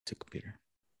to computer.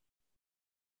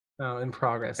 Oh, in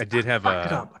progress. I did have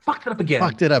I fucked it up again.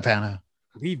 Fucked it up, Hannah.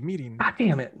 leave meeting. God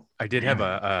damn it. I did have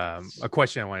a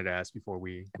question I wanted to ask before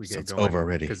we get It's going. over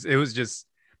already. Because it was just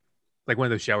like one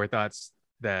of those shower thoughts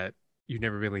that you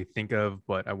never really think of,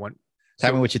 but I want.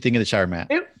 Tell me what you think of the shower,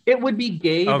 Matt. It would be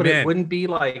gay, but it wouldn't be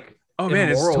like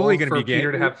it's totally gonna be gay.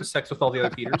 Peter to have sex with all the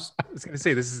other Peters. I was gonna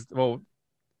say this is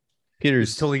Peter's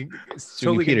it's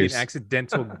totally gonna be an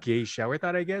accidental gay shower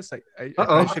thought. I guess I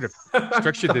should have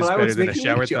structured this better than a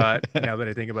shower thought. Now that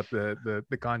I think about the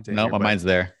content. No, my mind's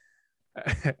there.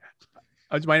 I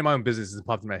was minding my own business and it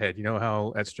popped in my head. You know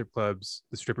how at strip clubs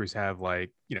the strippers have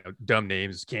like dumb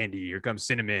names, Candy. Here comes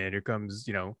Cinnamon. Here comes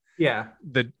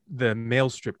the male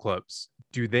strip clubs.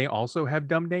 Do they also have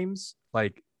dumb names?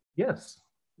 Like yes,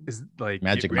 is like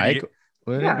Magic Mike.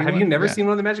 Yeah, have you never seen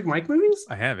one of the Magic Mike movies?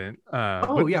 I haven't.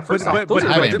 First off, those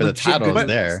are but the title is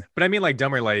there. But I mean, like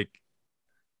dumber, like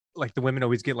the women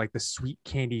always get like the sweet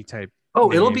candy type. Oh,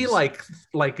 names. It'll be like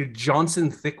Johnson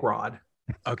Thickrod.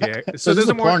 Okay, so those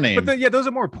are more porn name. But those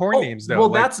are more porn names, though. Well,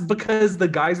 that's because the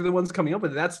guys are the ones coming up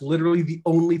with it. That's literally the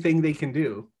only thing they can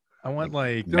do. I want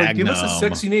like give us a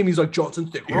sexy name. He's like Johnson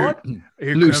Thickrod.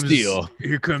 Here Blue comes Steel.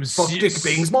 Here comes Fuck Dick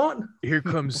Bingsmont. Here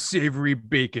comes savory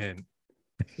bacon.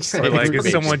 Or like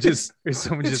is someone just it's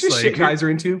like shit guys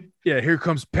are into. Yeah, here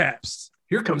comes Pabst.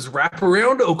 Here comes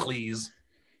wraparound Oakleys.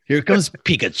 Here comes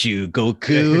Pikachu,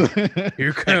 Goku.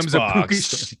 Here comes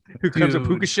a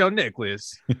puka shell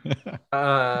necklace.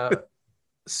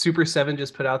 Super 7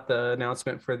 just put out the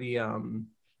announcement for the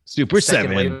Super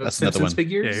 7. That's another one.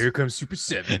 Figures. Yeah, here comes Super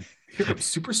 7. Here comes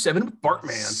Super 7 with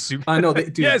Bartman. I know,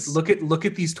 dude. Yes. Look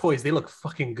at these toys. They look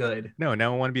fucking good. No,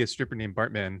 now I want to be a stripper named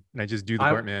Bartman, and I just do the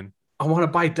Bartman. I want to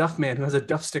buy Duffman, who has a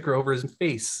Duff sticker over his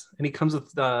face, and he comes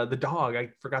with the dog.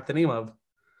 I forgot the name of.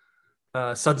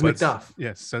 Suds McDuff.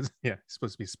 Yes, Suds. Yeah, it's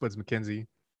supposed to be Spuds McKenzie.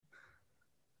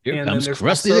 Here comes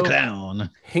Krusty the Clown.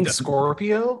 Hank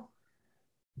Scorpio.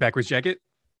 Backwards jacket.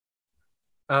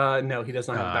 No, he does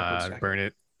not have a backwards jacket. Burn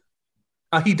it.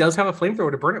 He does have a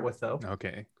flamethrower to burn it with, though.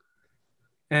 Okay.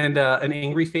 And an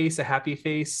angry face, a happy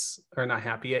face, or not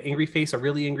happy, an angry face, a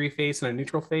really angry face, and a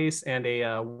neutral face, and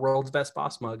a world's best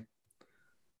boss mug.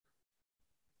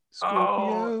 Scorpio.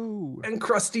 Oh, and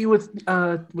Krusty with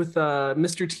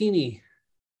Mr. Teeny.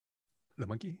 The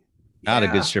monkey? Not a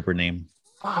good stripper name.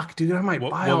 Fuck, dude, I might buy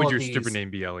all of these. What would your stripper name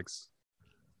be, Alex?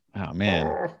 Oh,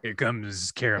 man. Here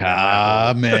comes Caramel.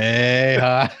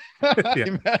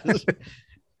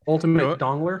 Ultimate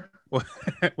Dongler.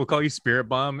 We'll call you Spirit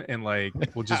Bomb, and like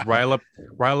we'll just rile up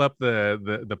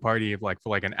the party of like for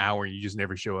like an hour, and you just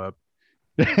never show up.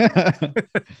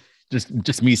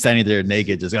 just me standing there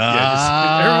naked, just everyone,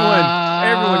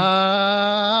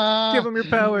 give them your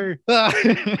power.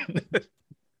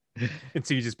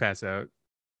 Until you just pass out.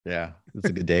 Yeah, it's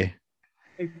a good day.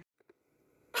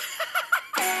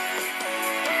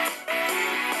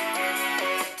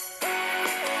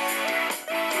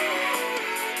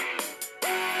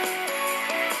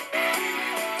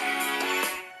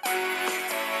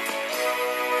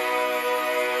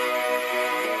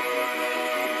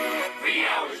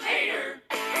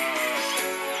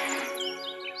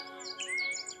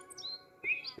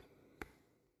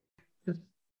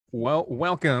 Well,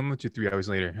 welcome to 3 hours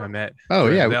later. I'm Matt. Oh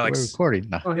yeah, Alex. we're recording.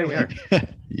 No. Oh, here we are.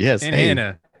 Yes, and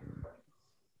Hannah.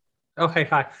 Oh, hey,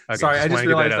 hi. Okay, sorry, I just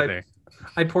realized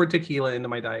I poured tequila into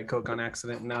my Diet Coke on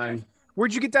accident. And now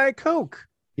where'd you get Diet Coke?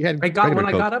 I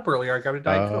got up earlier. I got a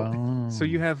Diet Coke. So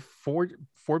you have four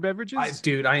beverages?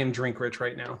 Dude, I am drink rich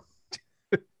right now.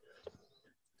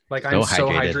 Like I'm so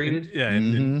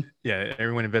hydrated. Yeah,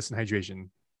 everyone invests in hydration.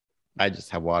 I just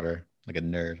have water like a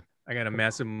nerd. I got a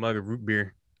massive mug of root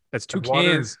beer. That's 2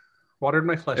 cans. Watered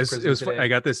my flesh. It was fun. I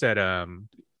got this at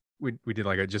we did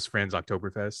like a Just Friends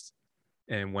Oktoberfest,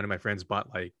 and one of my friends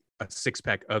bought like a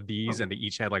 6-pack of these, and they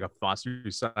each had like a Foster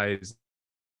size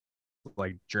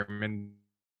like German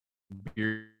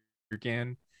beer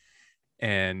can.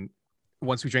 And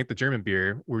once we drank the German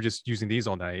beer, we were just using these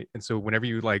all night. And so whenever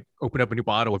you like open up a new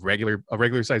bottle of a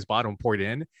regular size bottle and pour it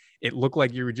in, it looked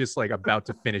like you were just like about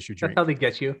to finish your drink. That's how they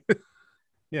get you.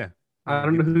 Yeah. I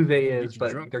don't know who they is,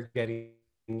 but they're getting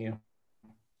you.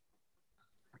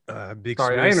 Big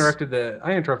Sorry, Swiss.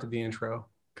 I interrupted the intro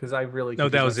because I really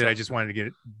that was it. I just wanted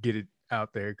to get it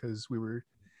out there because we were.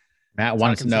 Matt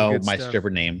wanted to know my stripper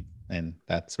name, and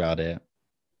that's about it.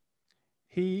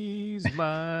 He's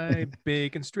my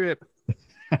bacon strip.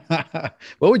 What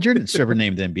would your stripper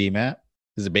name then be, Matt?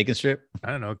 Is it bacon strip? I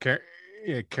don't know.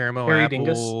 Caramel Harry apple.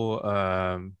 Dingus?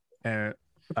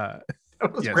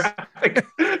 That was graphic.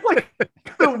 Like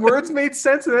The words made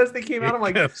sense, and as they came out, I'm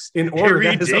like, in order.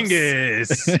 Harry That is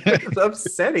Dingus. It's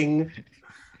upsetting.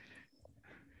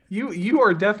 You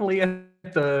are definitely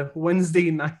at the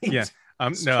Wednesday night. Yeah.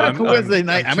 I'm Wednesday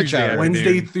night Tuesday amateur. Wednesday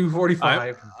afternoon. through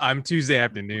 45. I'm Tuesday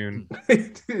afternoon.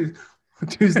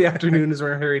 Tuesday afternoon is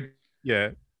where Harry Yeah.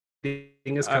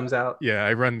 Dingus comes out. Yeah,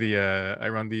 I run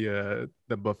the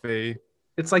buffet.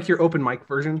 It's like your open mic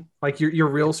version. Like your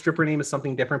real stripper name is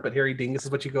something different, but Harry Dingus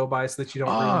is what you go by so that you don't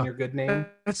ruin your good name.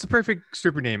 That's the perfect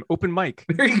stripper name. Open mic.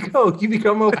 There you go. You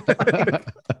become open mic.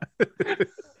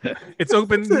 It's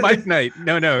open mic night.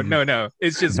 No.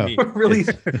 It's just me. We're really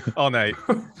all night.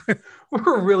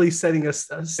 We're really setting a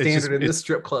standard in this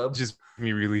strip club. Just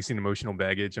me releasing emotional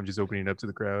baggage. I'm just opening it up to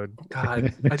the crowd.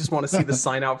 God, I just want to see the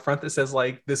sign out front that says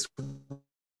like this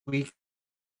week,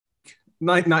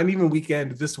 not even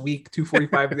weekend, this week,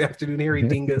 2:45 in the afternoon, Harry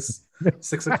Dingus,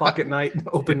 6 o'clock at night,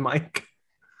 open mic.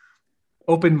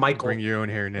 Open Michael. Bring your own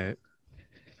hairnet.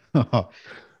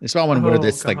 It's not one where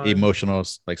this God. like the emotional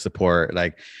like support,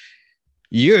 like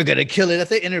you're gonna kill it at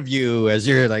the interview as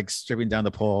you're like stripping down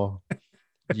the pole.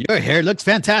 Your hair looks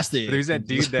fantastic. There's that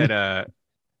dude that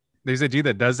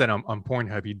does that on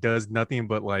Pornhub. He does nothing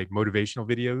but like motivational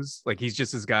videos. Like he's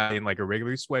just this guy in like a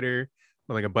regular sweater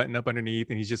with like a button up underneath,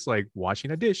 and he's just like washing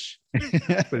a dish.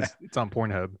 But it's on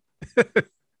Pornhub.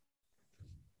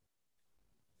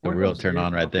 The real turn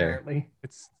on right there. Apparently.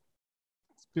 It's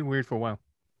been weird for a while.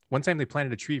 One time they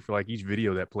planted a tree for like each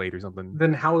video that played or something.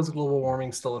 Then how is global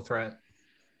warming still a threat?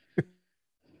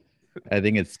 I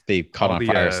think it's they caught All on the,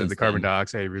 fire since the carbon then.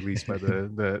 dioxide released by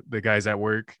the guys at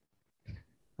work.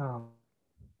 Oh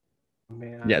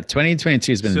man. Yeah,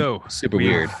 2022 has been So super we-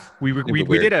 weird. We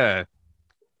weird.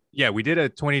 did a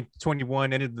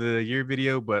 2021 end of the year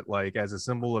video, but like as a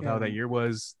symbol of how that year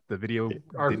was, the video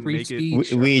Our didn't free make it.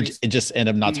 speech. We just end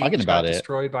up not talking about it.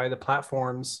 Destroyed by the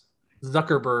platforms.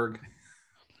 Zuckerberg.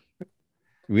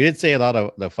 We did say a lot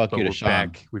of the fuck But you we're to Sean.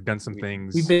 back. We've done some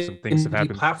things. We've been Some things have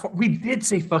happened. platform. We did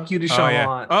say fuck you to Oh Sean.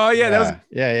 yeah. Oh yeah. That was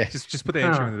yeah. just put the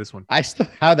intro Huh. into this one. I still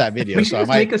have that video, We so should I just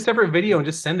might. make a separate video and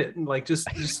just send it. And like just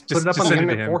put it up just on the send it to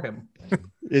internet him. for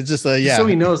him. It's just a Just yeah. so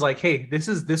he knows, like, hey, this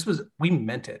was we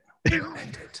meant it. We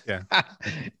meant it.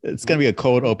 It's gonna be a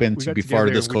cold open We to got before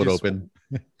together this and we cold just- open.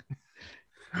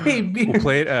 Hey, We'll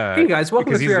play it. hey guys,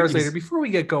 welcome to because 3 hours he's- later. Before we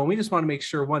get going, we just want to make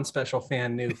sure one special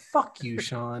fan knew. Fuck you,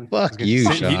 Sean. Fuck you,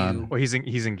 He- Sean. Well,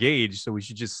 he's engaged, so we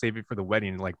should just save it for the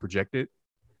wedding and like project it.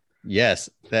 Yes,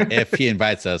 that if he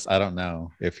invites us, I don't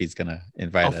know if he's gonna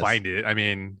invite I'll us. find it. I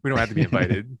mean, we don't have to be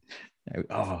invited.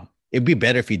 Oh, it'd be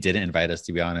better if he didn't invite us,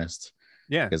 to be honest.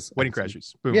 Yeah. 'Cause- Wedding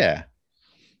crashers. Boom. Yeah,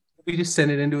 We just send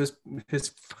it into his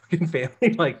fucking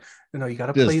family. Like, no, you got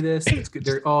to Just- play this. It's good.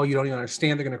 Oh, you don't even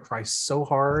understand. They're gonna cry so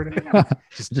hard.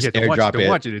 Just Just don't airdrop it.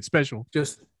 Watch it. It's special.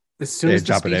 Just as soon as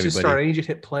the Airdrop it, speeches everybody. start, I need you to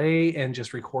hit play and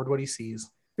just record what he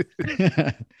sees.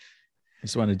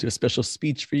 just want to do a special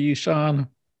speech for you, Sean.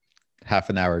 Half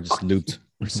an hour just looped.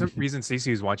 For some reason,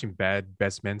 Stacey was watching bad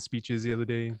best men speeches the other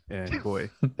day, and boy,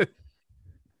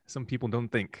 some people don't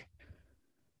think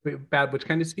Wait, bad. Which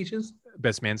kind of speeches?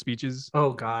 best man speeches.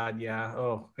 Oh God, yeah.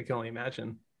 Oh, I can only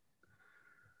imagine.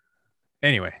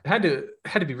 Anyway, It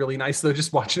had to be really nice though.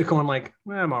 Just watching it, going like,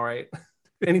 I'm all right.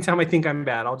 Anytime I think I'm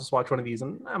bad, I'll just watch one of these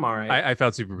and I'm all right. I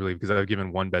felt super relieved because I've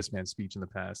given one best man speech in the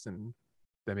past, and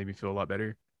that made me feel a lot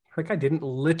better. Like I didn't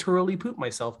literally poop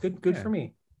myself. Good Yeah. for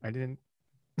me. I didn't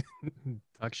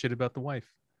talk shit about the wife.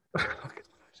 I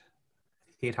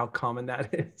hate how common that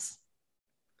is.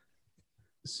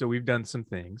 So we've done some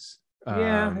things.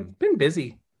 Yeah, it's been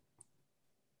busy.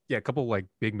 Yeah, a couple like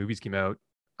big movies came out.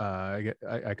 I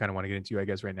kind of want to get into, I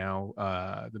guess, right now.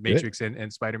 The Matrix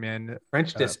and Spider-Man.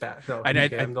 French Dispatch. Oh, I'm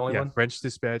okay, I'm the only one. French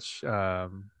Dispatch.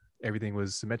 Everything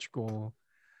was symmetrical.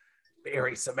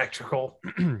 Very symmetrical.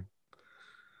 And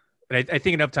I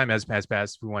think enough time has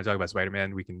passed. If we want to talk about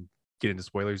Spider-Man, we can get into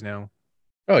spoilers now.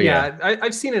 Oh yeah,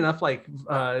 I've seen enough like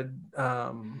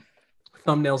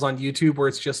thumbnails on YouTube where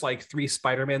it's just like 3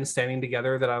 Spider-Men standing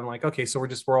together that I'm like, okay, so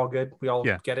we're all good. We all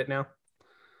Yeah. get it now.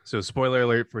 So spoiler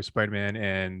alert for Spider-Man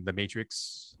and the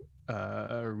Matrix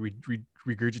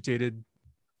regurgitated.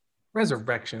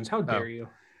 Resurrections. How dare you?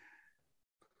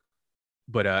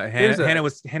 But There's a- Hannah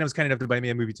was kind enough to buy me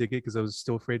a movie ticket because I was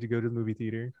still afraid to go to the movie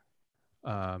theater.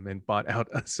 And bought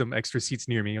out some extra seats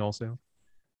near me also.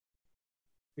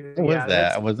 what was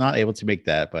that? I was not able to make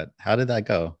that, but how did that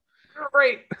go?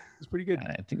 Great. It's pretty good.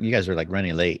 I think you guys were like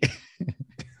running late.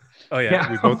 Oh yeah,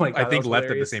 Yeah. we Oh both my God, I that think was left at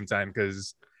the hilarious. same time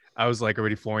because I was like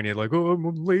already flooring it, like, oh,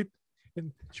 I'm late,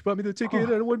 and she bought me the ticket. I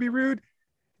don't want to be rude.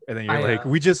 And then you're I, like,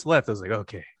 we just left. I was like,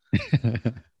 okay.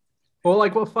 Well,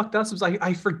 like what fucked us was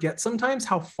I forget sometimes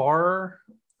how far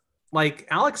like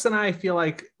Alex and I feel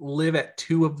like live at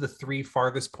 2 of the 3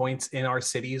 farthest points in our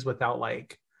cities without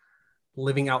like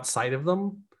living outside of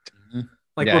them. Mhm.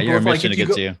 Like Yeah, we're you're a both like, mission if to you get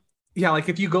go, to you. yeah, like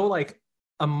if you go like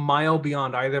a mile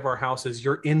beyond either of our houses,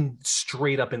 you're in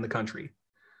straight up in the country.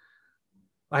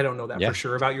 I don't know that Yeah. for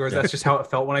sure about yours. Yeah. That's just how it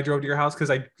felt when I drove to your house, because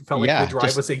I felt like Yeah, the drive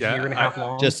just- was a yeah, year and a half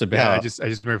long. Just Yeah, about. I just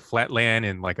remember flat land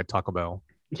and like a Taco Bell.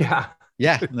 yeah.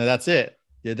 Yeah, no, that's it.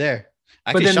 You're there.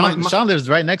 But Actually, then Sean, my- Sean lives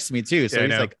right next to me too, so Yeah, I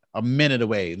he's know. like a minute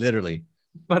away, literally.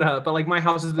 But like my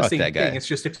house is the Fuck same that thing. guy. It's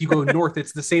just if you go north,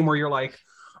 it's the same where you're like,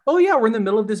 oh yeah, we're in the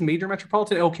middle of this major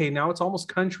metropolitan. Okay, now it's almost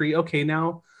country. Okay,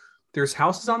 now there's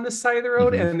houses on this side of the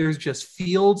road, Mhm. and there's just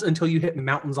fields until you hit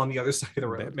mountains on the other side of the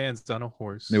road. That man's on a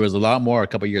horse. There was a lot more a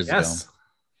couple years Yes. ago.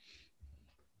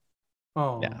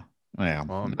 Oh Yeah. Yeah.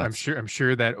 Well, I'm That's-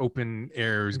 sure that open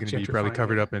air is going to be probably Gentrifying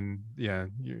covered it. up in you're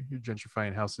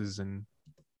gentrifying houses and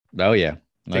Oh yeah.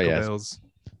 Oh Taco yeah. Bells.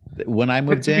 When I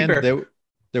moved to be in, fair-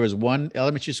 there was one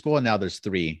elementary school, and now there's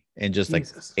 3 in just like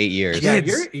Jesus. 8 years. Yeah,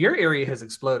 Kids. your area has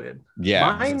exploded.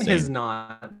 Yeah, Mine it's has insane.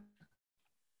 not.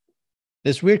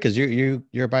 It's weird because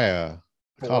you're by a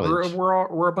Border college. of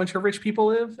where a bunch of rich people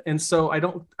live, and so I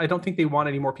don't think they want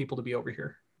any more people to be over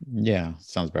here. Yeah,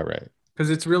 sounds about right. Because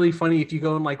it's really funny if you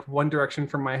go in like one direction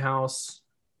from my house,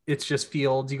 it's just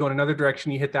fields. You go in another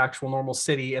direction, you hit the actual normal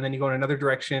city, and then you go in another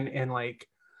direction, and like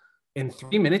in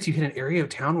 3 minutes, you hit an area of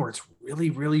town where it's really,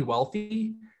 really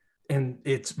wealthy, and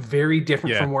it's very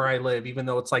different Yeah. from where I live, even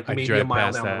though it's like I maybe drive a mile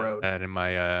past down that, the road. in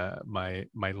my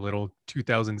my little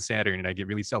 2000 Saturn, and I get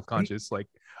really self conscious. Like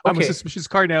I'm a Okay. suspicious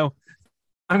car now.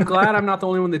 I'm glad I'm not the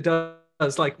only one that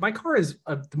does. Like my car is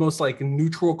the most like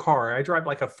neutral car. I drive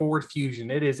like a Ford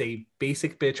Fusion. It is a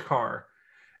basic bitch car,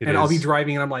 It and I'll be is.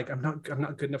 driving, and I'm like, I'm not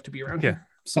good enough to be around Yeah. here.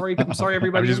 I'm sorry,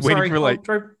 everybody. I'm just I'm waiting sorry. for, I'll like,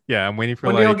 drive. Yeah, I'm waiting for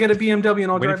One day I'll like get a BMW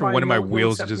and I'll waiting drive for by one of and my you'll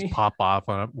wheels to accept just me. pop off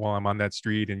while I'm on that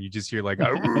street, and you just hear like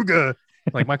Aruga.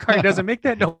 Like my car doesn't make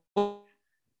that noise.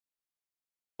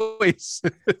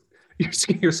 You just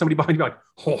hear somebody behind you like,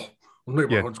 oh,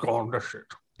 neighborhood's gone this shit.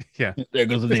 Yeah. There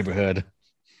goes the neighborhood.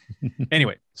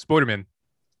 Anyway, Spoderman.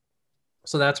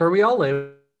 So that's where we all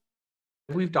live.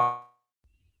 We've doxed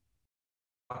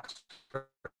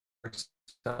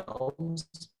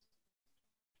ourselves.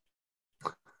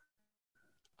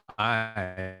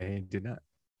 I did not.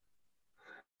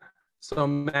 So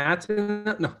Matt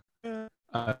and no,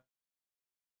 Uh,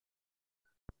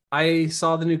 I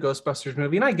saw the new Ghostbusters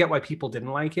movie, and I get why people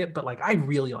didn't like it, but like I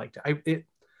really liked it.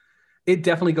 It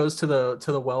definitely goes to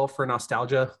the well for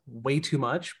nostalgia way too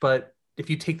much. But if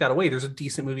you take that away, there's a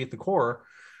decent movie at the core.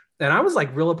 And I was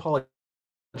like real apologetic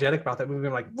about that movie.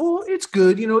 I'm like, well, it's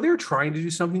good. You know, they're trying to do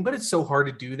something, but it's so hard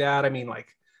to do that. I mean, like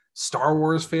Star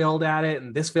Wars failed at it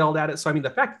and this failed at it. So I mean,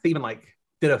 the fact that they even like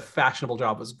did a fashionable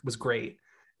job was great.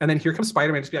 And then here comes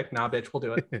Spider-Man, just be like, nah, bitch, we'll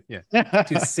do it. yeah.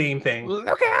 Do the same thing.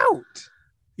 Look out!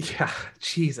 Yeah,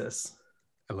 Jesus.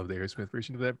 I love the Aerosmith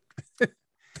version of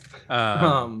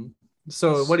that.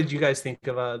 So what did you guys think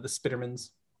of the Spidermans?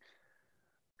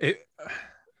 It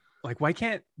like why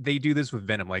can't they do this with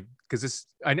Venom? Like, because this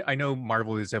I know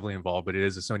Marvel is heavily involved, but it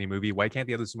is a Sony movie. Why can't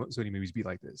the other Sony movies be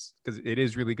like this? Because it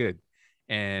is really good.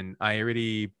 And I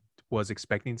already was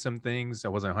expecting some things. I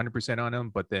wasn't 100% on them,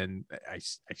 but then I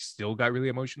still got really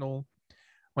emotional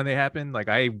when they happened. Like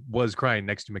I was crying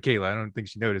next to Michaela. I don't think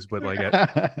she noticed, but like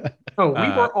Oh, we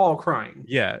were all crying.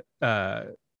 yeah.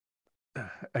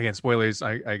 Again, spoilers.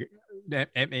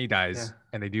 Aunt May dies, Yeah.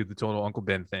 and they do the total Uncle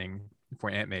Ben thing for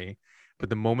Aunt May. But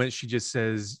the moment she just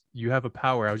says, "You have a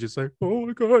power," I was just like, "Oh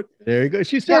my god!" There you go.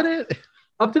 She said it.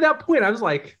 Up to that point, I was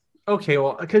like, okay,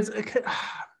 well, because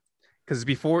Because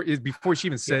before she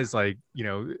even says like, you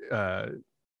know,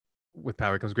 with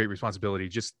power comes great responsibility.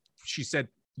 Just she said,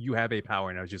 "You have a power,"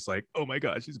 and I was just like, "Oh my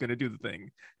god, she's gonna do the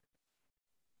thing."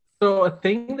 so a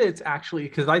thing that's actually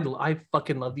because I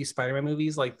fucking love these Spider-Man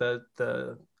movies, like the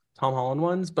Tom Holland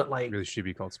ones, but It like really should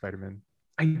be called Spider-Man.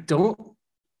 I don't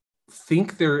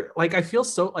think they're like I feel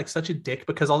so like such a dick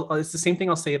because it's the same thing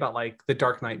I'll say about like the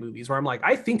Dark Knight movies where I'm like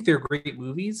I think they're great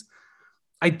movies.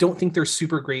 I don't think they're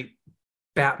super great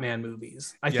Batman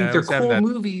movies. I think I they're was having cool that-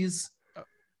 movies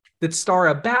that star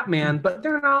a Batman, but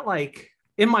they're not like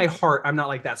in my heart. I'm not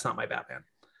like that's not my Batman.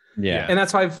 Yeah. And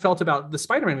that's how I've felt about the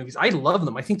Spider-Man movies. I love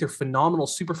them. I think they're phenomenal,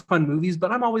 super fun movies, but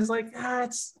I'm always like, I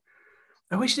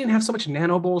wish they didn't have so much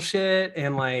nano bullshit.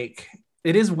 And like,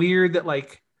 it is weird that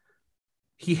like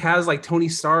he has like Tony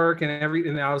Stark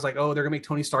and I was like, oh, they're gonna make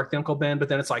Tony Stark the Uncle Ben. But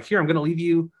then it's like, here, I'm gonna leave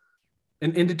you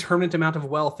an indeterminate amount of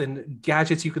wealth and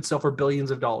gadgets you could sell for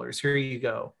billions of dollars. Here you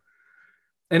go.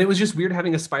 And it was just weird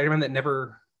having a Spider-Man that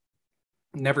never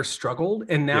never struggled,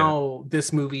 and now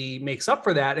this movie makes up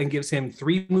for that and gives him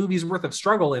 3 movies worth of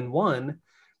struggle in one.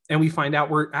 And we find out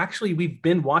we've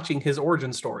been watching his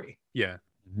origin story. Yeah.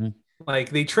 Mm-hmm. Like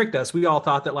they tricked us. We all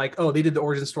thought that like, oh, they did the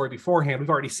origin story beforehand. We've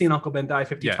already seen Uncle Ben die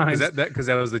 50 times. Because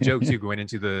that was the joke too, going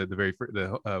into the very first,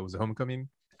 was it Homecoming?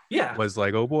 Yeah. Was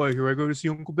like, oh boy, here I go to see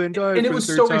Uncle Ben die. And it was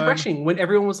so refreshing when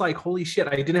everyone was like, holy shit,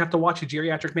 I didn't have to watch a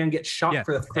geriatric man get shot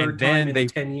for the third time in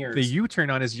 10 years. The U-turn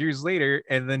on us years later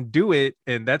and then do it.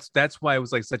 And that's why it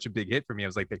was like such a big hit for me. I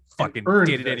was like, they fucking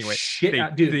did it anyway.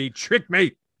 They tricked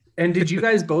me. And did you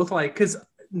guys both like, because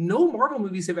no Marvel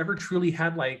movies have ever truly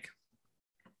had like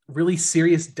really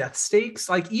serious death stakes.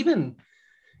 Like even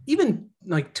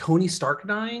like Tony Stark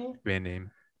dying. Band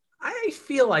name. I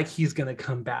feel like he's gonna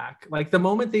come back. Like the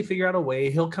moment they figure out a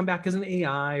way, he'll come back as an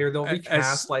AI, or they'll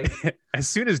recast. Like as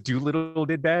soon as Doolittle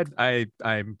did bad,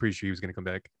 I'm pretty sure he was gonna come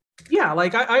back. Yeah,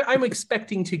 like I'm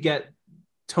expecting to get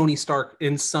Tony Stark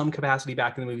in some capacity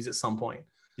back in the movies at some point.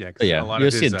 Yeah,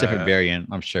 you'll see a different variant,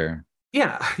 I'm sure.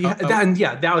 Now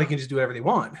they can just do whatever they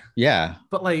want. Yeah,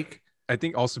 but like I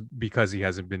think also because he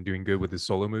hasn't been doing good with his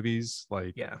solo movies,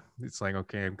 like it's like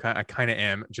okay, I kind of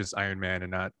am just Iron Man and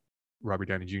not Robert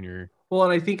Downey Jr. Well,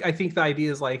 and I think the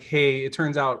idea is like, hey, it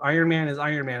turns out Iron Man is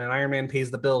Iron Man, and Iron Man pays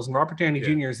the bills, and Robert Downey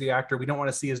Jr. is the actor we don't want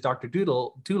to see as Dr.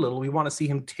 Doolittle. We want to see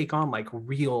him take on like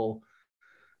real,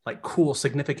 like cool,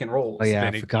 significant roles. Oh yeah,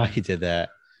 I forgot he did that.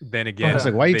 Then again, I was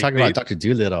like, why are you talking about Dr.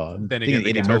 Doolittle? Then again,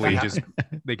 they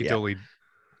could totally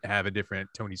have a different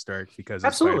Tony Stark because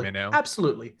of Spider-Man now.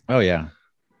 Absolutely. Oh yeah,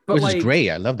 but which is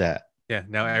great. I love that. Yeah,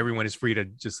 now everyone is free to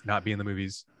just not be in the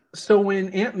movies. So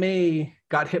when Aunt May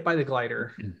got hit by the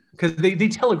glider, because they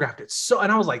telegraphed it and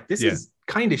I was like, this is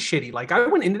kind of shitty. Like I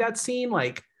went into that scene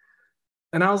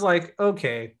and I was like,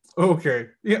 okay,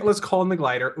 yeah, let's call in the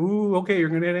glider. Ooh, okay, you're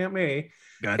gonna hit Aunt May,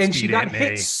 and she got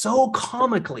hit so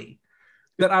comically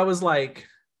that I was like,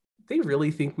 they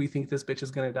really think we think this bitch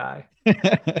is gonna die.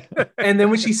 And then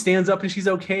when she stands up and she's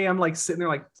okay, I'm like sitting there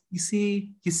like, you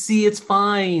see, it's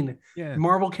fine. Yeah,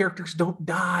 Marvel characters don't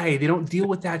die. They don't deal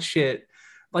with that shit.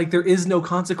 Like there is no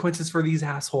consequences for these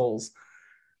assholes.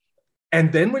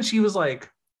 And then when she was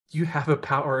like, you have a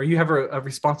power, you have a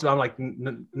responsibility, I'm like,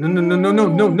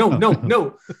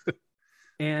 no.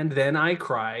 And then I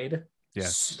cried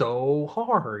so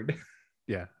hard.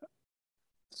 Yeah.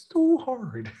 So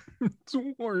hard.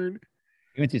 So hard.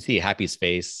 You went to see Happy's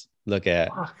face, look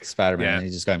at Spider-Man, and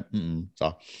he's just going,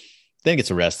 so then he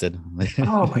gets arrested.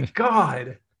 Oh my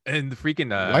God. And the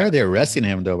freaking why are they arresting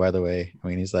him though? By the way, I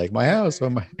mean he's like my house.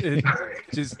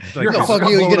 Just like no, fuck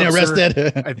you, you're getting arrested.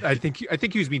 I think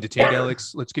he was being detained,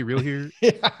 Alex. Let's get real here.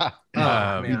 You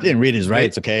didn't read his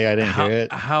rights, okay? I didn't hear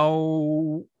it.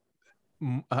 How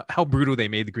brutal they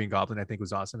made the Green Goblin, I think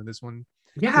was awesome in this one.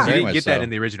 Yeah, you didn't get that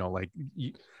in the original. Like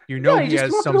he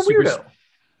has some super.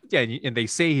 Yeah, and they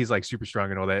say he's like super strong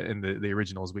and all that in the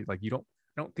originals, but like I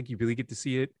don't think you really get to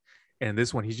see it. And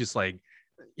this one, he's just like,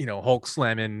 Hulk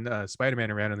slamming Spider-Man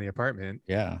around in the apartment.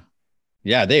 Yeah,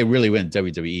 they really went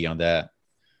WWE on that.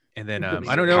 And then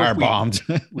I don't know, power bombed.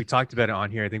 We talked about it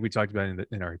on here. I think we talked about it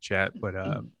in our chat, but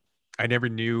I never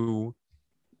knew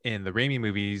in the Raimi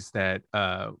movies that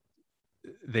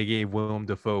they gave Willem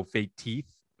Dafoe fake teeth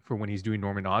for when he's doing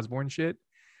Norman Osborn shit.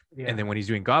 Yeah. And then when he's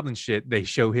doing Goblin shit, they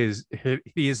show his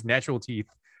natural teeth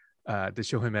to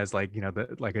show him as like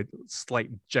like a slight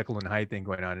Jekyll and Hyde thing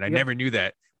going on. And I never knew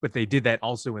that, but they did that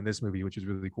also in this movie, which is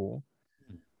really cool.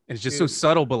 And it's just so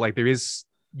subtle, but like there is,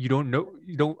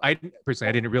 I personally,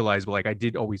 I didn't realize, but like I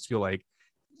did always feel like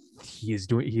he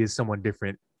is someone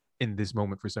different in this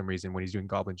moment for some reason when he's doing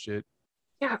Goblin shit.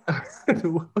 Yeah.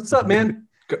 What's up, man?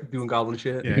 Doing Goblin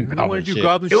shit. Yeah, I want to do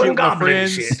Goblin shit with my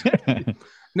friends. Shit.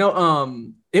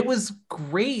 No, it was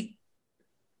great.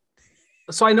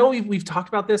 So I know we've talked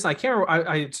about this. I can't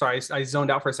remember. Sorry, I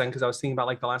zoned out for a second because I was thinking about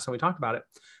like the last time we talked about it.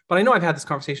 But I know I've had this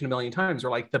conversation a million times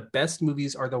where like the best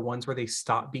movies are the ones where they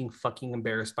stop being fucking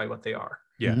embarrassed by what they are.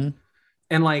 Yeah. Mm-hmm.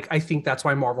 And like I think that's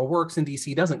why Marvel works and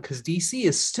DC doesn't, because DC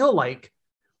is still like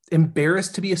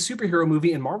embarrassed to be a superhero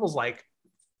movie, and Marvel's like,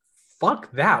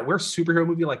 fuck that. We're a superhero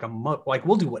movie like like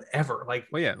we'll do whatever. Like,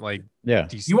 well, yeah, like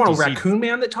DC, you want a raccoon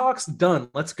man that talks? Done.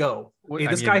 Let's go. Hey,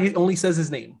 this guy only says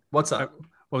his name. What's up?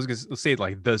 I was gonna say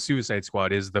like the Suicide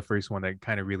Squad is the first one that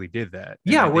kind of really did that.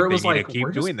 Yeah, where it was like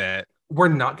keep doing that. We're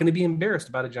not going to be embarrassed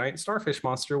about a giant starfish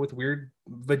monster with weird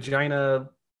vagina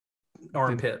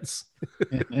armpits.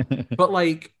 But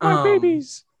like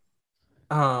babies.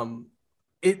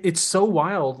 It's so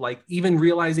wild. Like even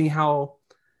realizing how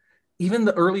even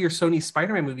the earlier Sony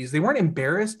Spider-Man movies, they weren't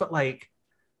embarrassed, but like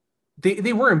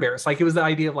they were embarrassed. Like it was the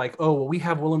idea of like, oh well, we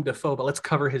have Willem Dafoe, but let's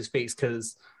cover his face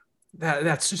because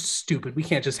That's just stupid. We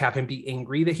can't just have him be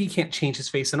angry that he can't change his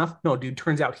face enough. No, dude,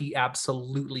 turns out he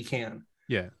absolutely can.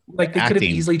 Yeah. Like they could have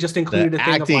easily just included a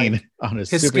thing of like on a his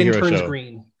skin superhero turns show.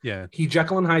 green. Yeah. He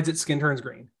Jekyll and hides its skin turns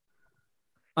green.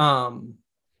 I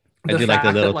do like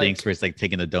the little things where it's like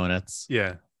taking the donuts.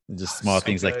 Yeah. Just small so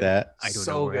things good. like that. I don't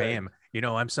So know where I good. am. You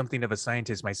know, I'm something of a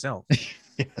scientist myself.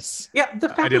 Yes. Yeah, the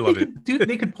fact I that did love they could, dude,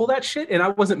 they could pull that shit, and I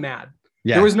wasn't mad.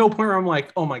 Yeah. There was no point where I'm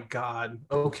like, oh my god,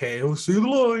 okay, I'll see the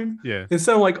line. Yeah.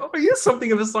 Instead, I'm like, oh, he is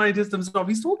something of a scientist himself.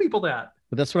 He's told people that.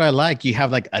 But that's what I like. You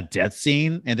have like a death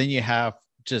scene, and then you have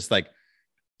just like,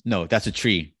 no, that's a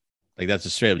tree. Like that's a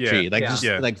straight up tree. Like just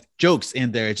like jokes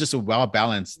in there. It's just a well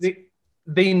balanced.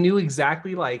 They knew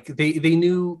exactly, like they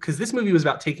knew, because this movie was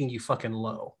about taking you fucking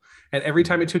low, and every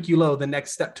time it took you low, the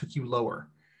next step took you lower.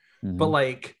 Mhm. But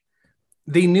like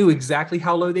they knew exactly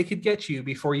how low they could get you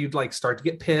before you'd like start to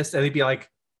get pissed, and they'd be like,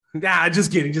 "Ah,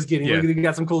 just kidding. Yeah. Look, you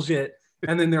got some cool shit."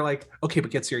 And then they're like, "Okay, but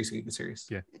get serious. Get serious.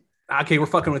 Yeah. Okay, we're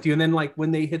fucking with you." And then like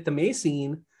when they hit the May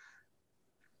scene,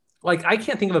 like I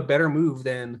can't think of a better move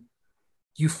than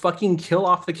you fucking kill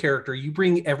off the character. You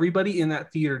bring everybody in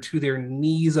that theater to their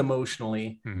knees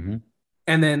emotionally. Mm-hmm.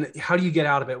 And then how do you get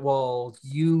out of it? Well,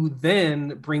 you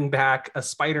then bring back a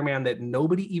Spider-Man that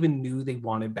nobody even knew they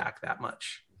wanted back that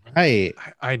much. Right.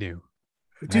 I knew.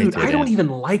 Dude, I don't even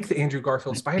like the Andrew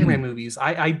Garfield Spider-Man movies.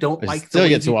 I don't like still the way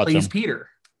get to he watch plays them. Peter.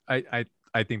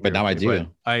 I think, But now I do.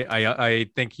 I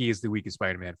think he is the weakest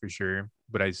Spider-Man for sure.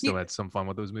 But I still had some fun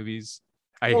with those movies.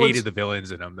 I Well, hated the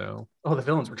villains in them though. Oh, the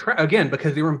villains were again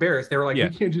because they were embarrassed. They were like, Yeah.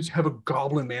 "We can't just have a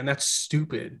Goblin Man. That's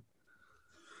stupid."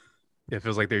 It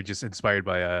feels like they're just inspired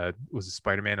by was it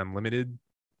Spider-Man Unlimited?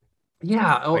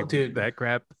 Yeah. Oh, Like, dude. that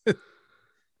crap.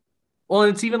 Well,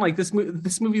 and it's even like this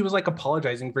movie was like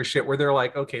apologizing for shit where they're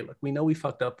like, "Okay, look, we know we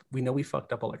fucked up. We know we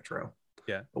fucked up Electro.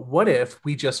 Yeah. But what if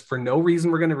we just, for no reason,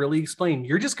 we're going to really explain?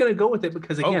 You're just going to go with it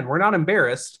because again, we're not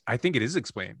embarrassed." I think it is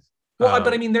explained. Well,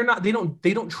 but I mean, they're not. They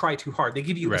don't try too hard. They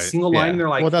give you a Right. single line. Yeah. And they're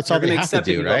like, Well, that's all "You're they gonna have to accept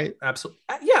it." do, You go, right? Absolutely.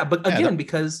 Yeah, but Yeah, again,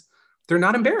 because they're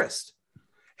not embarrassed.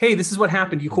 Hey, this is what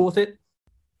happened. You cool with it?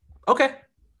 Okay.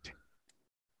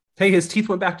 Hey, his teeth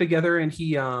went back together, and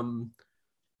he, I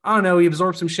don't know, he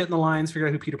absorbed some shit in the lines. Figured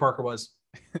out who Peter Parker was.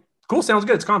 Cool, sounds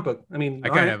good. It's a comic book. I mean,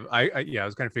 I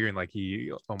was kind of figuring like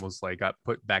he almost like got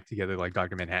put back together like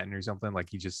Dr. Manhattan or something. Like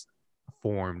he just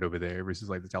formed over there versus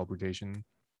like the teleportation.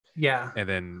 yeah. And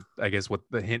then I guess what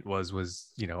the hint was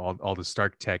you know all the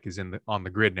Stark tech is on the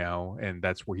grid now, and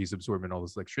that's where he's absorbing all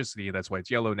this electricity. And that's why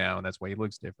it's yellow now, and that's why he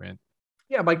looks different.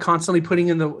 Yeah, by constantly putting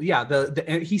in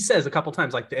the he says a couple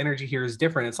times like the energy here is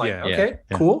different. It's like, Yeah. okay,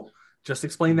 Yeah. cool. Just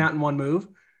explain that in one move.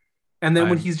 And then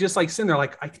when I'm- he's just like sitting there,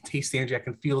 like, I can taste the energy, I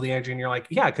can feel the energy, and you're like,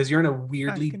 yeah, because you're in a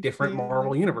weirdly can different feel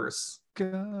Marvel it. universe.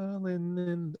 Calling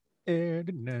in the air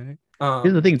tonight.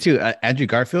 Here's the thing too. Andrew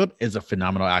Garfield is a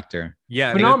phenomenal actor.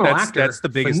 Yeah, Phenomenal that's, actor. That's the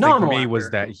biggest thing for Phenomenal me was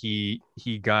actor. that he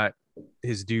got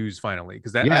his dues finally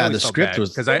because that Yeah, the script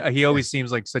was- because he always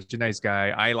seems like such a nice guy.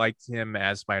 I liked him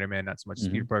as Spider-Man, not so much as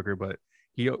Mhm. Peter Parker, but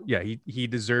he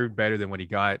deserved better than what he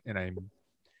got, and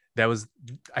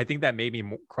I think that made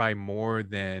me cry more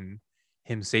than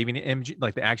him saving MJ.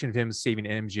 Like the action of him saving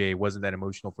MJ wasn't that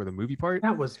emotional for the movie part.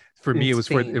 That was For me,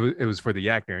 insane. it was for the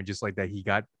actor, and just like that he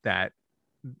got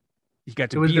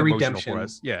to It was be the emotional redemption. for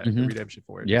us. Yeah, Mhm. the redemption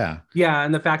for it. Yeah. Yeah,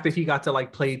 and the fact that he got to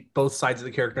like play both sides of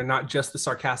the character, not just the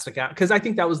sarcastic act. Because I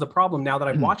think that was the problem. Now that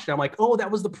I've watched it, I'm like, oh, that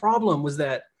was the problem, was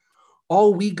that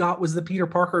all we got was the Peter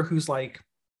Parker who's like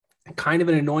kind of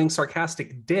an annoying,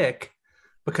 sarcastic dick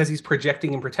because he's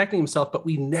projecting and protecting himself, but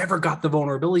we never got the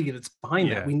vulnerability that's behind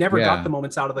Yeah. that. We never Yeah. got the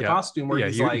moments out of the Yeah. costume where Yeah,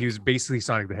 he's he, like, he was basically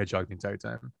Sonic the Hedgehog the entire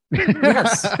time.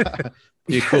 yes,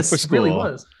 Be cool for yes, it really school.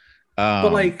 was. But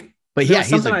But like, but there yeah, was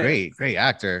he's a something great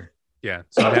actor. Yeah,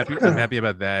 so I'm happy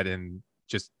about that, and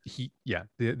just the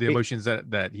emotions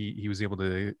that he was able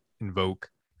to invoke.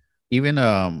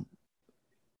 Even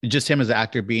just him as an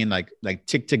actor being like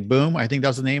Tick Tick Boom. I think that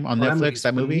was the name on oh, Netflix.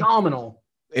 That movie. phenomenal.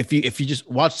 If you just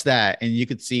watch that and you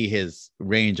could see his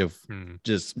range of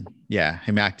just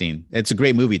him acting. It's a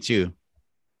great movie too.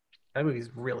 That movie's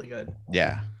really good.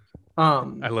 Yeah.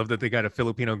 I love that they got a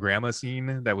Filipino grandma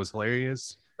scene that was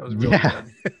hilarious. That was really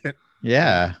good.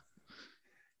 Yeah.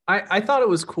 I thought it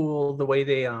was cool the way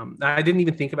they I didn't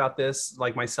even think about this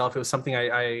like myself. It was something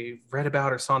I read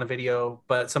about or saw in a video,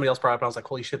 but somebody else brought it up and I was like,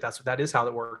 holy shit, that is how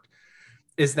it worked.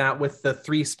 Is that with the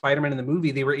 3 Spider-Man in the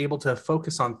movie, they were able to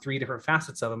focus on 3 different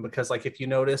facets of them, because like if you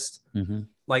noticed, Mhm.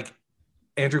 like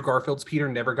Andrew Garfield's Peter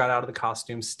never got out of the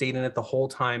costume, stayed in it the whole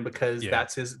time because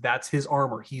that's his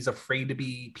armor. He's afraid to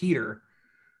be Peter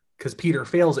because Peter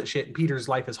fails at shit and Peter's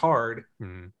life is hard.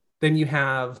 Mhm. Then you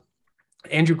have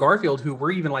Andrew Garfield, who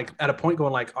we're even like at a point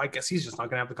going like, oh, I guess he's just not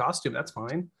gonna have the costume. That's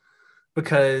fine,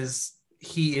 because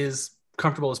he is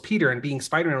comfortable as Peter, and being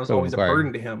Spider-Man was always a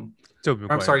burden to him.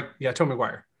 I'm sorry, Tobey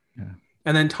Maguire. Yeah.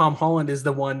 And then Tom Holland is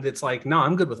the one that's like, no,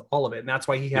 I'm good with all of it, and that's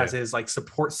why he has his like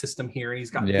support system here, and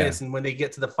he's got this. And when they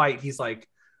get to the fight, he's like,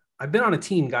 I've been on a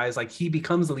team, guys. Like, he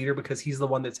becomes the leader because he's the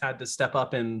one that's had to step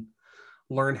up and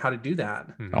learn how to do that.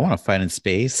 I want to fight in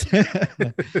space.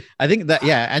 I think that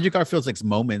Andrew Garfield's like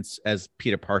moments as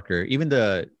Peter Parker, even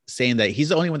the saying that he's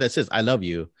the only one that says I love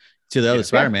you to the other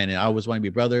Spider-Man, and I always want to be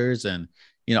brothers, and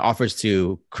offers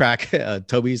to crack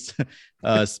Toby's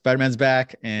Spider-Man's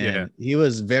back, and he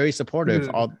was very supportive.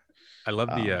 I love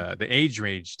the age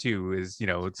range too. Is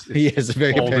it's he is a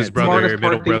very oldest brother,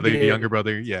 middle brother, younger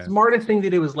brother. Yeah, smartest thing they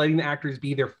did was letting the actors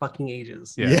be their fucking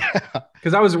ages. Yeah,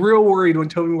 because I was real worried when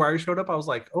Tobey Maguire showed up. I was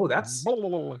like, oh, that's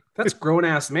grown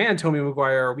ass man, Tobey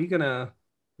Maguire. Are we gonna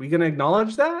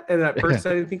acknowledge that? And at first,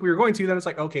 I didn't think we were going to. Then it's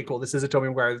like, okay, cool. This is a Tobey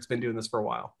Maguire that's been doing this for a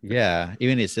while. Yeah,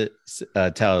 even it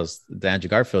tells the Andrew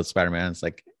Garfield Spider-Man, it's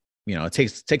like,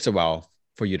 it takes a while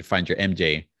for you to find your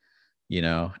MJ.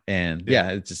 And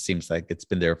it just seems like it's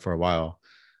been there for a while.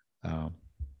 I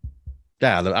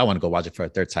want to go watch it for a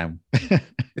third time.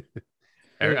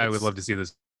 I would love to see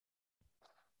this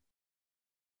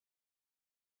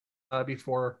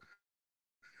before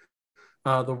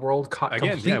the world caught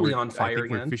completely on fire. I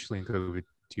think we're officially in COVID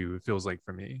too. It feels like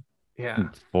for me. Yeah,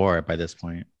 4 by this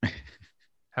point.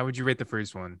 How would you rate the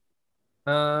first one?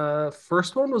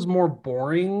 First one was more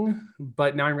boring,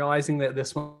 but now I'm realizing that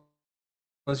this one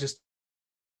was just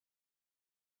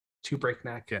too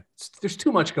breakneck. Yeah, there's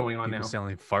too much going on now.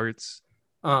 Selling farts.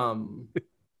 God,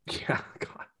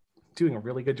 doing a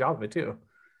really good job of it too.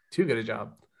 Too good a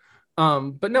job.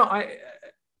 But no, I'm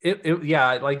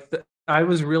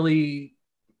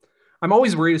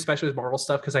always worried, especially with Marvel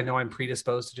stuff, because I know I'm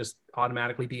predisposed to just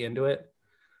automatically be into it.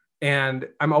 And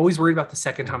I'm always worried about the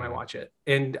second time I watch it.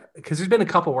 And because there's been a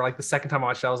couple where like the second time I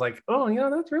watched it, I was like, oh,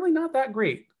 that's really not that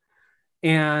great.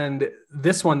 And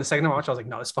this one, the second time I watched, I was like,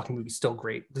 no, this fucking movie's still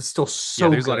great. This is still so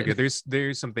there's good. A lot of good.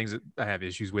 There's some things that I have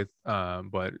issues with,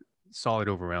 but solid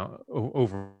overall.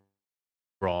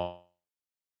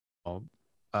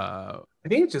 I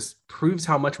think it just proves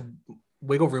how much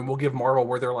wiggle room we'll give Marvel,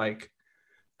 where they're like,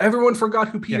 everyone forgot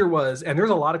who Peter was, and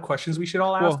there's a lot of questions we should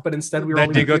all ask, but instead we were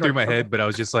that did go through my head, but I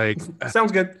was just like,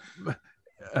 sounds good.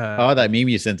 That meme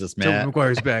you sent us, Matt. Tobey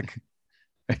Maguire's back.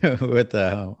 With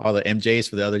all the MJs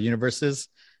for the other universes,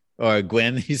 or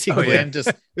Gwen. You see Gwen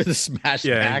just with a smash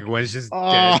back. Gwen's just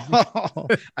dead.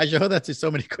 I showed that to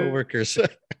so many coworkers.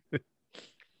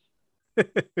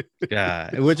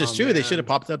 Which is true. Man. They should have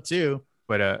popped up too.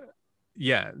 But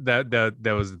that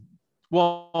was,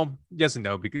 well, yes and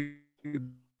no, because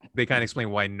they kind of explain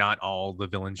why not all the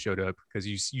villains showed up, because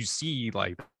you see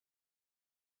like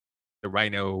the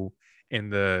Rhino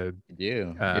and the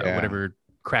whatever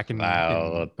Kraken in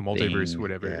the multiverse,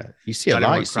 whatever. Yeah. You see a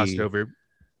lot. You crossed over.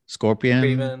 Scorpion.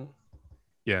 Raven.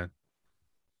 Yeah.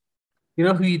 You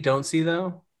know who you don't see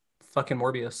though? Fucking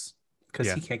Morbius,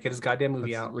 because he can't get his goddamn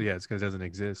movie out. Yeah, it's because it doesn't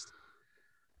exist.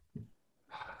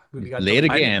 Late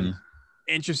again. I'm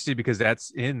interested because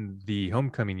that's in the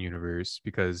Homecoming universe,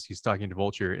 because he's talking to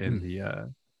Vulture in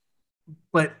the.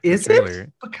 But is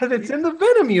it? Because it's in the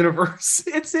Venom universe.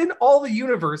 It's in all the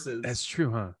universes. That's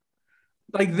true, huh?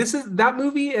 Like, this is that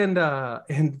movie and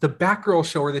the Batgirl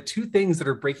show are the two things that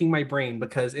are breaking my brain,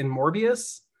 because in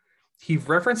Morbius, he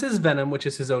references Venom, which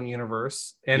is his own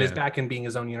universe, and is back in being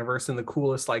his own universe, and the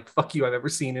coolest like fuck you I've ever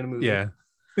seen in a movie. Yeah.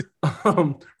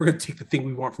 We're gonna take the thing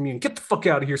we want from you and get the fuck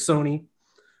out of here, Sony.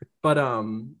 But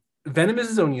Venom is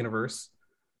his own universe.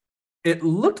 It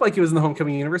looked like it was in the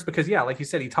Homecoming universe because like you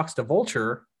said, he talks to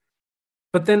Vulture,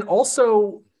 but then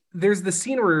also there's the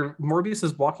scene where Morbius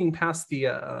is walking past the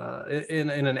in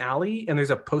an alley, and there's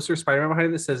a poster of Spider-Man behind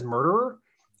it that says murderer,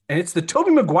 and it's the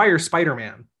Tobey Maguire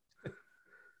Spider-Man.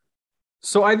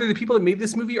 So either the people that made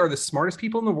this movie are the smartest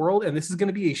people in the world, and this is going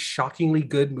to be a shockingly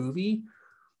good movie,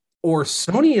 or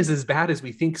Sony is as bad as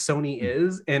we think Sony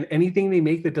is, and anything they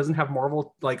make that doesn't have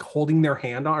Marvel like holding their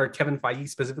hand on, or Kevin Feige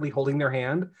specifically holding their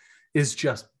hand, is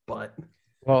just butt.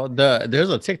 Well, there's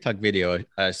a TikTok video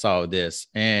I saw of this,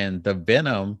 and the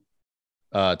Venom,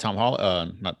 Tom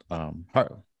Holland,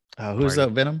 who's the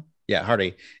Venom? Yeah,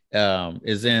 Hardy,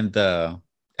 is in the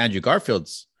Andrew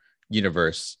Garfield's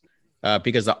universe,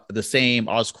 because the same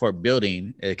Oscorp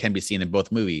building can be seen in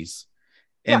both movies.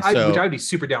 And which I would be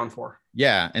super down for.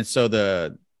 Yeah, and so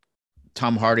the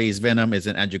Tom Hardy's Venom is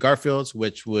in Andrew Garfield's,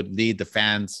 which would lead the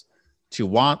fans to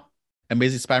want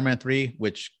Amazing Spider-Man 3,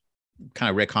 which kind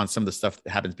of retcons some of the stuff that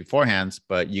happens beforehand,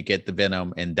 but you get the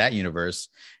Venom in that universe.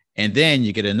 And then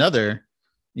you get another,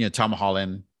 Tom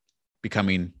Holland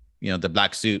becoming, the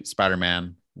black suit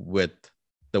Spider-Man with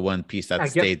the one piece that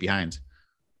stayed behind.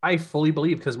 I fully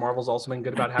believe, because Marvel's also been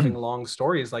good about having long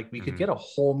stories. Like, we could get a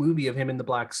whole movie of him in the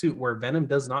black suit where Venom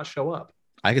does not show up.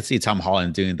 I could see Tom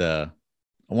Holland doing I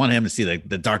want him to see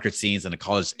the darker scenes and the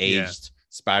college aged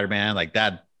Spider-Man like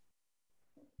that.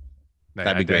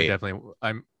 That'd be great. Definitely.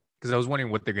 Because I was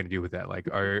wondering what they're going to do with that. Like,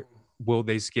 will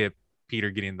they skip Peter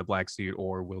getting the black suit,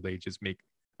 or will they just make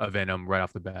a Venom right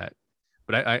off the bat?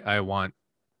 But I want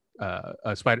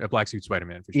a black suit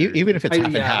Spider-Man for sure. Even if it's half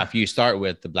and half, you start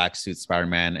with the black suit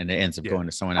Spider-Man and it ends up going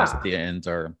to someone else at the end,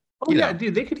 or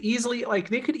dude, they could easily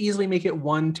make it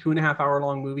 1 2.5 hour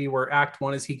long movie where Act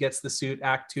 1 is he gets the suit,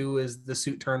 Act 2 is the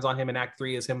suit turns on him, and Act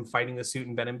 3 is him fighting the suit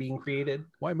and Venom being created.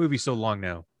 Why movie so long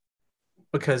now?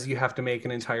 Because you have to make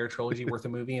an entire trilogy worth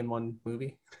of movie in one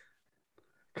movie.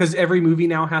 Because every movie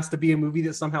now has to be a movie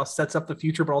that somehow sets up the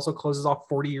future, but also closes off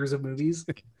 40 years of movies.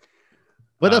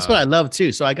 Well, that's what I love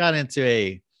too. So I got into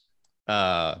a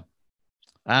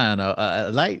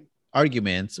light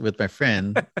argument with my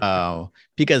friend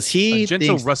because he his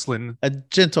name is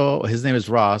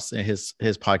Ross, and his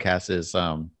podcast is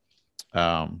a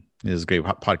great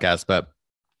podcast. But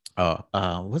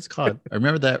what's it called? I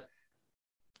remember that.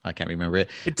 I can't remember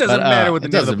it. It doesn't matter what the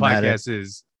name of the podcast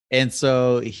is. And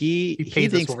so he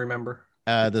thinks we'll remember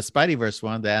the Spideyverse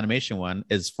one, the animation one,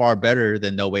 is far better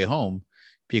than No Way Home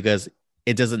because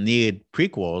it doesn't need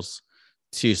prequels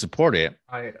to support it.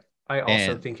 I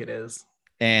also think it is.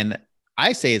 And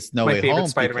I say it's No Way Home. My favorite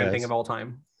Spider-Man thing of all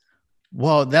time.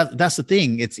 Well, that's the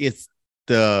thing. It's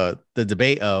the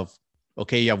debate of,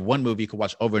 okay, you have one movie you can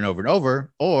watch over and over and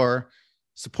over, or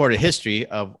support a history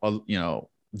of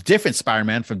different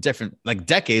Spider-Man from different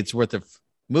decades worth of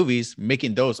movies,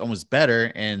 making those almost better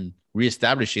and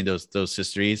reestablishing those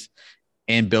histories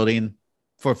and building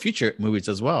for future movies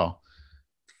as well.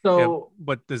 So,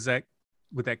 but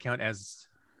would that count as?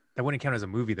 That wouldn't count as a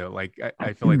movie though. Like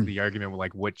I feel like the argument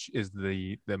with which is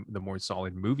the more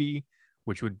solid movie,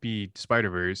 which would be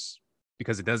Spider-Verse,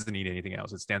 because it doesn't need anything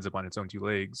else. It stands up on its own 2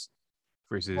 legs.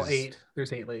 Versus 8.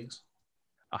 There's 8 legs.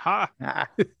 Aha!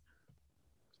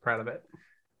 Proud of it.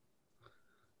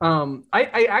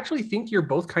 I actually think you're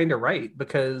both kind of right,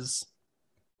 because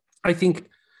I think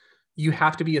you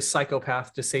have to be a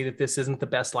psychopath to say that this isn't the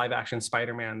best live action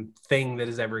Spider-Man thing that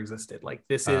has ever existed. Like,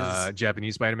 this is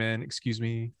Japanese Spider-Man, excuse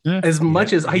me. As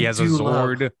much as I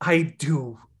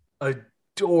do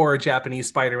adore Japanese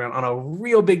Spider-Man on a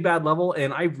real big bad level,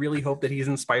 and I really hope that he's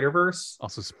in Spider-Verse.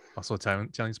 Also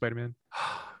Italian Spider-Man.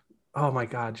 Oh my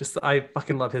god, I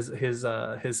fucking love his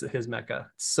mecha.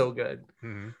 It's so good.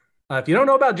 Mm-hmm. If you don't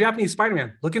know about Japanese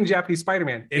Spider-Man, look into Japanese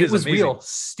Spider-Man. It was amazing. Real.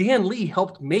 Stan Lee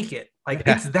helped make it.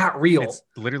 It's that real. It's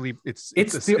literally it's a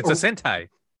Sentai.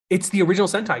 It's the original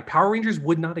Sentai. Power Rangers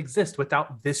would not exist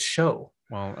without this show.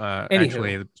 Well,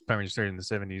 actually, Power Rangers started in the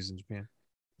 70s in Japan.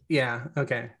 Yeah.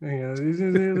 Okay. Yeah,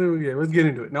 let's get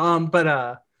into it. No,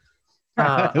 let's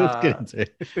get into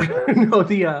it. No,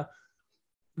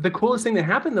 the coolest thing that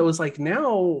happened though is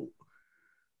now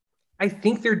I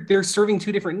think they're serving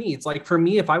 2 different needs. Like, for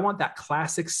me, if I want that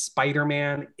classic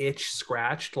Spider-Man itch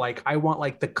scratched, I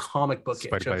want the comic book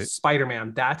itch of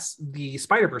Spider-Man. That's the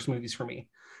Spider-Verse movies for me.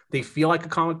 They feel like a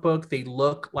comic book. They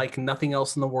look like nothing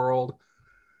else in the world.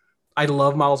 I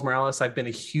love Miles Morales. I've been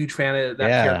a huge fan of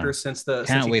that character since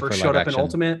he first showed up in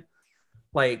Ultimate.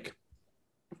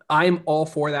 I'm all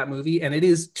for that movie, and it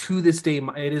is, to this day,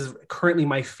 it is currently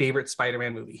my favorite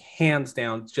Spider-Man movie, hands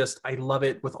down. I love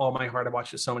it with all my heart. I've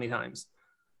watched it so many times.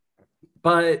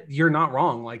 But you're not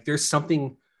wrong. There's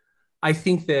something, I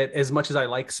think that as much as I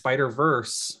like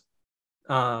Spider-Verse,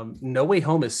 No Way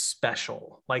Home is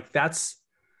special. That's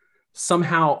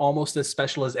somehow almost as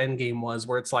special as Endgame was,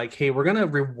 where it's hey, we're gonna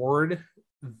reward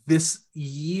this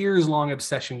years-long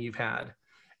obsession you've had.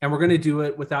 And we're going to do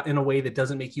it in a way that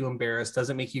doesn't make you embarrassed,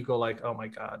 doesn't make you go oh my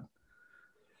God.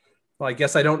 Well, I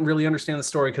guess I don't really understand the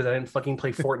story because I didn't fucking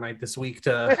play Fortnite this week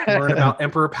to learn about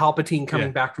Emperor Palpatine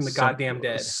coming back from the goddamn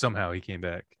dead. Somehow he came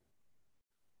back.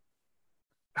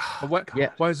 What? Yeah.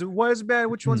 Why is it bad?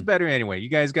 Which one's better anyway? You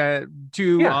guys got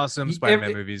 2 awesome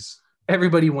Spider-Man movies.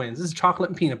 Everybody wins. This is chocolate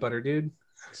and peanut butter, dude.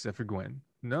 Except for Gwen.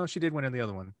 No, she did win in the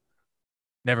other one.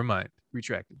 Never mind.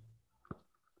 Retracted.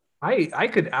 I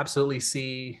could absolutely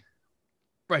see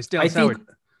Bryce Dallas Howard.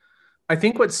 I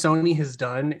think what Sony has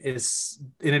done is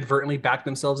inadvertently backed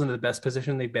themselves into the best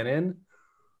position they've been in,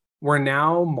 where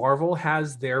now Marvel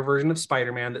has their version of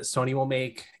Spider-Man that Sony will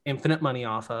make infinite money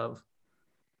off of.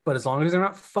 But as long as they're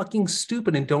not fucking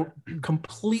stupid and don't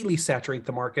completely saturate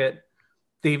the market,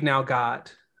 they've now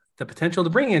got the potential to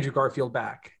bring Andrew Garfield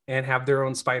back and have their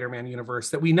own Spider-Man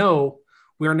universe that we know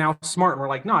we are now smart and we're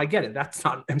like, no, I get it. That's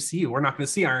not MCU. We're not going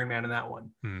to see Iron Man in that one,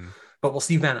 but we'll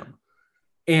see Venom.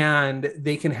 And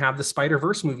they can have the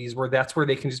Spider-Verse movies where that's where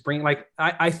they can just bring, like,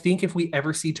 I think if we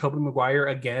ever see Tobey Maguire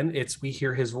again, we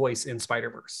hear his voice in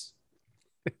Spider-Verse.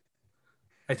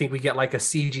 I think we get like a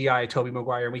CGI Tobey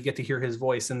Maguire and we get to hear his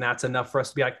voice, and that's enough for us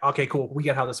to be like, okay, cool. We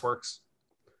get how this works.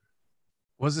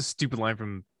 What was a stupid line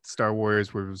from Star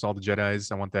Wars where it was all the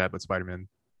Jedis? I want that, but Spider-Man.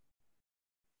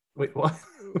 Wait, what?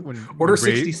 Order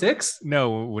 66?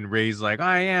 No, when Rey's like,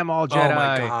 I am all Jedi. Oh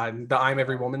my God. The I'm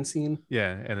Every Woman scene.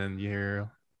 Yeah, and then you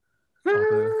hear all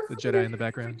the Jedi in the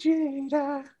background.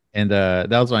 Jedi. And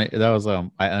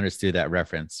I understood that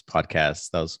reference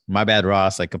podcast. That was my bad,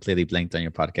 Ross. I completely blinked on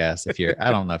your podcast.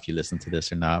 I don't know if you listen to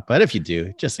this or not, but if you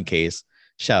do, just in case,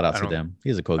 shout out to them.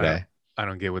 He's a cool guy. I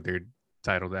don't get what they're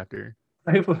titled after.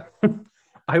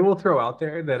 I will throw out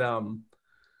there that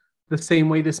the same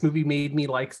way this movie made me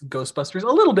like Ghostbusters a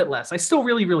little bit less. I still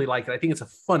really, really like it. I think it's a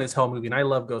fun as hell movie, and I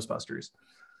love Ghostbusters.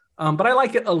 But I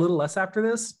like it a little less after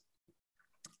this.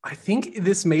 I think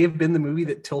this may have been the movie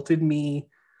that tilted me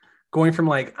going from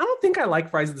like, I don't think I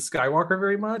like Rise of the Skywalker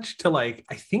very much to like,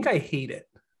 I think I hate it.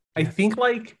 I think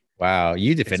like... Wow,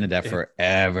 you defended that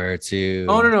forever too.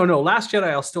 Oh, no. Last Jedi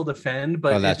I'll still defend,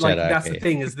 but that's okay. The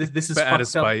thing is this is out of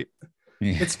spite.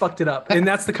 It's fucked it up. And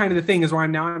that's the kind of the thing is where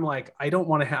I'm like, I don't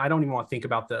even want to think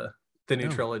about the new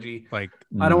trilogy. Like,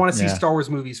 I don't want to see Star Wars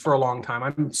movies for a long time.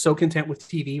 I'm so content with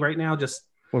TV right now. Just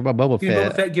what about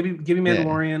Boba Fett? Give me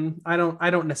Mandalorian. Yeah. I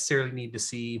don't necessarily need to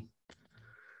see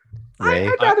Rey.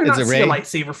 I'd rather not see a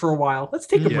lightsaber for a while. Let's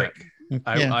take a break.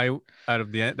 I out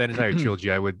of that entire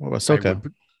trilogy, I would watch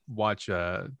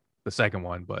the second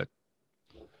one, but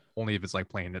only if it's like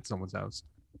playing at someone's house.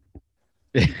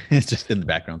 It's just in the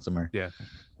background somewhere. Yeah.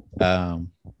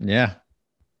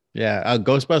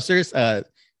 Ghostbusters.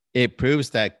 It proves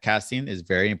that casting is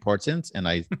very important, and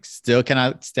I still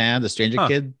cannot stand the Stranger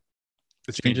Kid.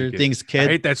 The Stranger Things kid. I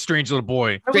hate that strange little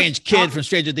boy. Strange kid from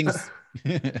Stranger Things.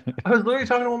 I was literally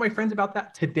talking to one of my friends about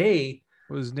that today.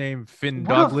 What was his name? Finn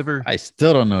Dog Liver. I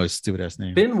still don't know his stupid ass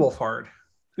name. Finn Wolfhard.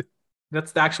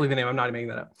 That's actually the name. I'm not making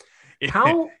that up.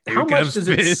 How much does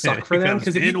it suck for them?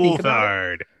 Because if you think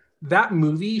about it, that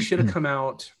movie should have come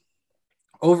out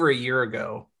over a year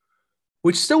ago,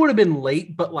 which still would have been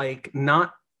late, but like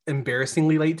not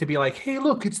embarrassingly late to be like, hey,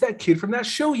 look, it's that kid from that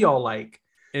show y'all like.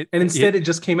 And instead it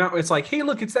just came out. It's like, hey,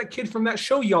 look, it's that kid from that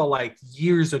show y'all like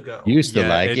years ago.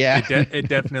 It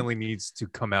definitely needs to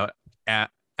come out at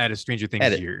a Stranger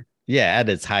Things year. Yeah, at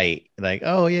its height. Like,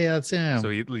 oh yeah, that's him. So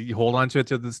you hold on to it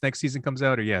till this next season comes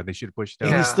out, or they should have pushed it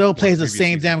out. And he still plays the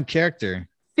same damn character.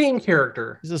 Same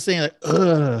character. He's just saying like,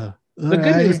 ugh. The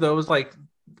good news though is like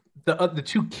the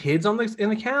two kids in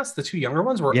the cast, the two younger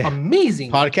ones were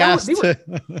amazing.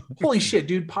 Podcast. Holy shit,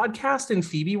 dude. Podcast and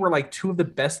Phoebe were like two of the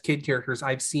best kid characters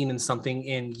I've seen in something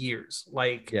in years.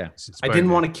 Like, I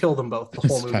didn't want to kill them both the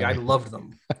whole movie. I loved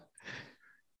them.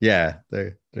 Yeah,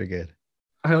 they're good.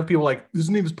 I have people like, his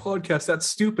name is Podcast. That's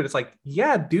stupid. It's like,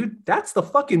 yeah, dude, that's the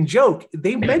fucking joke.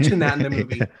 They mentioned that in the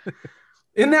movie.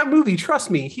 In that movie,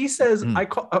 trust me, he says,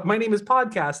 my name is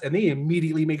Podcast, and they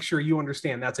immediately make sure you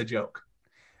understand that's a joke.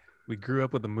 We grew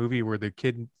up with a movie where the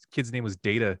kid's name was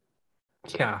Data.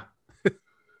 Yeah.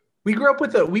 we grew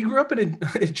up in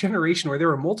a generation where there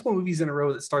were multiple movies in a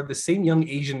row that starred the same young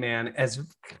Asian man as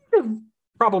kind of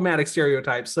problematic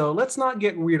stereotypes. So let's not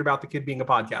get weird about the kid being a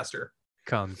podcaster.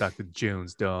 Call him Dr.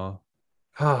 Jones, doll.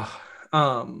 Should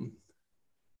have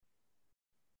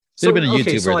been a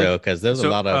YouTuber though, because there's a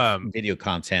lot of video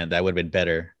content that would have been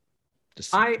better.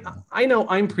 I know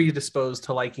I'm predisposed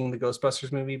to liking the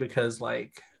Ghostbusters movie because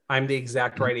like I'm the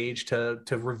exact right age to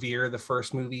revere the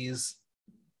first movies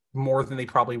more than they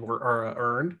probably were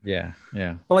earned. Yeah.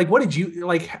 But like, what did you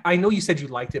like? I know you said you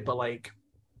liked it, but like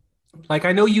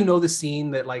I know the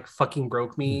scene that like fucking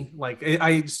broke me. Like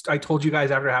I told you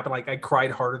guys after it happened, like I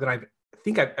cried harder than I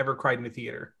think I've ever cried in a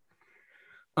theater.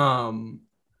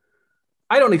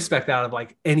 I don't expect that out of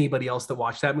like anybody else that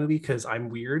watched that movie because I'm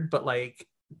weird, but like.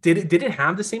 Did it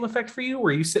have the same effect for you? Were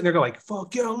you sitting there going like,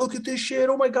 fuck yeah, look at this shit,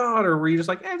 oh my God? Or were you just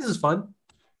like, this is fun?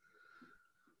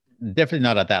 Definitely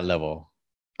not at that level.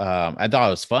 I thought it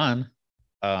was fun.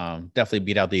 Definitely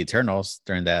beat out the Eternals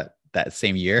during that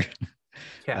same year.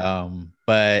 Yeah.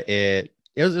 But it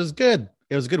was good.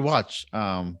 It was a good watch.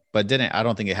 But I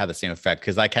don't think it had the same effect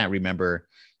because I can't remember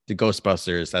the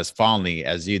Ghostbusters as fondly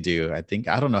as you do. I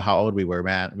don't know how old we were,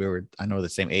 man. I know the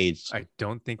same age. I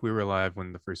don't think we were alive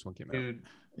when the first one came out. Dude.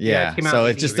 Yeah, so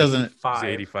it just doesn't.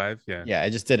 85. Yeah, it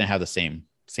just didn't have the same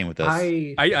Same with us.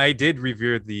 I did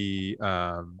review the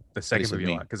second Least with movie a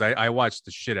me. lot because I watched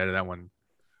the shit out of that one.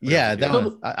 Yeah, that Yeah.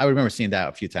 one. I remember seeing that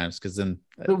a few times because then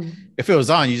The- if it was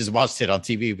on, you just watched it on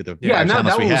TV with the yeah, five and that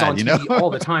channels one we was had. on You TV know,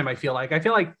 all the time. I feel like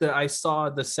I saw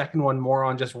the second one more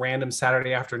on just random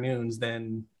Saturday afternoons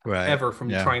than right? ever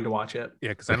from Yeah. trying to watch it. Yeah,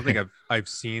 because I don't think I've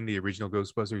seen the original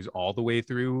Ghostbusters all the way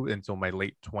through until my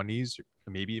late 20s,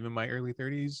 maybe even my early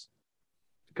 30s.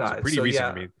 God, So pretty so recent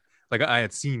yeah, for me. Like I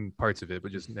had seen parts of it,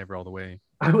 but just never all the way.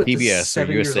 I was PBS or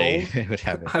 7 years USA old. would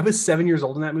have it. I was 7 years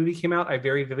old when that movie came out. I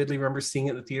very vividly remember seeing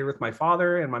it in the theater with my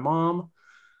father and my mom.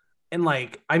 And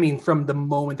like, I mean, from the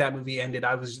moment that movie ended,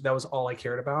 that was all I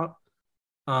cared about.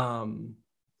 I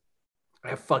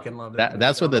fucking love that.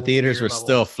 That's when the theaters were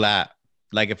still flat.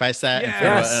 Like if I sat in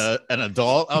front of an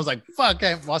adult, I was like, "Fuck, I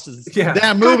can't watch this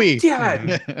damn movie."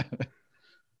 Yeah.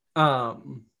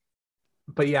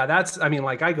 But yeah, I mean,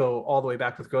 like I go all the way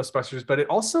back with Ghostbusters, but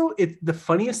the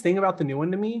funniest thing about the new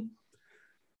one to me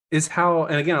is how,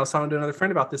 and again, I was talking to another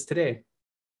friend about this today.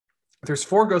 There's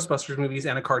 4 Ghostbusters movies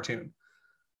and a cartoon.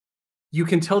 You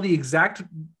can tell the exact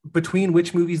between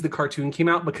which movies the cartoon came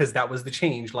out because that was the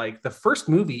change. Like the first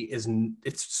movie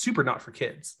it's super not for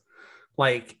kids.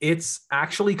 Like it's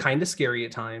actually kind of scary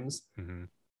at times. Mm-hmm.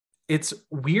 It's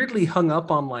weirdly hung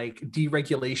up on like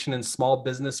deregulation and small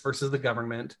business versus the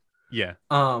government. Yeah.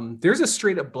 There's a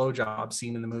straight up blowjob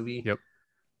scene in the movie. Yep.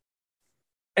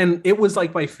 And it was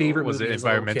like my favorite Was movie it as a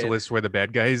little kid. environmentalists were the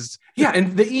bad guys? Yeah,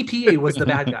 and the EPA was the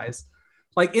bad guys.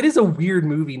 Like it is a weird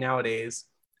movie nowadays.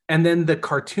 And then the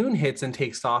cartoon hits and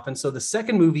takes off. And so the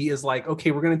second movie is like,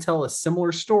 okay, we're going to tell a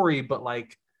similar story, but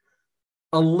like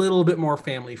a little bit more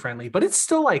family friendly. But it's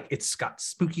still like, it's got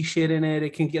spooky shit in it.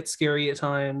 It can get scary at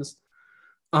times.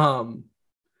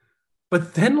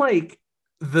 But then like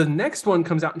the next one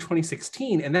comes out in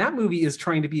 2016. And that movie is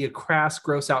trying to be a crass,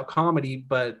 gross out comedy,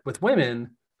 but with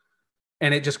women.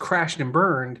 And it just crashed and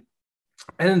burned.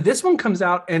 And then this one comes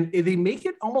out and they make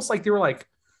it almost like they were like,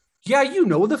 yeah, you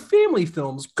know, the family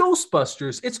films,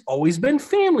 Ghostbusters. It's always been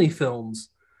family films.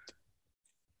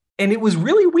 And it was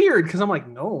really weird because I'm like,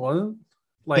 no,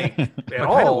 like at It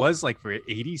all. kind of was like for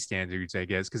 80s standards, I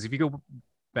guess. Because if you go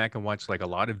back and watch like a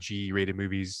lot of G-rated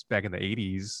movies back in the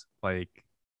 80s, like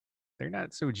they're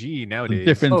not so G nowadays.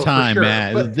 Different time, sure.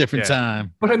 man. It was a But- different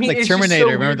time. But I mean, Like it's just Terminator,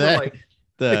 so remember weird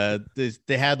that? like,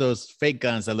 They had those fake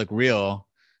guns that look real,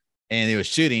 and they were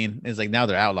shooting. It's like now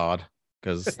they're outlawed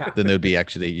because Yeah. then it'd be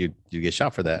actually you get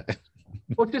shot for that.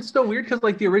 well, it's just so weird because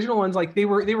like the original ones, like they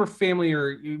were family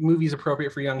or movies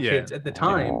appropriate for young kids at the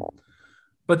time,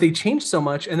 but they changed so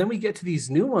much. And then we get to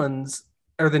these new ones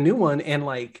or the new one, and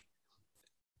like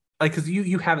because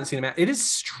you haven't seen them. It is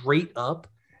straight up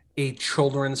a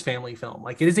children's family film.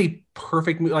 Like it is a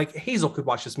perfect movie. Like Hazel could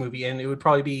watch this movie and it would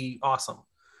probably be awesome.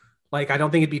 Like I don't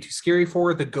think it'd be too scary for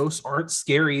her. The ghosts aren't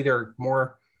scary. They're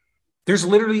more. There's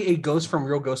literally a ghost from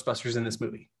Real Ghostbusters in this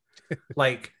movie.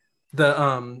 Like the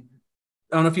I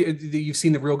don't know if you've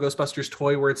seen the Real Ghostbusters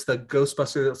toy where it's the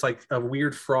Ghostbuster that's like a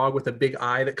weird frog with a big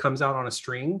eye that comes out on a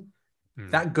string.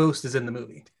 That ghost is in the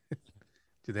movie.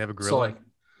 Do they have a gorilla? So like,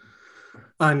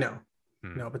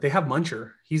 no, but they have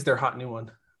Muncher. He's their hot new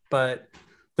one. But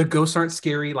the ghosts aren't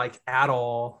scary like at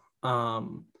all.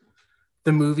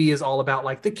 The movie is all about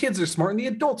like the kids are smart and the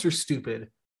adults are stupid.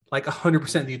 Like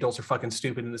 100% of the adults are fucking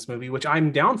stupid in this movie, which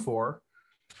I'm down for.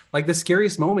 Like the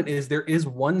scariest moment is there is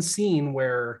one scene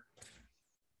where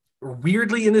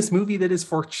weirdly in this movie that is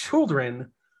for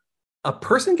children, a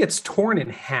person gets torn in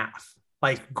half,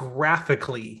 like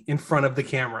graphically in front of the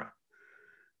camera.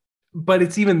 But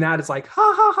it's even that, it's like,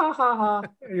 ha, ha, ha, ha, ha.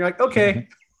 And you're like, okay,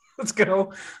 let's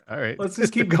go. All right. Let's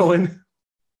just keep going.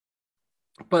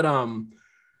 But I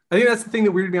think that's the thing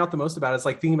that weirded me out the most about it. Is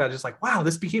like thinking about it, just like, wow,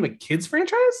 this became a kids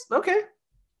franchise? Okay.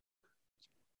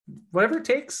 Whatever it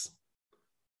takes.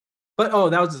 But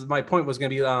that was my point was going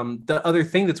to be the other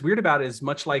thing that's weird about it is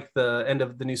much like the end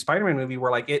of the new Spider-Man movie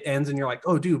where like it ends and you're like,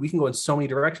 oh dude, we can go in so many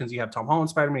directions. You have Tom Holland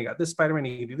Spider-Man, you got this Spider-Man,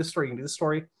 you can do this story, you can do this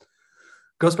story.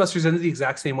 Ghostbusters ended the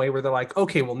exact same way where they're like,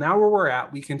 okay, well now where we're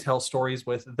at, we can tell stories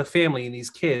with the family and these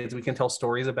kids. We can tell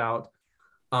stories about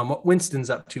what Winston's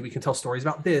up to. We can tell stories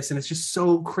about this. And it's just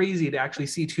so crazy to actually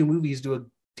see 2 movies do a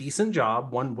decent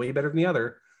job, one way better than the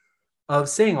other, of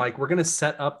saying like, we're going to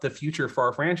set up the future for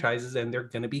our franchises and they're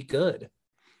going to be good.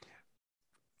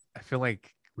 I feel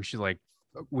like we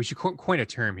should coin a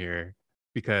term here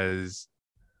because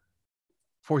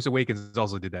Force Awakens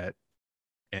also did that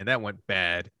and that went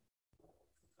bad.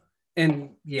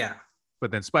 And yeah,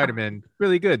 but then Spider-Man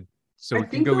really good. So it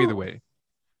can go either way.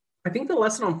 I think the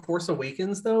lesson on Force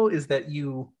Awakens though is that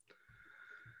you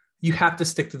have to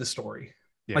stick to the story.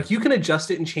 Yeah. Like you can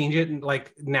adjust it and change it and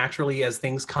like naturally as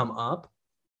things come up.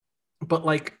 But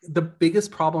like the biggest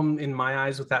problem in my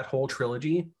eyes with that whole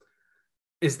trilogy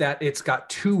is that it's got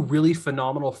two really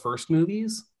phenomenal first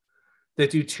movies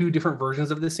that do two different versions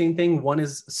of the same thing. One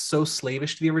is so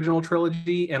slavish to the original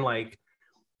trilogy and like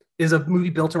is a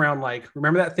movie built around like,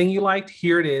 remember that thing you liked?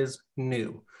 Here it is,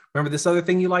 new. Remember this other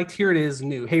thing you liked? Here it is,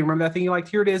 new. Hey, remember that thing you liked?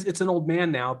 Here it is. It's an old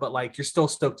man now, but like you're still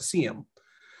stoked to see him.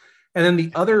 And then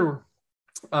the other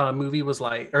movie was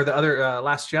like, or the other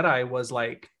Last Jedi was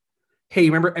like, hey,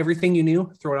 remember everything you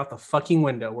knew? Throw it out the fucking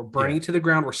window. We're burning it to the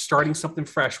ground. We're starting something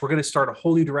fresh. We're going to start a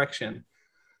whole new direction.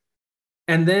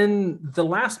 And then the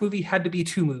last movie had to be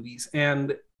two movies.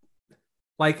 And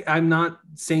like, I'm not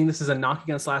saying this is a knock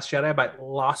against Last Jedi, but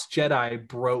Lost Jedi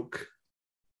broke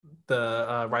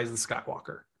the Rise of the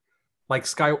Skywalker. Like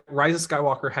Rise of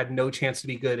Skywalker had no chance to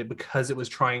be good because it was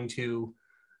trying to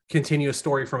continue a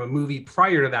story from a movie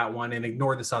prior to that one and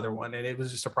ignore this other one. And it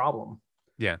was just a problem.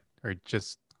 Yeah. Or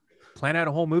just plan out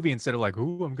a whole movie instead of like,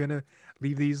 ooh, I'm gonna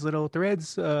leave these little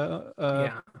threads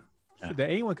that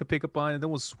anyone could pick up on, and then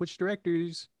we'll switch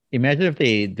directors. Imagine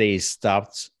if they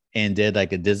stopped and did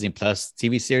like a Disney Plus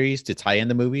TV series to tie in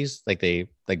the movies, like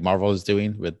Marvel is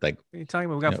doing with like. What are you talking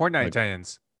about? We got Fortnite like,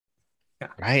 tie-ins. Yeah.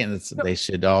 Right, and they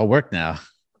should all work now.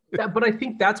 Yeah, but I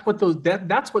think that's what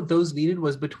those needed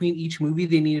was between each movie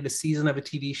they needed a season of a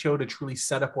TV show to truly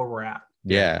set up where we're at.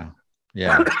 Yeah.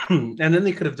 And then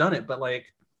they could have done it, but like.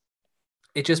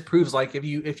 It just proves like if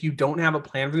you don't have a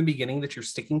plan from the beginning that you're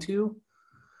sticking to,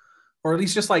 or at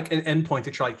least just like an endpoint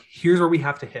that you're like, here's where we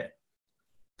have to hit.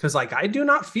 Because like I do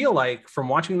not feel like from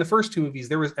watching the first two movies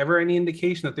there was ever any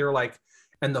indication that they were like,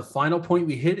 and the final point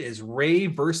we hit is Rey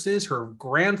versus her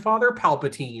grandfather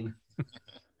Palpatine.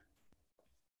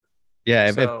 Yeah,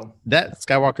 if that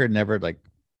Skywalker never like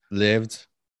lived,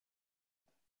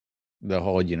 the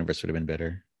whole universe would have been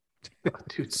better. Oh,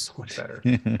 dude, so much better.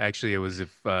 Actually, it was if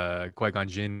Qui-Gon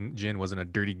Jinn wasn't a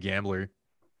dirty gambler.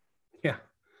 Yeah.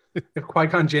 If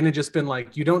Qui-Gon Jinn had just been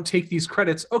like, you don't take these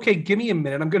credits. Okay, give me a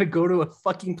minute. I'm going to go to a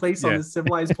fucking place on this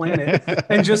civilized planet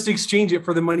and just exchange it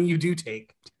for the money you do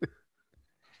take.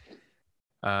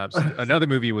 So another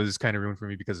movie was kind of ruined for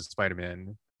me because of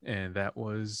Spider-Man, and that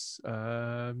was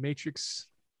Matrix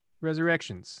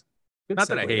Resurrections. Not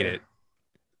that I hate it,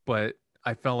 but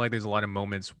I felt like there's a lot of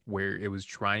moments where it was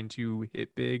trying to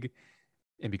hit big,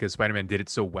 and because Spider-Man did it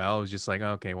so well, it was just like,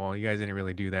 okay, well, you guys didn't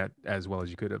really do that as well as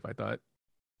you could have, I thought.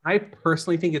 I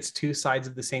personally think it's two sides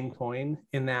of the same coin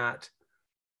in that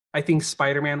I think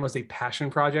Spider-Man was a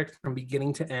passion project from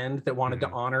beginning to end that wanted to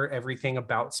honor everything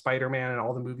about Spider-Man and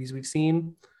all the movies we've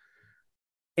seen.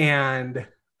 And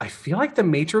I feel like The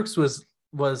Matrix was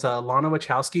Lana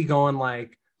Wachowski going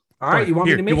like, all right, you want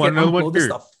me to make it? I'll blow this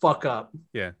the fuck up.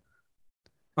 Yeah.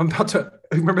 I'm about to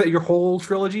remember that your whole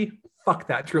trilogy. Fuck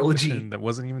that trilogy. And that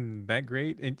wasn't even that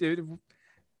great. And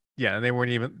they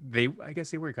weren't even. I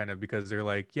guess they were kind of because they're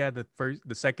like, yeah, the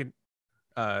second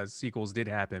sequels did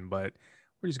happen, but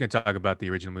we're just gonna talk about the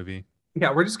original movie.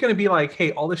 Yeah, we're just gonna be like,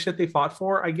 hey, all the shit they fought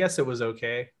for, I guess it was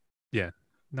okay. Yeah,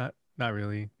 not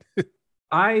really.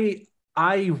 I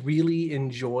really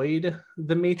enjoyed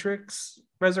The Matrix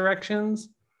Resurrections.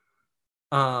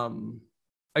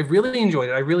 I really enjoyed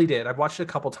it. I really did. I've watched it a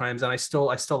couple times and I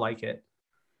still like it.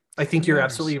 I think you're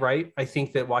absolutely right. I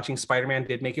think that watching Spider-Man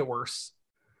did make it worse.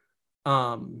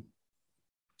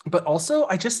 But also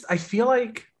I feel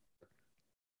like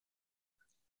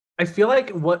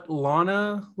what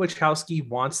Lana Wachowski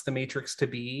wants The Matrix to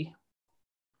be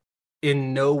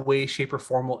in no way, shape, or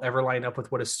form will ever line up with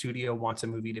what a studio wants a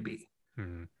movie to be.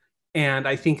 Mm-hmm. And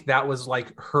I think that was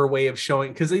like her way of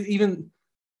showing, because even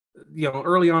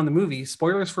early on in the movie,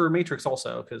 spoilers for Matrix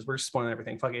also, because we're just spoiling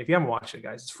everything. Fuck it. If you haven't watched it,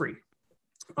 guys, it's free.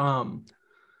 Early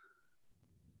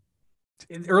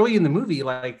in the movie,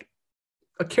 like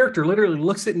a character literally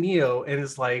looks at Neo and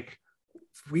is like,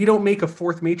 we don't make a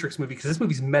fourth Matrix movie because this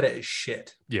movie's meta as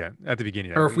shit. Yeah, at the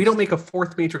beginning. Or if we don't make a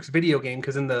fourth Matrix video game,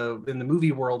 because in the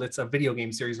movie world, it's a video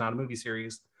game series, not a movie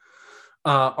series.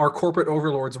 Our corporate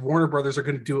overlords, Warner Brothers, are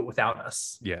going to do it without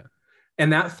us. Yeah.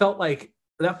 And that felt like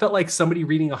somebody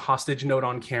reading a hostage note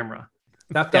on camera.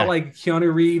 That felt like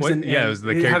Keanu Reeves and it was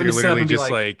the character literally just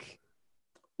like,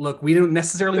 look, we don't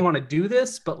necessarily want to do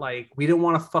this, but like we don't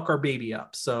want to fuck our baby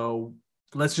up, so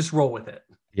let's just roll with it.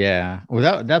 Yeah,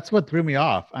 well, that's what threw me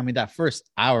off. I mean, that first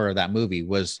hour of that movie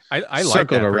was I like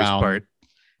that around. First part.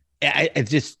 I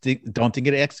just don't think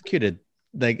it executed.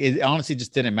 Like it honestly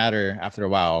just didn't matter after a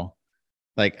while.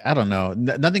 Like I don't know,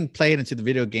 nothing played into the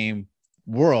video game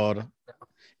world.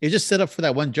 It just set up for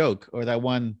that one joke or that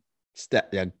one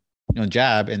step,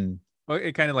 jab, and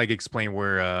it kind of like explained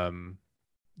where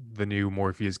the new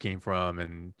Morpheus came from,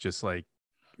 and just like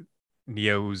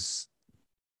Neo's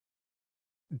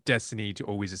destiny to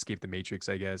always escape the Matrix,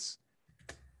 I guess.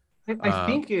 I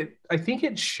think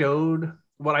it showed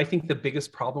what I think the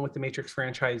biggest problem with the Matrix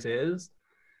franchise is,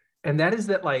 and that is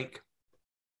that like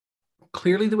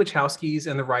clearly the Wachowskis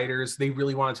and the writers, they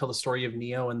really want to tell the story of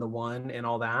Neo and the One and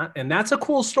all that, and that's a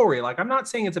cool story. Like I'm not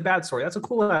saying it's a bad story, that's a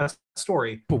cool ass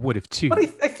story. But what if two? But I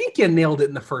think you nailed it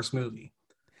in the first movie.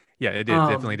 Yeah, it did.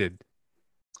 Definitely did.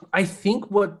 I think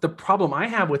what the problem I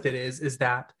have with it is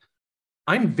that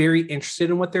I'm very interested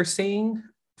in what they're saying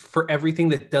for everything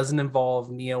that doesn't involve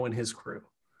Neo and his crew.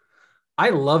 I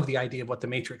love the idea of what the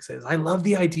Matrix is. I love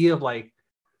the idea of like,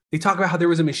 they talk about how there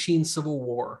was a machine civil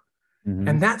war. Mhm.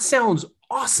 And that sounds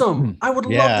awesome. I would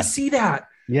love to see that.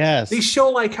 Yes. They show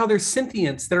like how there's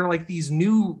sentients that are like these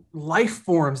new life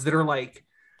forms that are like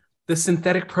the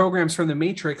synthetic programs from the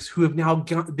Matrix who have now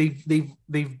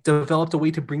they've developed a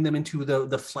way to bring them into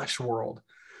the flesh world.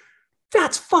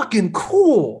 That's fucking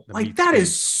cool. Like that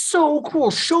is so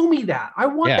cool. Show me that. I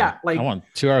want that. Like I want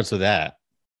 2 hours of that.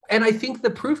 And I think the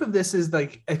proof of this is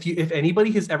like if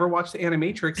anybody has ever watched the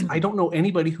Animatrix, I don't know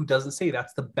anybody who doesn't say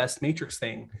that's the best Matrix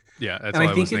thing. Yeah, that's what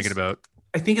I was thinking about.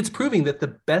 I think it's proving that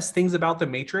the best things about the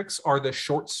Matrix are the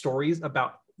short stories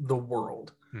about the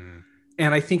world. Mm-hmm.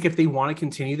 And I think if they want to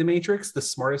continue the Matrix, the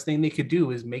smartest thing they could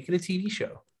do is make it a TV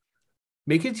show.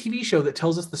 Make it a TV show that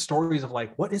tells us the stories of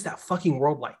like, what is that fucking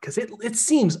world like? Because it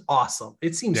seems awesome.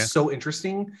 It seems so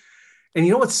interesting. And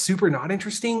you know what's super not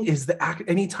interesting is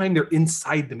anytime they're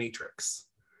inside the Matrix.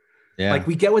 Yeah. Like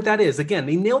we get what that is. Again,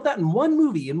 they nailed that in one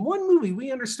movie. In one movie,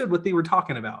 we understood what they were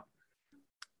talking about.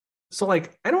 So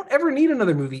like, I don't ever need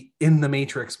another movie in the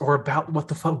Matrix or about what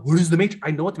the fuck. What is the Matrix?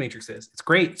 I know what the Matrix is. It's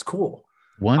great. It's cool.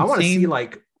 I want to see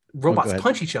like robots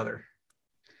punch each other.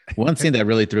 One scene that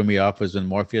really threw me off was when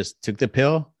Morpheus took the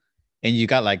pill, and you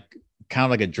got like kind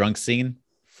of like a drunk scene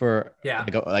for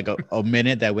like a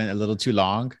minute that went a little too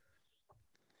long.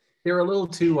 They were a little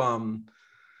too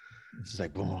it's just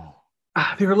like boom.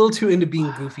 They were a little too into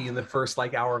being goofy in the first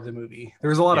like hour of the movie. There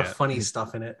was a lot of funny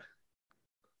stuff in it.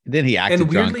 Then he acted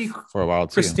drunk for a while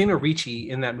too. Christina Ricci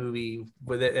in that movie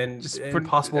with it and just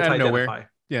impossible to identify.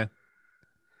 Yeah.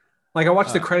 Like I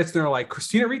watched the credits and they're like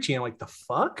Christina Ricci. And I'm like, the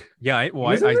fuck? Yeah, I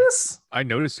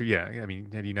noticed her. Yeah, I mean,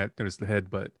 had you not noticed the head,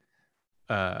 but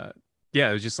yeah,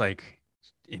 it was just like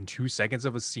in 2 seconds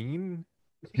of a scene.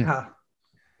 Yeah.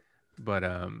 But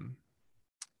a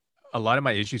lot of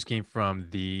my issues came from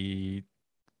the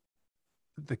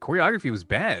choreography was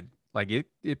bad. Like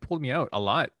it pulled me out a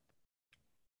lot.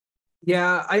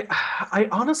 Yeah, I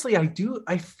honestly I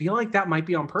feel like that might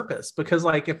be on purpose because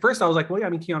like at first I was like, well, yeah, I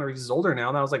mean Keanu Reeves is older now,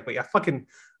 and I was like, wait,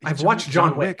 I've watched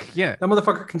John Wick. Yeah, that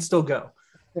motherfucker can still go.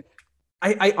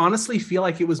 I honestly feel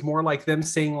like it was more like them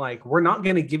saying like, we're not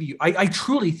going to give you. I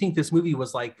truly think this movie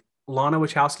was like Lana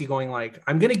Wachowski going like,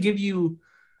 I'm going to give you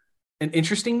an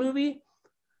interesting movie.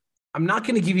 I'm not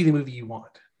going to give you the movie you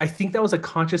want. I think that was a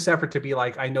conscious effort to be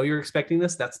like, I know you're expecting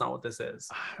this. That's not what this is.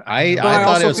 I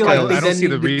thought it was kind of, I don't see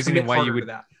the reason why you would.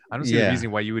 I don't see the reason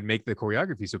why you would make the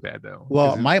choreography so bad though.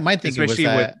 Well, my thinking was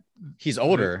that he's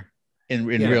older in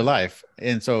real life,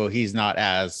 and so he's not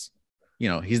as,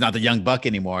 he's not the young buck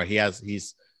anymore.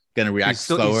 He's gonna react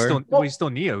slower. He's still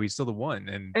Neo. He's still the one.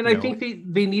 And I think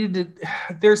they needed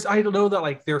to. I don't know that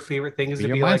like their favorite thing is to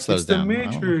be like, it's the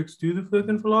Matrix, do the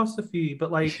fucking philosophy,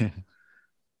 but like.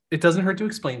 It doesn't hurt to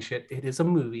explain shit. It is a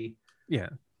movie. Yeah.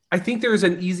 I think there's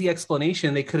an easy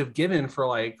explanation they could have given for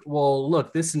like, well,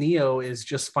 look, this Neo is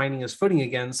just finding his footing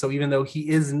again. So even though he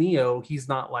is Neo, he's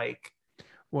not like,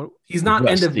 he's not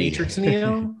Rusty. End of Matrix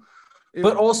Neo.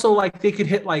 But also like they could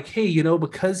hit like, hey,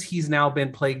 because he's now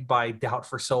been plagued by doubt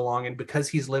for so long and because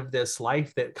he's lived this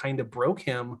life that kind of broke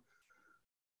him,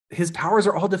 his powers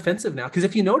are all defensive now. Because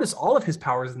if you notice, all of his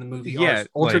powers in the movie are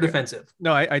ultra defensive.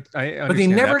 No, I but they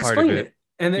never explain it.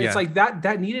 And then it's like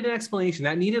that needed an explanation.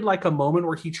 That needed like a moment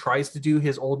where he tries to do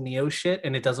his old Neo shit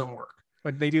and it doesn't work.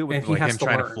 But they do it with like him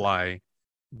trying to fly.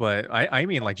 But I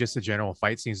mean like just the general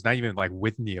fight scenes, not even like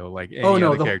with Neo, like any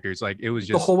other characters. Like it was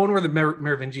just the whole one where the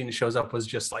Merovingian shows up was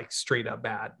just like straight up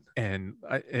bad. And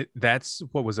that's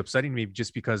what was upsetting me,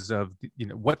 just because of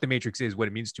what the Matrix is, what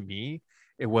it means to me.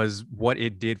 It was what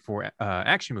it did for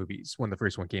action movies when the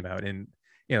first one came out, and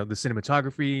the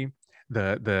cinematography.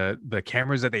 The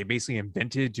cameras that they basically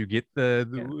invented to get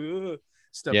the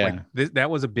stuff like this, that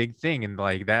was a big thing, and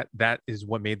like that is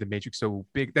what made the Matrix so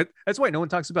big. That's why no one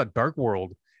talks about Dark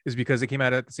World, is because it came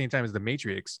out at the same time as the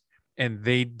Matrix, and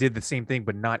they did the same thing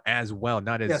but not as well,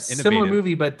 not as innovative. Similar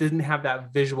movie but didn't have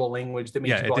that visual language that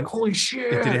made you go like, holy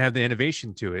shit. It didn't have the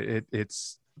innovation to it.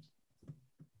 It's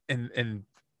and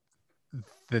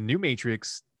the new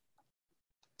Matrix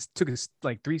took us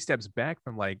like 3 steps back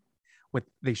from like what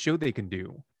they showed they can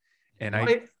do. And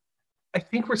I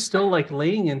think we're still like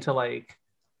laying into like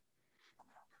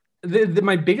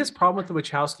my biggest problem with the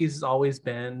Wachowskis has always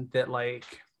been that like,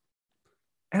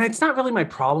 and it's not really my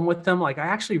problem with them. Like I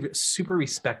actually super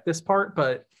respect this part,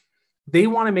 but they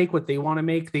want to make what they want to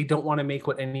make. They don't want to make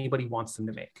what anybody wants them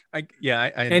to make.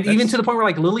 And even to the point where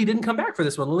like Lily didn't come back for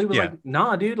this one. Lily was like,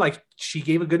 nah, dude, like she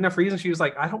gave a good enough reason. She was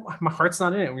like, my heart's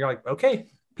not in it. And we are like, okay,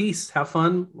 peace, have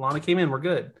fun. Lana came in, we're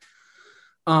good.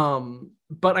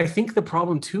 But I think the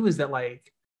problem too is that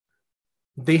like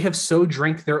they have so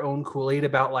drank their own Kool-Aid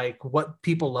about like what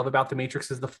people love about the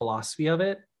Matrix is the philosophy of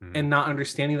it, and not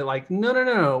understanding that like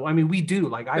no. I mean, we do,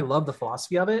 like I love the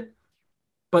philosophy of it,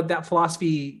 but that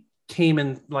philosophy came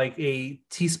in like a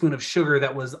teaspoon of sugar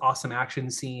that was awesome action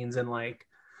scenes and like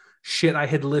shit I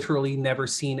had literally never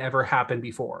seen ever happen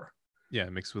before. Yeah,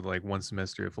 mixed with like 1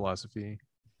 semester of philosophy.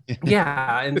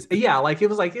 Yeah, and yeah, like it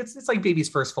was like it's like baby's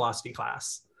first philosophy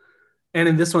class. And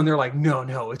in this one, they're like,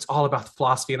 no, it's all about the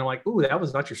philosophy. And I'm like, ooh, that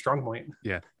was not your strong point.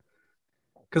 Yeah.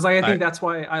 Because I think that's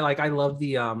why I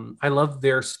love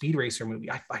their Speed Racer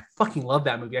movie. I fucking love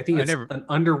that movie. I think it's an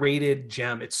underrated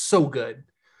gem. It's so good.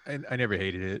 I never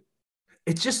hated it.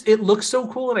 It looks so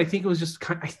cool. And I think it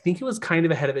was kind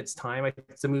of ahead of its time.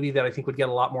 It's a movie that I think would get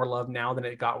a lot more love now than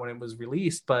it got when it was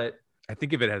released. But I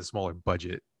think if it had a smaller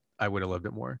budget, I would have loved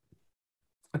it more.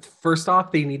 First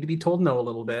off, they need to be told no a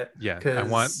little bit. Yeah, I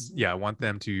want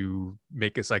them to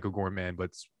make a Psycho Goreman,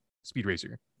 but Speed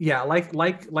Racer. Yeah,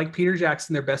 like Peter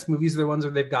Jackson, their best movies are the ones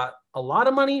where they've got a lot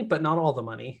of money, but not all the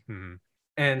money,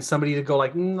 and somebody to go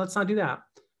like, let's not do that.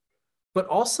 But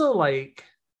also, like,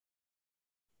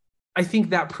 I think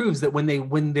that proves that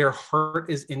when their heart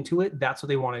is into it, that's what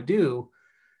they want to do.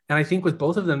 And I think with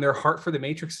both of them, their heart for the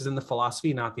Matrix is in the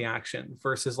philosophy, not the action.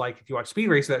 Versus like if you watch Speed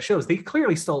Racer, that shows they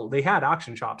clearly they had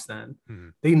action chops then.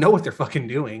 They know what they're fucking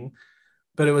doing.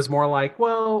 But it was more like,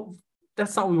 well,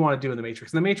 that's not what we want to do in the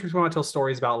Matrix. In the Matrix, we want to tell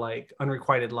stories about like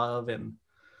unrequited love and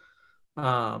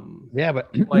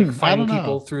but like finding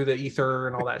people through the ether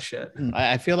and all that shit.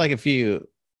 I feel like if you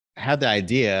had the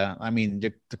idea, I mean,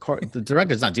 the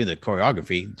director's not doing the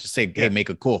choreography. Just say, hey, make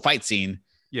a cool fight scene.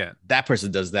 Yeah, that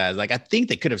person does that. Like, I think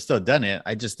they could have still done it.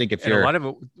 I just think a lot of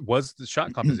it was the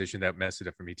shot composition that messed it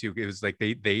up for me too. It was like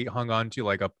they hung on to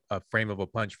like a frame of a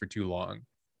punch for too long,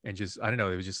 and just I don't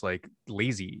know. It was just like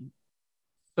lazy.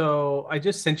 So I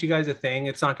just sent you guys a thing.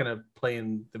 It's not going to play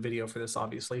in the video for this,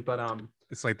 obviously, but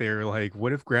it's like they're like,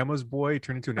 what if Grandma's Boy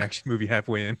turned into an action movie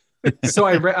halfway in? So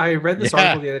I read this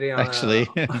article the other day. Actually,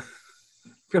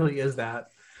 really is that.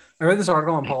 I read this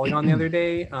article on Polygon the other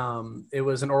day. It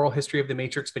was an oral history of the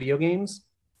Matrix video games.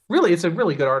 Really, it's a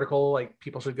really good article. Like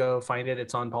people should go find it.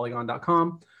 It's on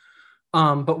polygon.com.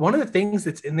 But one of the things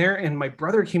that's in there, and my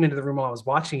brother came into the room while I was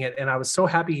watching it, and I was so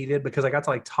happy he did because I got to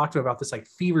like talk to him about this like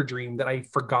fever dream that I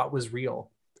forgot was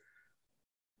real.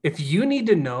 If you need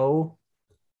to know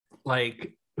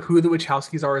like who the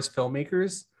Wachowskis are as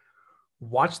filmmakers,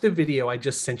 watch the video I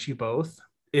just sent you both.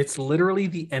 It's literally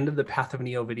the end of the Path of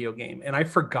Neo video game. And I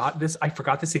forgot this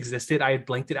existed. I had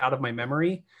blanked it out of my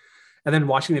memory. And then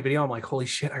watching the video, I'm like, holy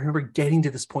shit, I remember getting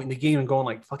to this point in the game and going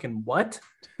like, fucking what?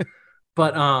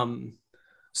 But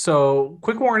so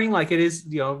quick warning, like it is,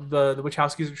 the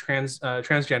Wachowskis are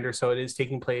transgender, so it is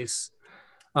taking place.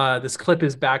 This clip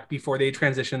is back before they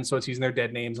transition, so it's using their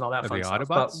dead names and all that fun stuff.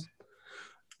 But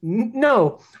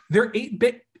no, they're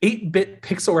 8-bit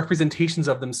pixel representations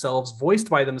of themselves, voiced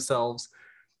by themselves.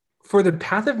 For the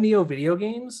Path of Neo video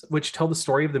games, which tell the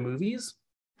story of the movies,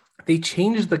 they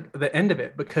changed the end of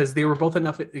it because they were both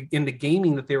enough into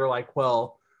gaming that they were like,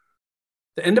 well,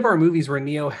 the end of our movies where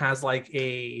Neo has like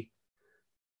a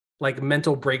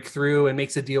mental breakthrough and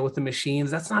makes a deal with the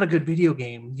machines, that's not a good video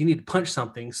game. You need to punch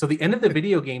something. So the end of the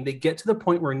video game, they get to the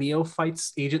point where Neo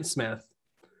fights Agent Smith.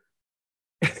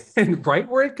 And right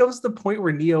where it goes to the point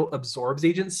where Neo absorbs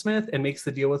Agent Smith and makes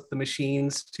the deal with the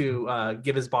machines to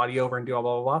give his body over and do blah,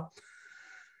 blah, blah.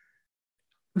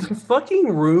 The fucking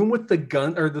room with the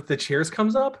gun or the chairs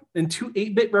comes up and 2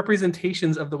 8-bit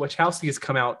representations of the Wachowskis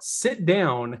come out, sit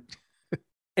down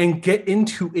and get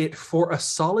into it for a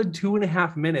solid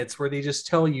 2.5 minutes where they just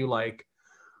tell you like,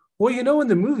 well, in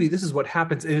the movie, this is what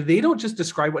happens. And they don't just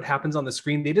describe what happens on the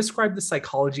screen. They describe the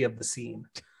psychology of the scene.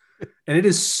 And it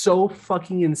is so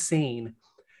fucking insane.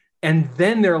 And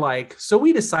then they're like, so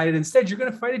we decided instead you're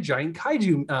going to fight a giant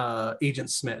kaiju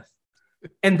Agent Smith.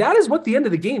 And that is what the end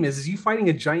of the game is you fighting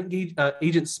a giant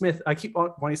Agent Smith. I keep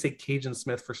wanting to say Cajun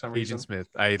Smith for some reason. Agent Smith.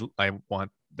 I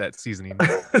want that seasoning.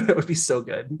 That would be so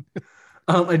good.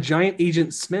 A giant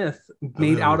Agent Smith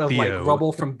made Hello, out of like Theo.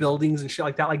 rubble from buildings and shit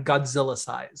like that, like Godzilla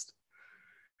sized.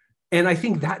 And I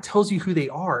think that tells you who they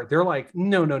are. They're like,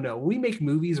 no. We make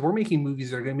movies. We're making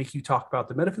movies that are going to make you talk about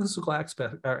the metaphysical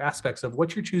aspects of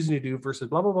what you're choosing to do versus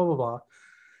blah, blah, blah, blah, blah.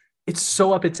 It's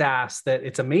so up its ass that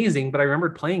it's amazing. But I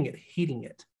remembered playing it, hating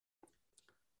it.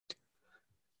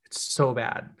 It's so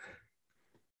bad.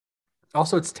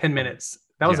 Also, it's 10 minutes.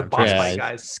 That was a I'm boss trying to fight,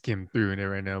 guys. Skim through it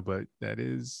right now, but that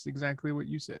is exactly what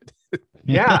you said.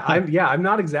 I'm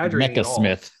not exaggerating Mecha at all.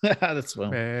 Smith. That's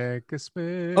one. Mecha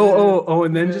Smith. Oh,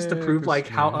 and then just to prove Mecha like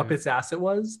how Smith. up its ass it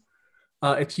was,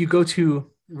 if you go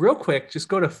to real quick, just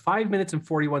go to 5 minutes and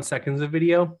 41 seconds of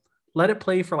video, let it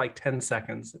play for like 10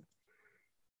 seconds.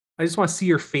 I just want to see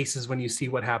your faces when you see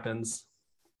what happens.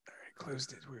 All right,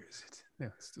 closed it. Where is it? No,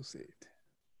 it's still saved.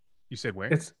 You said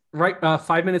where? It's right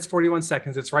 5 minutes 41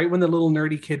 seconds. It's right when the little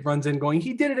nerdy kid runs in going,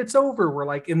 he did it, it's over. We're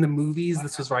like in the movies,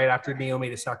 this was right after Neo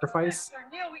made a sacrifice.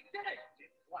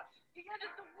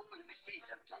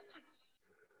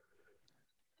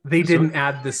 They didn't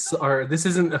add this, or this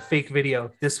isn't a fake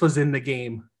video. This was in the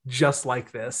game, just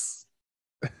like this.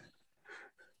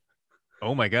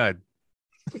 Oh my god.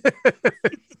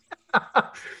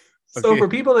 So Okay. for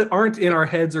people that aren't in our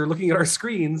heads or looking at our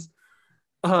screens,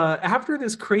 after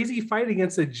this crazy fight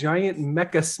against a giant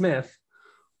Mecha Smith,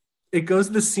 it goes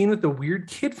to the scene with the weird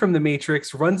kid from the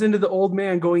Matrix runs into the old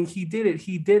man going, he did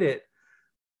it.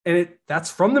 And that's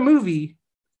from the movie.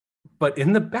 But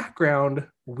in the background,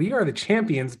 We Are the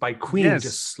Champions by Queen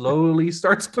just slowly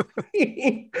starts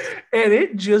playing. And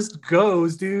it just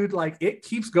goes, dude. Like, it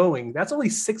keeps going. That's only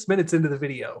 6 minutes into the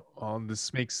video.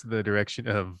 This makes the direction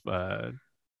of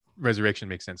Resurrection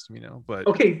make sense to me now. But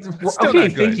Okay, Still not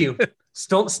good. thank you.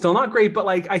 Still not great, but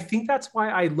like I think that's why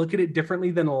I look at it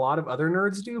differently than a lot of other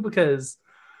nerds do, because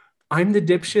I'm the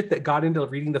dipshit that got into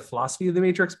reading the philosophy of the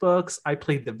Matrix books. I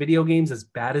played the video games as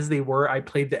bad as they were. I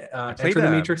played the Enter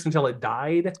the Matrix until it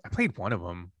died. I played one of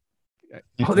them.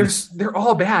 Oh, they're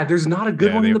all bad. There's not a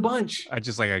good one in the bunch. I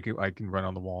just like I can run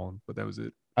on the wall, but that was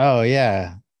it. Oh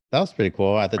yeah, that was pretty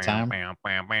cool at the time.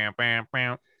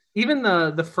 Even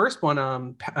the first one,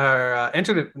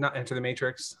 Enter the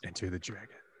Matrix. Enter the Dragon.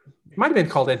 It might have been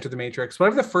called Enter the Matrix.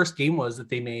 Whatever the first game was that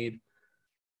they made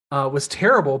was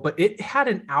terrible, but it had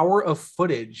an hour of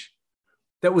footage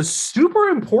that was super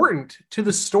important to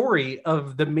the story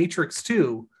of the Matrix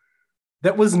 2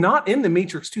 that was not in the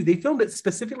Matrix 2. They filmed it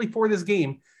specifically for this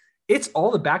game. It's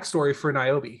all the backstory for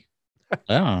Niobe.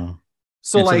 Oh,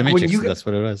 so Into like the when Matrix, you that's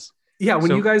what it was. Yeah,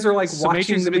 when you guys are like so watching Matrix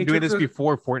the has been Matrix, doing this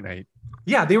before Fortnite.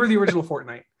 Yeah, they were the original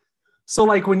Fortnite. So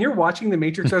like when you're watching the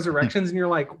Matrix Resurrections and you're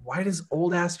like, why does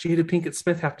old ass Jada Pinkett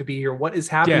Smith have to be here? What is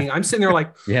happening? Yeah. I'm sitting there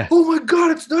like, Yeah. oh my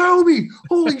God, it's Naomi.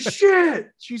 Holy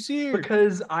shit. She's here.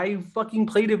 Because I fucking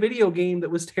played a video game that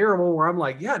was terrible where I'm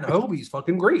like, yeah, Naomi's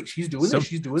fucking great. She's doing this.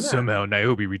 She's doing that. Somehow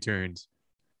Niobe returns.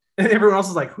 And everyone else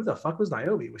is like, who the fuck was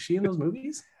Niobe? Was she in those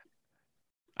movies?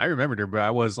 I remembered her, but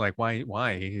I was like, why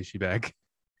is she back?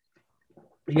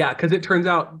 Yeah, because it turns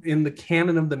out in the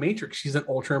canon of the Matrix, she's an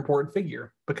ultra important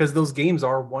figure because those games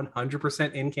are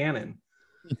 100% in canon.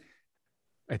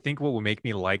 I think what will make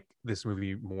me like this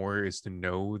movie more is to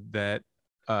know that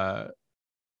Lana,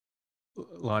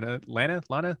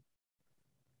 the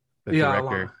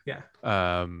director,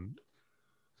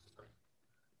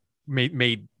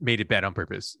 made it bad on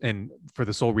purpose, and for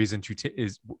the sole reason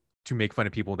to make fun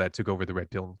of people that took over the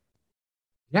red pill.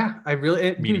 Yeah,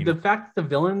 dude, the fact that the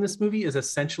villain in this movie is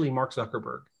essentially Mark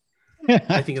Zuckerberg,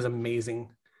 I think is amazing.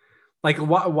 Like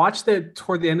watch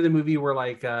toward the end of the movie where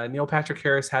like Neil Patrick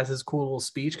Harris has his cool little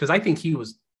speech, because I think he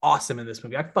was awesome in this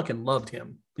movie. I fucking loved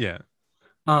him. Yeah.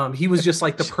 He was just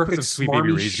like the perfect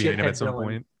smarmy shithead at some villain.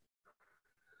 Point.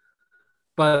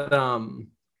 But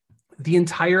the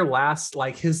entire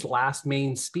his last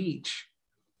main speech,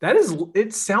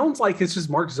 it sounds like it's just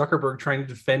Mark Zuckerberg trying to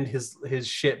defend his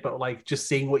shit, but like just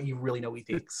saying what you really know he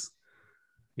thinks.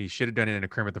 He should have done it in a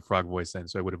Kermit the Frog voice then,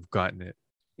 so I would have gotten it.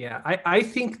 Yeah, I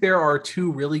think there are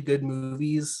two really good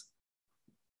movies.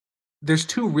 There's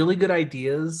two really good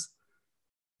ideas.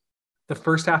 The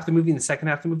first half of the movie and the second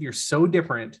half of the movie are so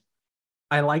different.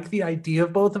 I like the idea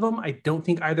of both of them. I don't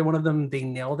think either one of them, they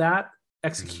nail that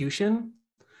execution. Mm-hmm.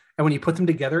 And when you put them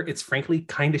together, it's frankly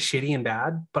kind of shitty and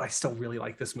bad, but I still really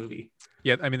like this movie.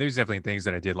 Yeah, I mean, there's definitely things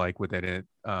that I did like within it.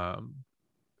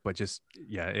 But just,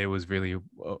 yeah, it was really,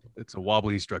 it's a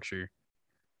wobbly structure.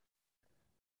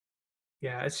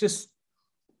 Yeah, it's just,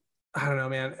 I don't know,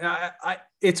 man.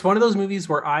 It's one of those movies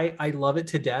where I love it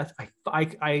to death.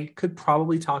 I could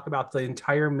probably talk about the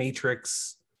entire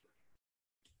Matrix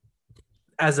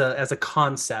as a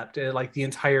concept, like the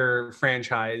entire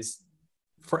franchise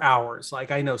for hours.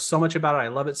 Like I know so much about it. I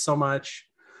love it so much.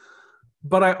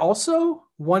 But I also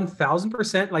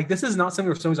 1000% like this is not something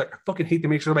where someone's like, I fucking hate the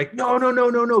Matrix. I'm like,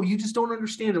 no. You just don't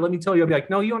understand it. Let me tell you. I'll be like,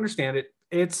 no, you understand it.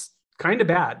 It's kind of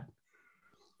bad.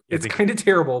 It's kind of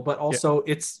terrible, but also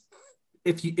it's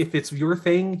if it's your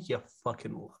thing, you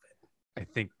fucking love it. I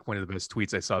think one of the best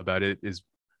tweets I saw about it is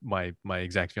my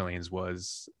exact feelings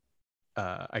was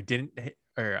I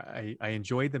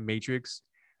enjoyed the Matrix,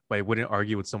 but I wouldn't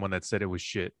argue with someone that said it was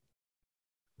shit.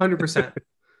 100%.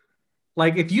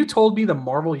 Like if you told me the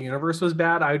Marvel universe was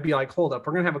bad, I would be like, hold up,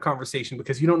 we're gonna have a conversation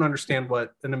because you don't understand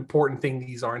what an important thing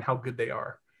these are and how good they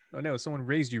are. Oh no, someone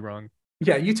raised you wrong.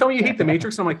 Yeah, you tell me you hate the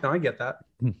Matrix, I'm like, no, I get that.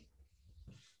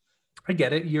 I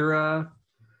get it. You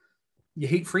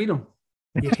hate freedom.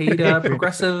 You hate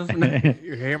progressive.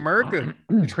 You hate America.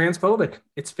 You're transphobic.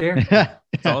 It's fair.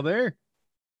 It's all there.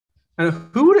 And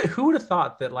who would have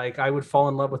thought that like I would fall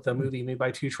in love with a movie made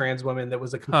by two trans women that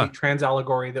was a complete trans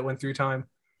allegory that went through time?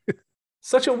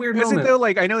 Such a weird moment. Is it though?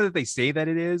 Like I know that they say that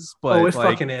it is, but it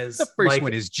fucking is. The first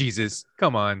one is Jesus.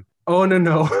 Come on. Oh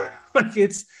no. Like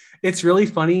it's really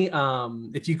funny.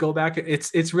 If you go back,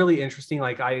 it's really interesting.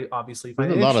 Like I obviously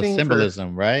find a lot of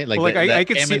symbolism, right? Like, I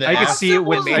could see it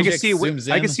with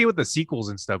the sequels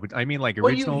and stuff. I mean, like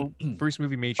original first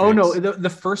movie Matrix. Oh no, the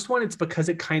first one, it's because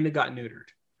it kind of got neutered.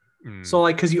 So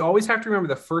like, because you always have to remember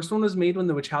the first one was made when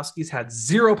the Wachowskis had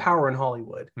zero power in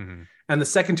Hollywood, and the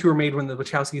second two were made when the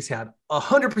Wachowskis had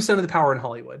 100% of the power in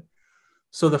Hollywood.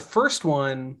 So the first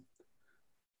one,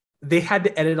 they had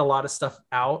to edit a lot of stuff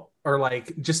out, or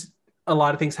like just a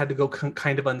lot of things had to go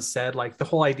kind of unsaid. Like the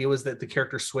whole idea was that the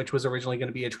character Switch was originally going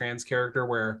to be a trans character,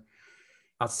 where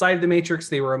outside of the Matrix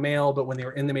they were a male, but when they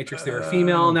were in the Matrix they were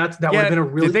female, and that would have been a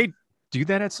really. Did they do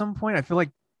that at some point? I feel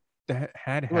like that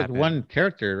had happened. One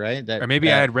character, right? Or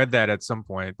maybe I had read that at some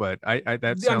point, but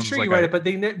I'm sure you read it, but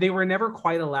they were never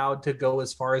quite allowed to go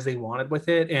as far as they wanted with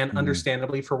it, and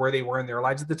understandably for where they were in their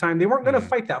lives at the time, they weren't going to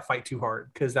fight that fight too hard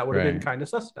because that would have been kind of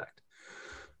suspect.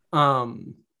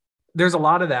 There's a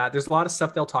lot of that. There's a lot of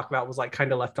stuff they'll talk about was like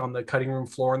kind of left on the cutting room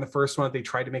floor in the first one that they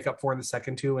tried to make up for in the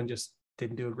second two and just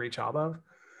didn't do a great job of.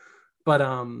 But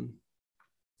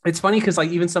it's funny because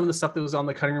like even some of the stuff that was on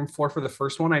the cutting room floor for the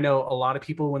first one, I know a lot of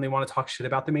people when they want to talk shit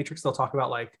about the Matrix, they'll talk about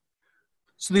like,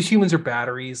 so the humans are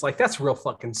batteries. Like that's real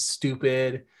fucking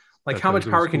stupid. Like how much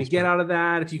power can you get out of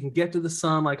that? If you can get to the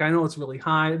sun, like I know it's really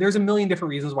high. There's a million different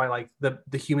reasons why like the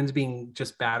humans being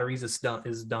just batteries is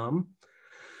dumb.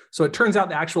 So it turns out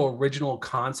the actual original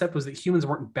concept was that humans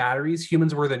weren't batteries.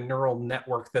 Humans were the neural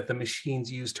network that the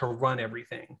machines use to run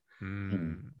everything.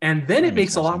 And then it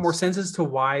makes a lot more sense as to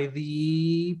why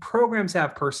the programs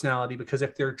have personality, because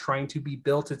if they're trying to be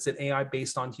built, it's an AI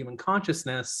based on human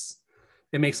consciousness.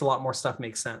 It makes a lot more stuff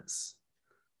make sense.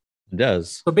 It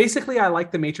does. So basically, I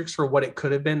like the Matrix for what it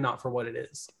could have been, not for what it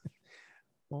is.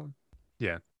 Well,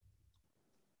 yeah.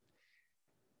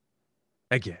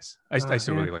 I guess I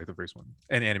still really like the first one,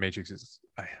 and Animatrix is.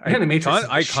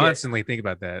 I constantly think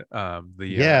about that.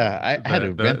 I had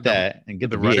to rent that and get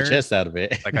the VHS out of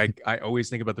it. Like I always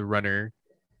think about the runner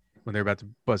when they're about to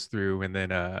bust through, and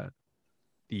then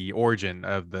the origin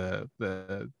of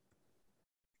the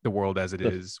world as it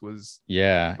is was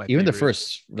even favorite. The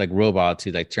first like robot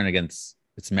to like turn against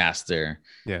its master,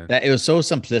 that it was so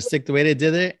simplistic the way they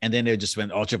did it, and then it just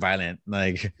went ultra violent,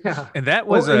 like and that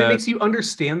was and it makes you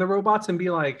understand the robots and be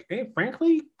like, hey,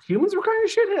 frankly, humans were kind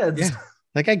of shitheads.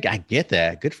 Like I get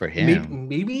that. Good for him.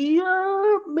 Maybe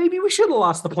we should have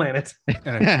lost the planet.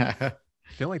 I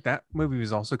feel like that movie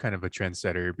was also kind of a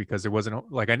trendsetter because there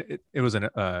wasn't like it was an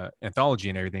anthology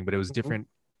and everything, but it was different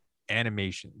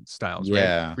animation styles,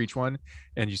 right, for each one.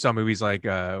 And you saw movies like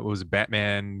what was it,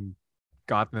 Batman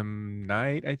Gotham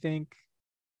Knight, I think,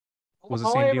 was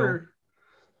the same deal.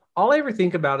 All I ever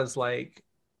think about is like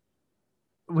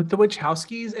with the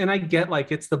Wachowskis, and I get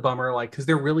like it's the bummer, like because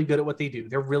they're really good at what they do.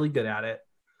 They're really good at it.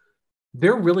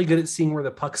 They're really good at seeing where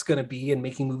the puck's going to be and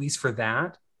making movies for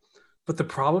that. But the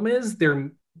problem is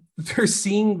they're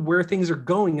seeing where things are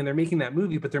going and they're making that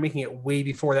movie, but they're making it way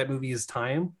before that movie is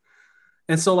time.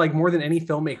 And so like more than any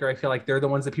filmmaker, I feel like they're the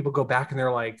ones that people go back and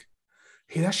they're like,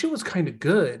 hey, that shit was kind of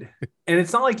good. And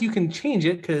it's not like you can change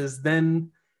it, because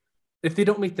then if they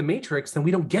don't make The Matrix, then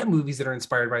we don't get movies that are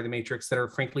inspired by The Matrix that are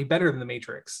frankly better than The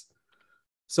Matrix.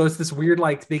 So it's this weird,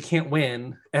 like they can't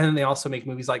win. And then they also make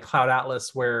movies like Cloud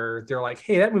Atlas where they're like,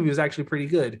 hey, that movie was actually pretty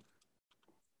good.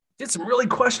 Did some really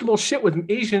questionable shit with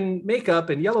Asian makeup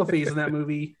and yellow face in that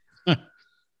movie.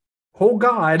 Oh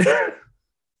God.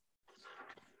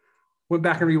 Went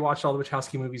back and rewatched all the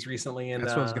Wachowski movies recently. And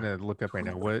that's what I was going to look up right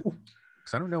now. What?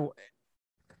 Because I don't know.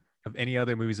 of any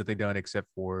other movies that they've done except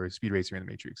for Speed Racer and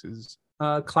The Matrix. Is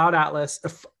Cloud Atlas.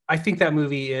 I think that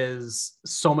movie is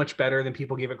so much better than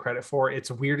people give it credit for.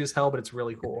 It's weird as hell, but it's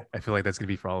really cool. I feel like that's gonna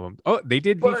be for all of them. Oh, they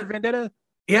did V for Vendetta.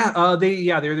 Yeah,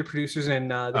 they're the producers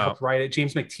and they helped write it.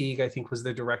 James McTeague, I think, was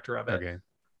the director of it. Okay.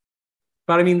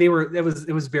 But I mean, it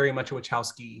was very much a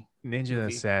Wachowski Ninja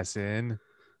movie. Assassin.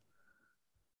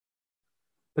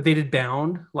 But they did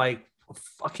Bound, like a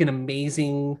fucking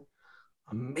amazing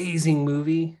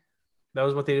movie. That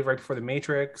was what they did right before The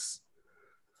Matrix.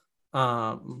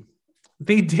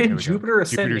 They did Jupiter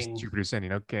Ascending. Jupiter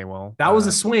Ascending. Okay, well, that was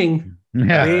a swing.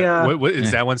 Yeah. What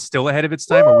is that one still ahead of its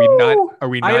time? Are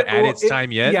we not at its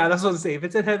time yet? Yeah, that's what I was saying. If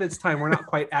it's ahead of its time, we're not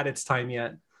quite at its time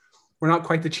yet. We're not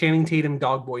quite the Channing Tatum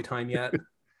dog boy time yet.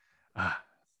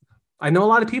 I know a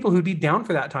lot of people who'd be down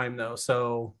for that time though,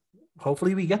 so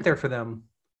hopefully we get there for them.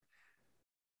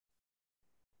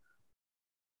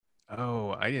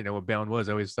 Oh, I didn't know what Bound was.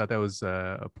 I always thought that was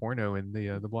a porno in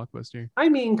the Blockbuster. I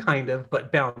mean, kind of,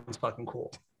 but Bound's fucking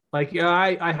cool. Like, yeah,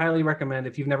 I highly recommend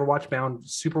if you've never watched Bound,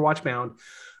 super watch Bound.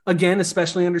 Again,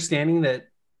 especially understanding that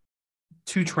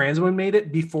two trans women made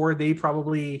it before they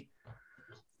probably,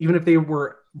 even if they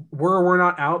were or were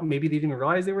not out, maybe they didn't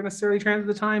realize they were necessarily trans at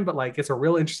the time. But like, it's a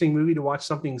real interesting movie to watch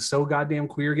something so goddamn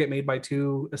queer get made by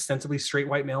two ostensibly straight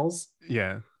white males.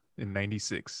 Yeah, in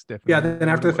 '96, definitely. Yeah, then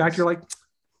after the fact, you're like,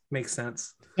 makes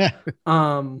sense. Yeah.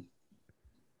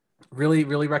 Really,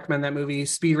 really recommend that movie.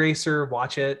 Speed Racer,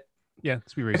 watch it. Yeah,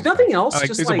 Speed Racer. If nothing else,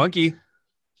 just there's like a monkey.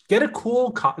 Get a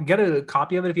cool get a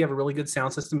copy of it if you have a really good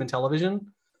sound system and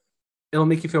television. It'll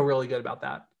make you feel really good about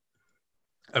that.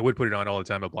 I would put it on all the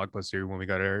time at Blockbuster when we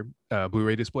got our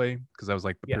Blu-ray display because that was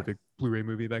like the perfect Blu-ray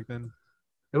movie back then.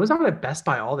 It was on at Best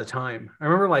Buy all the time. I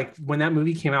remember like when that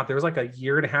movie came out, there was like a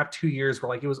year and a half, 2 years where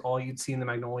like it was all you'd see in the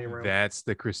Magnolia Room. That's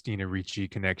the Christina Ricci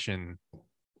connection.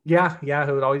 Yeah,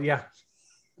 it would always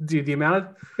dude, the amount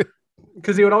of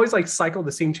because they would always like cycle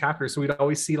the same chapter, so we'd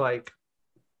always see like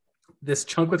this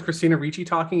chunk with Christina Ricci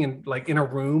talking and like in a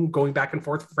room going back and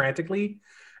forth frantically,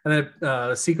 and then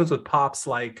a sequence with Pops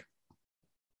like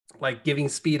giving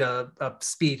Speed a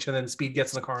speech, and then Speed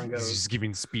gets in the car and goes. He's just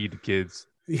giving speed to kids.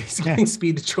 He's giving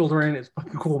speed to children. It's a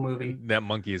fucking cool movie. That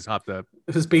monkey is hopped up.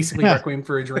 It was basically Requiem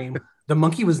for a Dream. The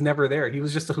monkey was never there. He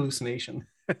was just a hallucination.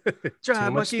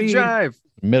 Drive, monkey, speed. Drive.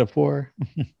 Metaphor.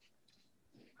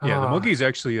 Yeah, the monkey's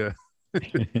actually a.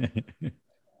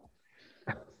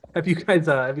 Have you guys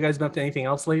been up to anything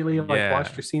else lately? Like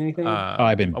watched or seen anything?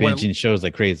 I've been binging shows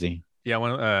like crazy. Yeah, I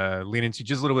want to lean into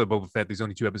just a little bit of Boba Fett. There's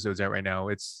only 2 episodes out right now.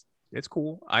 It's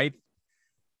cool.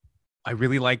 I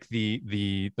really like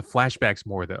the flashbacks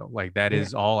more though. Like that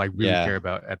is all I really care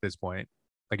about at this point.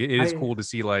 Like it is cool to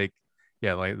see like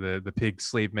the pig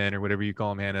slave men or whatever you call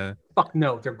them, Hannah. Fuck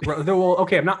no, they're well.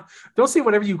 Okay, I'm not. Don't say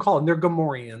whatever you call them. They're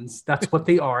Gamorreans. That's what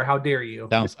they are. How dare you?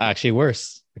 Sounds actually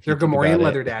worse. They're Gamorrean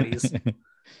leather daddies.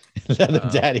 Leather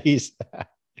daddies.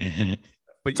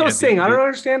 But so I was saying, I don't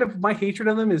understand if my hatred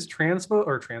of them is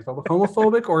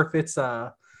homophobic, or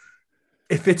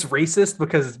if it's racist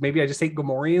because maybe I just hate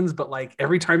Gamorreans. But like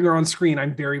every time they're on screen,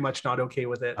 I'm very much not okay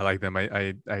with it. I like them.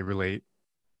 I relate.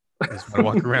 I just want to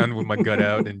walk around with my gut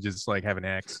out and just like have an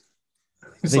axe.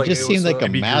 They just seem like a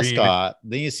mascot.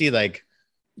 Then you see like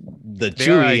the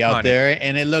Chewie out there,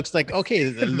 and it looks like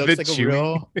it looks like a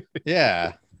real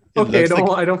Okay,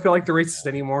 I don't feel like the racist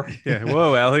anymore. Yeah,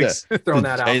 whoa, Alex, throwing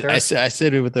that out there. I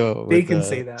said it with the. They can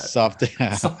say that. Softy.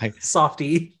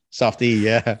 Softy,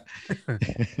 yeah.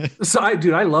 So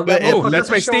I love that. Oh,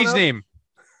 that's my stage name.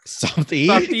 Softy.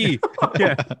 Softy.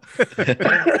 Yeah.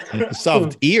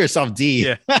 Soft E or soft D?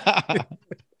 Yeah.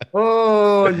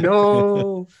 Oh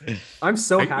no! I'm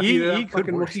so happy that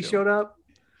fucking Wookiee showed up.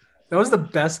 That was the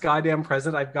best goddamn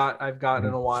present I've gotten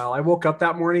in a while. I woke up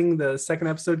that morning, the second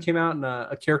episode came out, and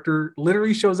a character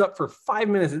literally shows up for 5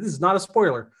 minutes. This is not a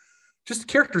spoiler. Just a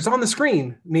character's on the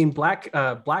screen named Black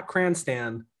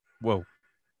Cranston. Whoa.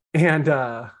 And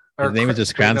his name is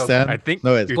just Cranston? I think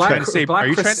no, it's you're trying to say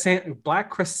Black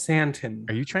Chrysanthemum.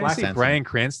 Are you trying to say Bryan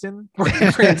Cranston?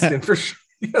 Bryan Cranston for sure.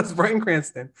 Yes, Bryan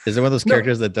Cranston. Is it one of those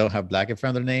characters that don't have black in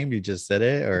front of their name? You just said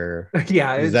it, or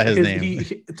is that his name?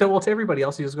 To everybody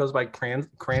else, he just goes by fucking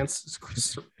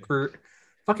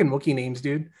Wookiee names,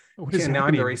 dude. Now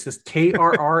I'm the racist.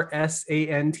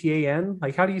 Krrsantan.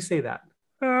 Like, how do you say that?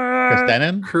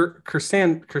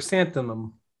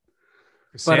 Chrysanthemum.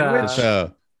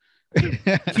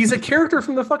 But he's a character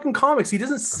from the fucking comics. He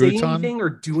doesn't say anything or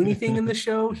do anything in the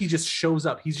show. He just shows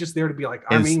up. He's just there to be like,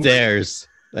 I'm angry. Stares.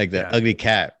 Like the ugly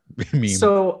cat meme.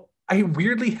 So I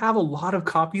weirdly have a lot of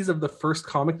copies of the first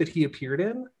comic that he appeared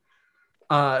in.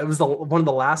 It was one of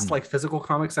the last like physical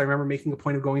comics I remember making a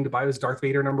point of going to buy was Darth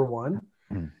Vader #1.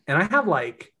 And I have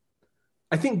like,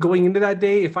 I think going into that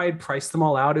day, if I had priced them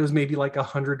all out, it was maybe like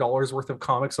 $100 worth of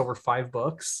comics over 5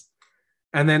 books.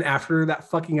 And then after that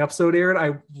fucking episode aired,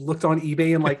 I looked on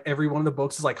eBay and like every one of the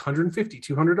books is like $150,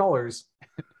 $200.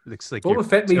 Looks like Boba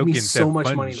Fett made me tokens so have much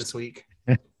money plunged. this week.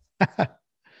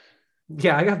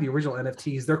 Yeah, I got the original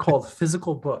NFTs. They're called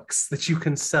physical books that you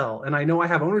can sell. And I know I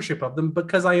have ownership of them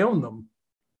because I own them.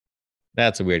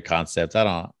 That's a weird concept.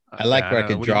 I like where I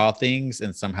can draw things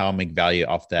and somehow make value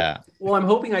off that. Well, I'm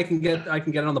hoping I can get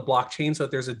it on the blockchain so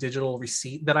that there's a digital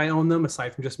receipt that I own them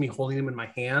aside from just me holding them in my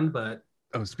hand. But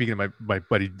Oh, speaking of my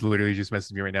buddy literally just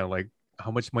messaged me right now. Like,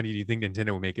 how much money do you think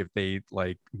Nintendo would make if they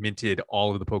like minted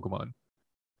all of the Pokemon?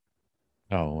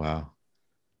 Oh, wow.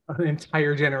 an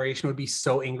entire generation would be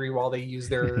so angry while they use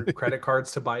their credit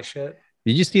cards to buy shit.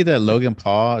 Did you see that Logan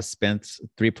Paul spent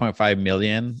 $3.5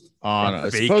 million on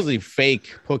supposedly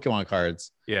fake Pokemon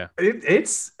cards? Yeah,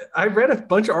 I read a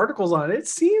bunch of articles on it. It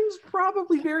seems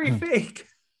probably very fake.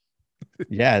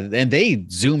 Yeah, and they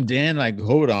zoomed in like,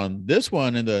 hold on, this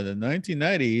one in the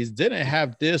 1990s didn't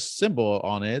have this symbol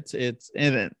on it. It's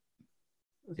in it.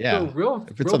 Yeah,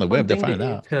 if it's on the web, they'll find it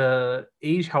out. To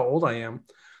age how old I am.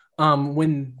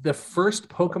 When the first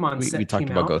Pokemon set we talked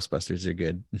came about out, Ghostbusters. You're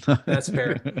good. That's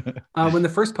fair. When the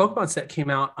first Pokemon set came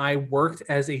out, I worked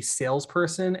as a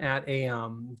salesperson at a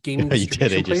gaming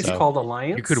distribution place called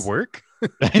Alliance. You could work.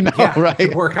 I know, yeah, right?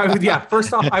 Could work.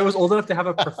 First off, I was old enough to have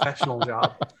a professional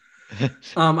job.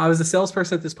 I was a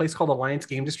salesperson at this place called Alliance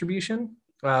Game Distribution,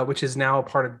 which is now a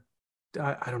part of.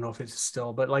 I don't know if it's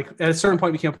still, but like at a certain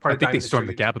point became a part of. I think they stormed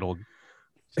the Capitol.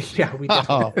 Yeah, we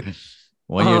definitely.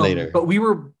 1 year later. But we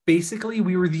were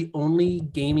the only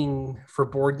gaming for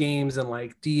board games and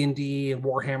like D&D and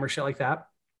Warhammer shit like that.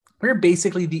 We were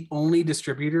basically the only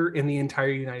distributor in the entire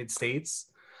United States.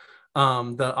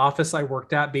 The office I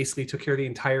worked at basically took care of the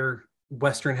entire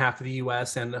western half of the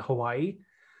US and Hawaii.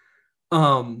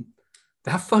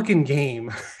 That fucking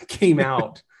game came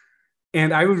out.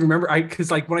 And I would remember,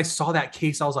 because like when I saw that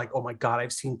case, I was like, oh my God,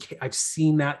 I've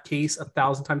seen that case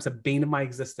 1,000 times, a bane of my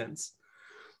existence.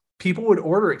 People would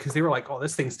order it because they were like, oh,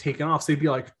 this thing's taken off. So they'd be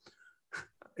like,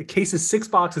 a case is 6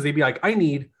 boxes. They'd be like, I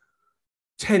need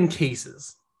 10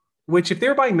 cases, which if they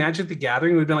were buying Magic the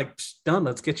Gathering, it would have been like, done,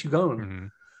 let's get you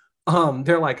going. Mm-hmm.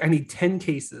 They're like, I need 10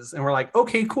 cases. And we're like,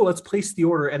 okay, cool, let's place the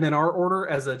order. And then our order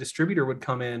as a distributor would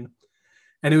come in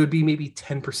and it would be maybe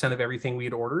 10% of everything we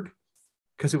had ordered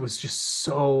because it was just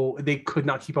so, they could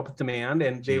not keep up with demand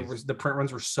and the print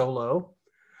runs were so low.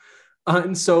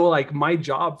 And so like my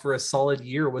job for a solid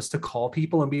year was to call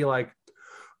people and be like,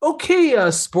 okay,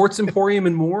 Sports Emporium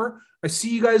and more. I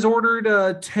see you guys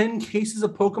ordered 10 cases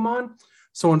of Pokemon.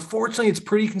 So unfortunately, it's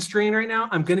pretty constrained right now.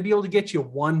 I'm going to be able to get you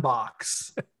 1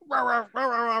 box.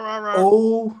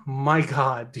 Oh my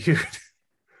God, dude.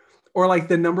 Or like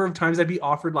the number of times I'd be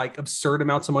offered like absurd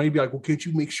amounts of money. Be like, well, can't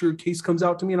you make sure a case comes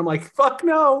out to me? And I'm like, fuck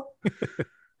no.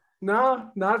 No,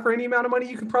 not for any amount of money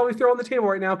you can probably throw on the table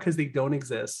right now because they don't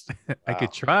exist. I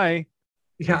could try.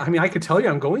 Yeah, I mean, I could tell you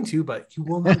I'm going to, but you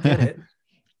will not get it.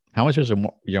 How much was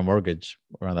your mortgage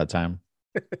around that time?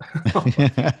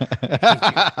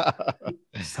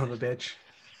 Son of a bitch.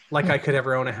 Like I could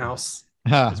ever own a house.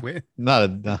 I was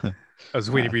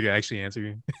waiting for you to actually answer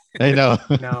you. I know.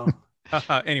 No.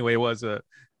 Anyway, it was a...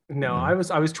 No, I was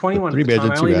 21 at the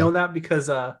time. I only know that because...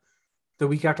 the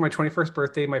week after my 21st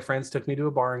birthday, my friends took me to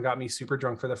a bar and got me super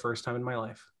drunk for the first time in my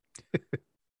life.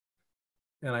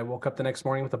 And I woke up the next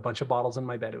morning with a bunch of bottles in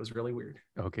my bed. It was really weird.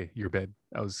 Okay, your bed.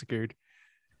 I was scared.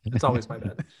 It's always my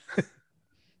bed.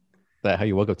 That how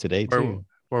you woke up today, too?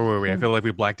 Where were we? I feel like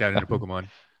we blacked out into Pokemon.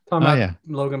 Talking about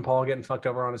Logan Paul getting fucked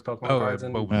over on his Pokemon cards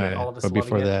and all of us. But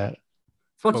before that...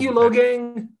 Fuck you,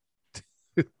 Logan!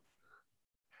 Is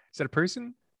that a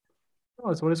person?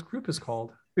 Oh, it's what his group is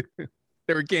called.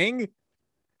 They're a gang?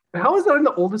 How is that I'm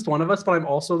the oldest one of us, but I'm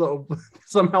also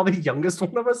somehow the youngest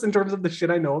one of us in terms of the shit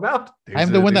I know about?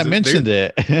 I'm the one that mentioned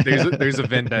it. There's a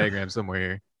Venn diagram somewhere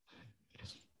here.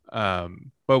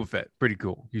 Boba Fett, pretty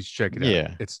cool. You should check it out.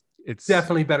 Yeah, it's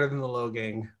definitely better than the Low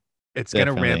Gang. It's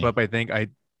gonna ramp up. I think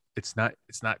it's not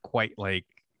quite like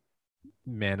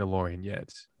Mandalorian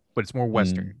yet, but it's more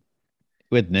Western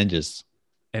with ninjas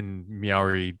and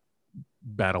Miauri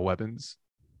battle weapons.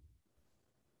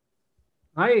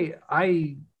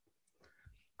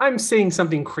 I'm saying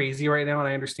something crazy right now, and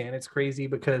I understand it's crazy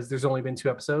because there's only been 2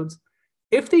 episodes.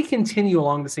 If they continue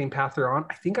along the same path they're on,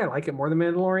 I think I like it more than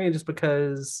Mandalorian just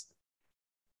because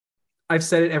I've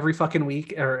said it every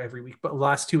week, but the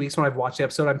last 2 weeks when I've watched the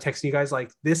episode, I'm texting you guys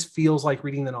like, this feels like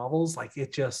reading the novels. Like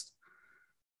it just,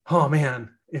 oh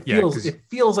man. It Yeah, feels 'cause- it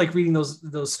feels like reading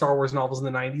those Star Wars novels in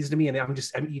the 90s to me, and I'm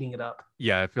eating it up.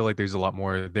 Yeah, I feel like there's a lot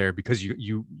more there because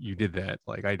you did that.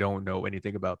 Like I don't know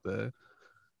anything about the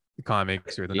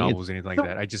comics or the Yeah, novels, anything like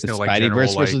that. I just know like Spideyverse general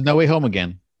versus like No Way Home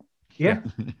again. Yeah.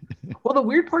 Well, the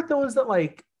weird part though is that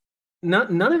like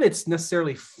none of it's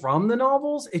necessarily from the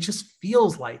novels. It just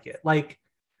feels like it. Like,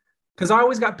 because I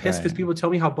always got pissed because Right. people would tell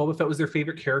me how Boba Fett was their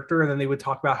favorite character, and then they would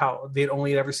talk about how they'd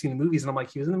only ever seen the movies, and I'm like,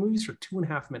 he was in the movies for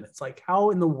 2.5 minutes. Like,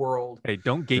 how in the world? hey,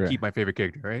 don't gatekeep Right. my favorite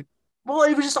character, right? Well,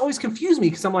 it would just always confuse me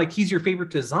because I'm like, he's your favorite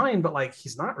design, but like,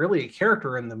 he's not really a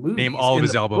character in the movies. Name all of In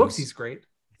his the albums. Books, he's great.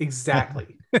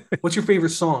 Exactly. What's your favorite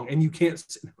song? And you can't.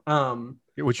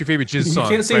 What's your favorite jizz You song?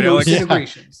 can't say right, no Alex? Yeah.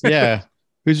 disintegrations. Yeah.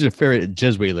 Who's your favorite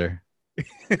jizz wheeler?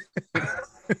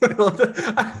 I love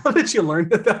that you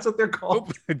learned that that's what they're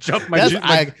called. I dropped my That's, jizz,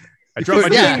 like, I dropped my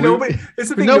It's the yeah. thing jizz. nobody, it's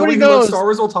the thing Nobody nobody who loves knows. Star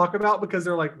Wars will talk about because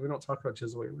they're like, we don't talk about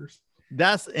jizz waivers.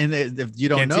 That's and if you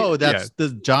don't Can't know, see- that's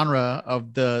the genre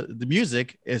of the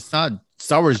music. It's not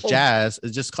Star Wars called jazz.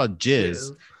 It's just called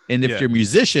jizz. And if Yeah. you're a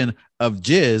musician of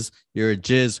jizz, you're a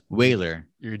jizz whaler.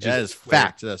 You're That jizz is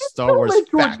fact. That's Star Don't Wars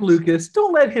let George fact. Lucas,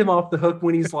 don't let him off the hook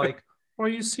when he's like, well,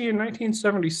 you see, in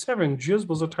 1977, jizz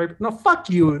was a type. No, fuck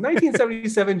you.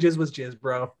 1977, jizz was jizz,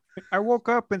 bro. I woke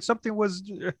up and something was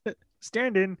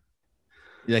standing.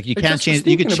 Like you I can't just was change.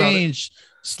 You can thinking about it. change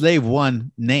Slave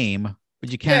One name,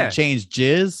 but you can't Yeah. change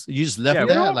jizz. You just left Yeah,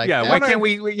 that like yeah, that? why can't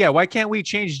we? Yeah, why can't we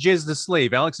change jizz to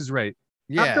slave? Alex is right.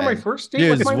 Yeah, After my first date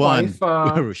with jizz my one.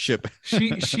 wife, Ship.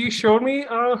 she showed me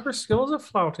her skill as a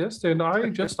flautist, and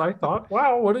I thought,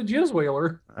 wow, what a jizz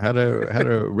whaler. Had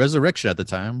a resurrection at the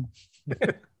time.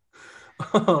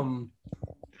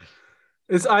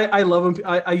 It's I love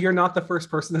him. You're not the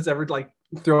first person that's ever like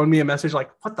thrown me a message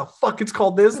like, what the fuck, it's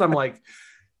called this, and I'm like,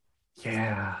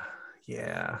 yeah.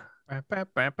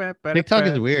 TikTok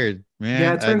is weird, man.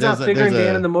 Yeah, it turns out Figure and Dan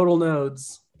there's and the Modal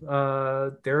Nodes,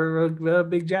 they're a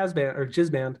big jazz band or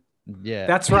jizz band. yeah.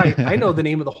 That's right. I know the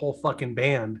name of the whole fucking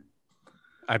band.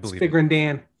 I It's believe. Figure It. and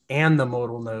Dan and the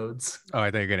Modal Nodes. Oh,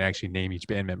 I thought you're gonna actually name each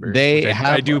band member. They which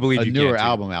have I do believe a you newer can, too.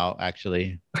 album out.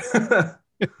 Actually,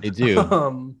 they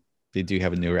do. They do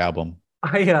have a newer album.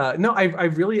 I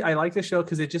really like this show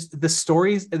because it just the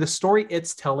story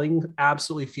it's telling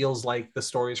absolutely feels like the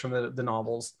stories from the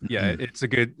novels. Yeah, it has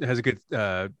a good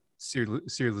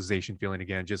serialization feeling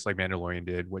again, just like Mandalorian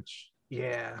did, which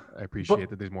Yeah. I appreciate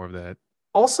that there's more of that.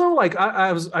 Also, like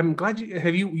I'm glad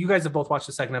you guys have both watched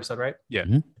the second episode, right? Yeah.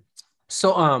 Mhm.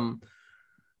 So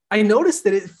I noticed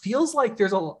that it feels like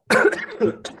there's a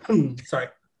sorry.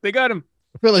 They got him.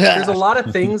 There's a lot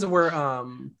of things where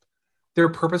they're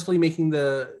purposefully making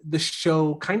the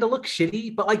show kind of look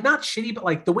shitty, but like not shitty, but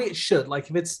like the way it should. Like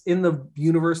if it's in the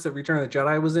universe that Return of the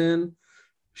Jedi was in,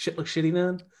 shit looks shitty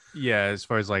then. Yeah, as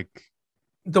far as like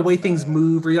The way things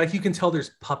move, or like you can tell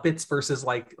there's puppets versus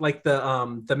like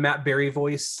the Matt Berry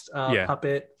voice Yeah.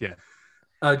 puppet. Yeah.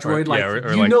 Droid, Or- like yeah,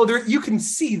 or you like- know there you can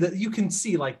see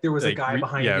like there was a like, guy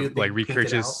behind you. that like you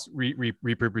painted out.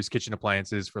 repurpose kitchen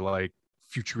appliances for like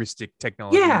futuristic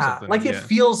technology. or Yeah, something. like Yeah.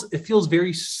 it feels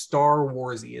very Star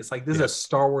Warsy. It's like this is a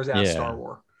Star Wars ass Yeah. Star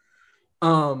War.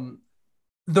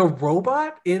 The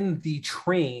robot in the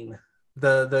train,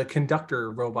 the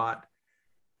conductor robot,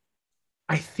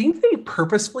 I think they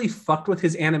purposefully fucked with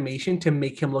his animation to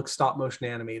make him look stop motion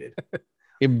animated.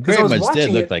 It I very was much did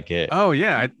watching look it- like it. Oh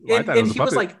yeah, I And, thought it and was a he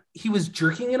was puppet. like, he was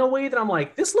jerking in a way that I'm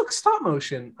like, this looks stop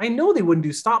motion. I know they wouldn't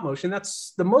do stop motion.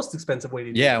 That's the most expensive way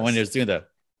to do Yeah, this. when they're doing the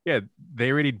yeah,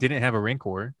 they already didn't have a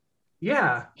Rancor.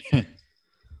 Yeah.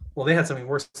 Well, they had something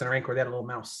worse than a Rancor. They had a little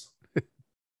mouse.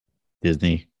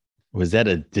 Disney. Was that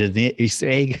a Disney Easter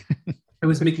egg? It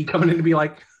was Mickey coming in to be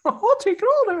like, I'll take it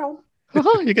all down.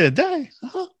 Oh, you're gonna die.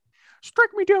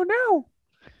 Strike me down now.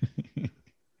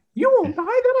 You won't die, then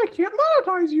I can't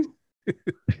monetize you.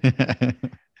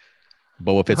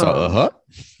 Boba Fett's all,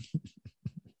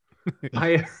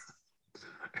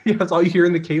 Yeah, that's all you hear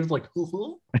in the cave, like,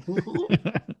 you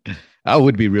I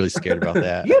would be really scared about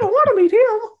that. don't want to meet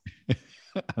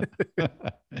him.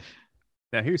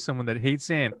 Now here's someone that hates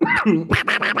sand.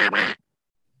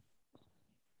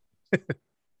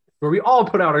 Where we all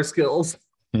put out our skills.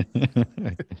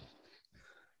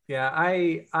 Yeah,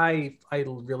 I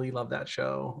really love that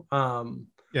show.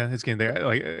 Yeah, it's getting there.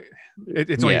 Like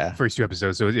it's only Yeah. the first 2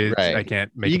 episodes, so it's Right. I can't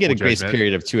make. You get a full grace judgment.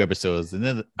 period of 2 episodes, and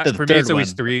then the For me, third it's always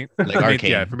one, 3. like I mean,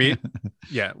 Arcane. yeah, for me,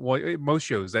 yeah. Well, most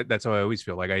shows that's how I always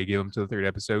feel. Like I give them to the 3rd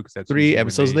episode because that's 3 usually when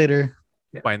episodes they later.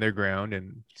 find their ground,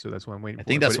 and so that's what I'm waiting. I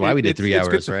think for. that's But why we did it's 3 good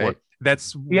hours, support. right? That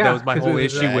was my 'cause whole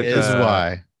issue That with is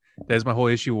why. That's my whole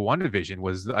issue with WandaVision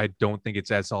was I don't think it's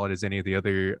as solid as any of the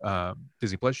other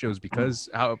Disney Plus shows because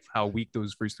how weak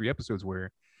those first 3 episodes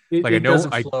were. Like, I It know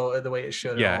doesn't flow the way it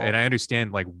should. yeah, at all. and I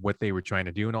understand like what they were trying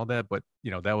to do and all that, but you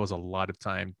know that was a lot of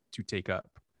time to take up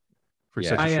for Yeah.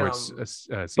 such a I, short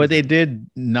um, But they season. did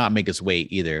not make us wait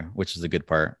either, which is a good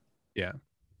part Yeah,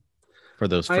 for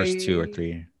those first 2 or I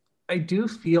 3. I do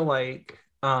feel like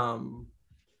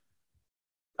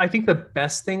I think the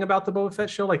best thing about the Boba Fett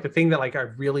show, like the thing that like I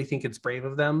really think it's brave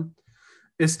of them,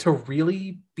 is to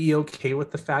really be okay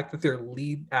with the fact that their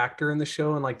lead actor in the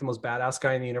show and like the most badass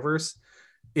guy in the universe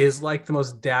is like the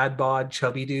most dad bod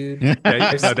chubby dude. no,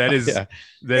 Yeah. that is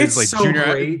It's like so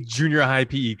great. junior high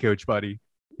PE coach buddy.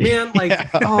 Man, like, Yeah.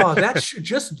 oh, that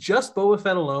just Boba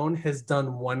Fett alone has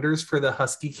done wonders for the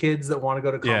Husky kids that want to go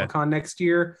to Yeah. Comic-Con next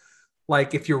year.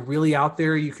 Like, if you're really out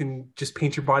there, you can just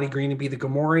paint your body green and be the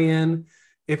Gamorrean.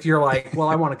 If you're like, well,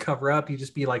 I want to cover up, you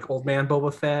just be like old man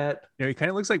Boba Fett. You know, he kind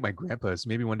of looks like my grandpa, so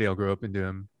maybe one day I'll grow up into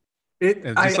him. It,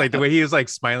 And just like the way he was like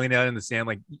smiling out in the sand,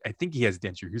 like I think he has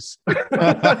dentures. I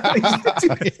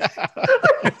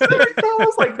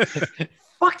was like,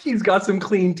 fuck, he's got some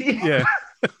clean teeth. Yeah.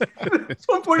 At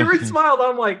one point, he smiled.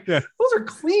 I'm like, Yeah. those are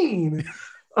clean.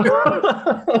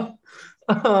 I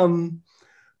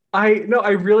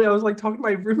was like talking to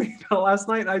my roommate about it last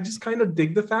night. I just kind of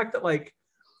dig the fact that like,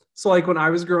 so like when I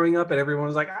was growing up and everyone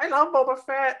was like, I love Boba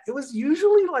Fett, it was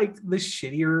usually like the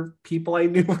shittier people I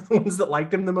knew were the ones that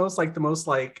liked him the most, like the most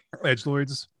like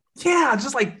Edgelords. yeah,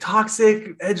 just like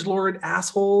toxic edgelord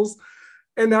assholes.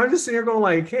 And now I'm just sitting here going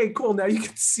like, hey, cool. Now you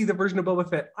can see the version of Boba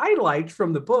Fett I liked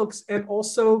from the books. And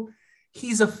also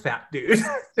he's a fat dude.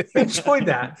 Enjoyed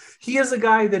that. He is a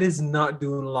guy that is not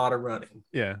doing a lot of running.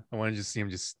 Yeah. I want to just see him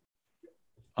just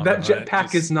on That the- jetpack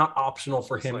just- is not optional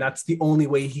for just him. like- That's the only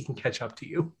way he can catch up to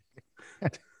you.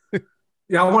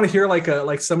 Yeah, I want to hear like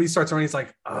somebody starts running. He's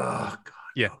like, oh god.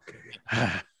 Yeah.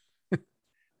 Okay.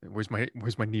 Where's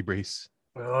my knee brace?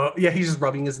 Yeah, he's just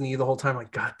rubbing his knee the whole time.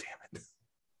 Like, god damn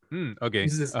it. Okay.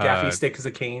 Uses his gaffy stick as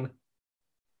a cane.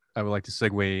 I would like to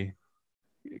segue.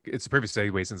 It's a perfect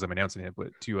segue since I'm announcing it, but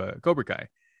to Cobra Kai,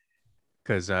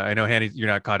 because I know Hanny, you're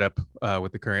not caught up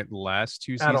with the current last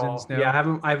 2 At seasons all. now. Yeah,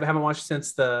 I haven't watched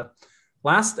since the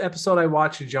last episode. I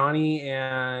watched Johnny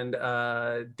and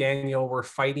Daniel were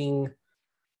fighting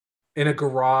in a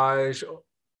garage.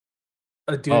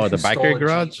 A dude Oh, who the stole a biker Jeep.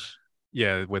 garage.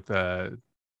 Yeah, with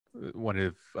one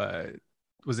of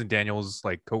wasn't Daniel's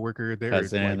like coworker there?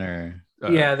 Cousin like, or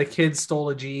Yeah, the kid stole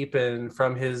a Jeep and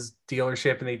from his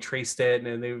dealership and they traced it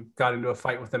and they got into a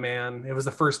fight with the man. It was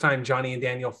the first time Johnny and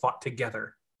Daniel fought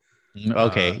together.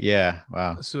 okay, yeah,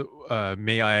 wow. So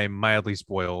may I mildly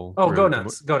spoil? Oh, for go the-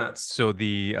 nuts. Go nuts. So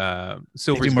the They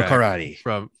Silver's do more back karate.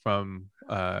 from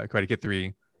Karate Kid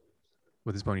 3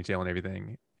 with his ponytail and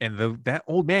everything. And that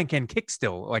old man can kick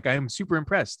still. Like I'm super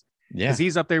impressed. Yeah, Because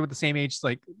he's up there with the same age,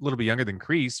 like a little bit younger than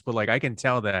Kreese, but like I can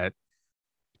tell that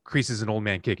Kreese is an old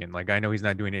man kicking. Like I know he's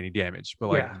not doing any damage, but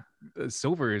like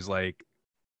Silver is like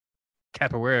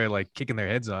capoeira, like kicking their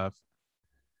heads off.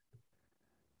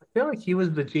 I feel like he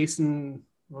was the Jason,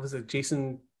 what was it?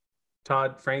 Jason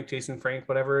Frank,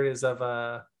 whatever it is of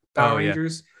Power Oh, yeah.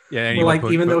 Rangers. Yeah, and Where, like,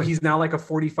 put- even put- though he's now like a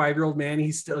 45-year-old man,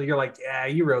 he's still, you're like, yeah,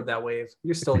 you rode that wave.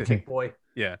 You're still a kick boy.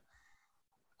 yeah.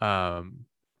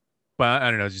 But I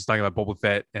don't know, just talking about Boba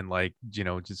Fett and like,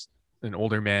 just an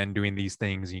older man doing these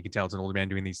things, and you can tell it's an older man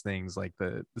doing these things, like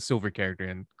the Silver character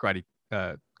in Karate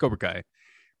Cobra Kai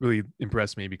really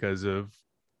impressed me because of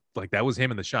like that was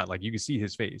him in the shot. Like you can see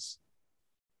his face.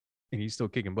 And he's still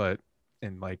kicking butt.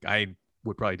 And like I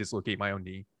would probably dislocate my own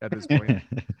knee at this point.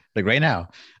 like right now,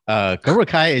 Cobra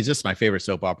Kai is just my favorite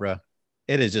soap opera.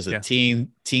 It is just a Yeah.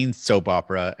 teen soap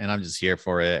opera, and I'm just here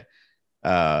for it.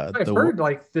 I've heard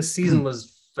like this season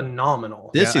was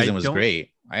phenomenal. This Yeah, I season was don't-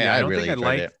 great. I I don't really think I enjoyed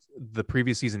liked it. the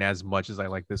previous season as much as I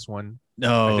like this one.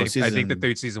 No, I think the season-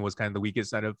 third season was kind of the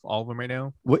weakest out of all of them right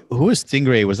now. Who was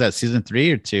Stingray? Was that season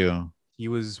 3 or 2? He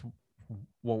was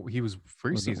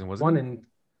first Was it season, wasn't 1 it? and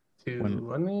 2, One-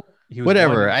 wasn't he? He was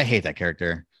Whatever. one. I hate that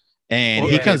character. And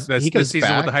Well, he yeah, comes. That's He the comes season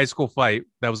back. with the high school fight.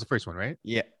 That was the first one, right?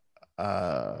 Yeah.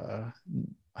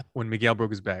 When Miguel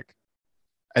broke his back.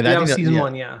 And Yeah, I it think was that- season yeah,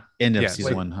 1, yeah. End of Yeah, season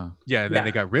like- 1, huh? Yeah, and then Yeah.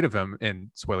 they got rid of him,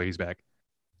 and spoiler, he's back.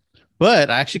 But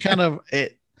I actually kind of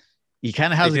it. He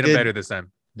kind of They has a did it better good, this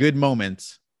time. good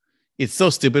moment. It's so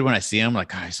stupid when I see him.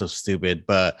 Like, he's so stupid.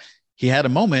 But he had a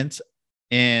moment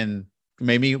and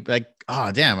made me like,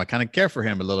 oh damn, I kind of care for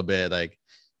him a little bit. Like,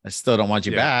 I still don't want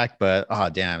you Yeah. back, but oh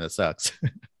damn, that sucks.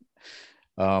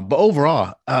 But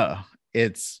overall,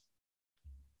 it's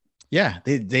Yeah,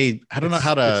 they I don't know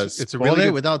how to it's a spoil really it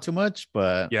good, without too much,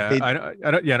 but yeah. I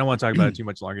don't want to talk about it too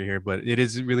much longer here, but it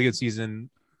is a really good season.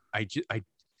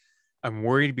 I'm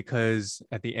worried because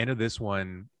at the end of this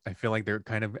one, I feel like they're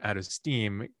kind of out of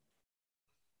steam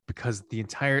because the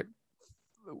entire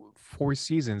 4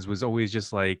 seasons was always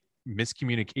just like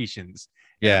miscommunications,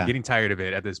 and I'm yeah, getting tired of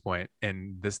it at this point.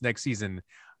 And this next season,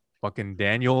 fucking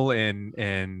Daniel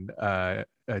and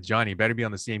Johnny better be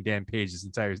on the same damn page this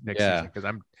entire next yeah. season, because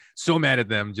I'm so mad at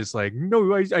them. Just like,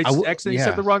 no, I accidentally said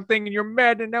Yeah. the wrong thing, and you're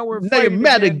mad, and now we're Now you're fighting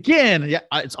mad again. again.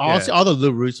 Yeah, it's honestly all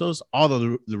the Russos. All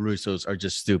the Russos are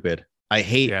just stupid. I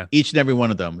hate each and every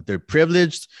one of them. They're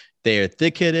privileged. They're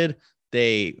thick-headed.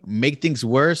 They make things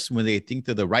worse when they think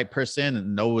they're the right person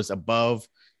and know what's above.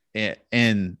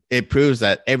 And it proves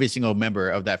that every single member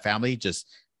of that family just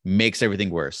makes everything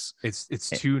worse. It's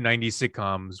two 90s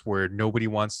sitcoms where nobody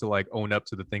wants to like own up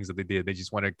to the things that they did. They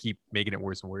just want to keep making it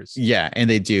worse and worse. Yeah, and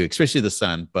they do, especially the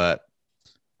son. But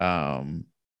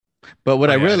what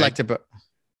I really liked about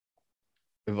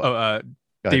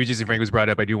David Jason Frank was brought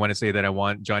up. I do want to say that I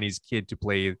want Johnny's kid to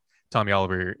play Tommy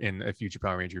Oliver in a future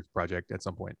Power Rangers project at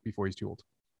some point before he's too old.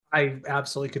 I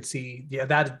absolutely could see,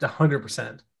 that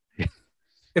 100%.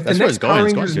 If that's the next Power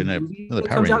Rangers movie that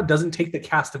comes out doesn't take the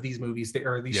cast of these movies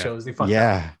or these shows, they fuck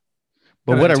up.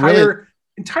 But what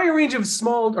entire range of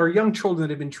small or young children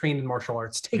that have been trained in martial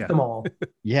arts, take them all.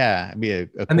 Yeah, be a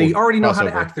and they already know how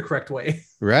to act the correct way,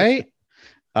 right?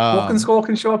 Bulk and Skull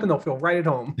can show up and they'll feel right at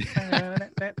home.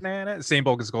 Same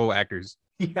Bulk and Skull actors.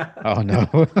 Yeah. Oh no.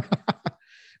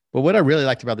 But what I really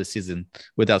liked about this season,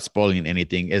 without spoiling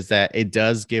anything, is that it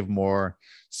does give more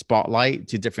spotlight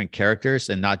to different characters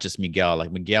and not just Miguel.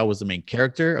 Like Miguel was the main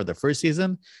character of the first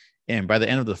season, and by the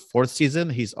end of the 4th season,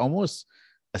 he's almost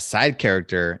a side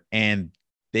character, and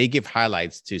they give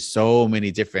highlights to so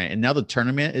many different. And now the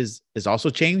tournament is also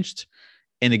changed,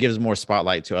 and it gives more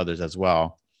spotlight to others as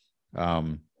well.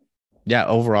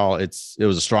 Overall, it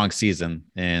was a strong season,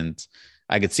 and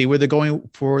I could see where they're going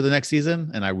for the next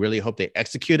season, and I really hope they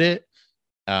execute it.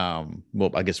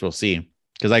 Well, I guess we'll see,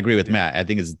 because I agree with Matt. I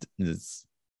think it's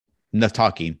enough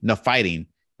talking, enough fighting.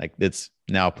 Like it's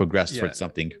now progressed towards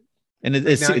something, and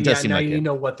it does seem like you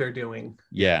know what they're doing.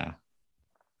 Yeah,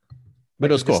 but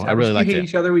it was cool. I really liked it.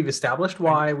 Each other. We've established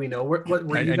why. We know what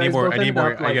I need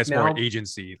more. I guess more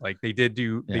agency. Like they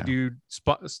do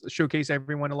showcase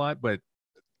everyone a lot, but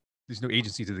there's no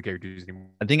agency to the characters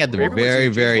anymore. I think at the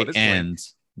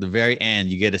very end,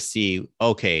 you get to see,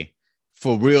 okay,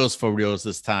 for reals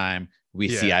this time, we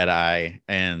see eye to eye.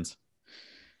 And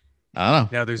I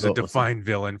don't know. Now there's a defined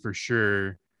villain for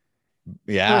sure.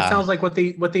 Yeah. Well, it sounds like what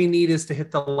they need is to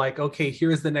hit the okay,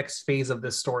 here's the next phase of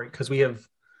this story, because we have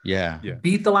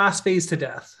beat the last phase to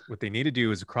death. What they need to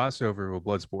do is a crossover with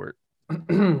Bloodsport.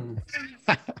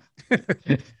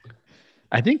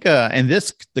 I think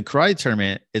the karate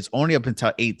tournament is only up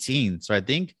until 18. So I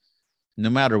think no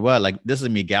matter what, like this is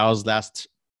Miguel's last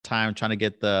time trying to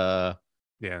get the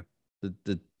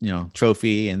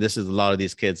trophy, and this is a lot of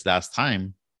these kids' last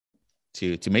time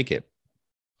to make it,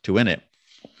 to win it.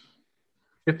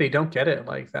 If they don't get it,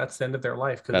 like that's the end of their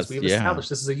life, because we've established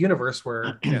this is a universe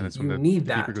where that's you need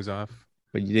that. Paper goes off.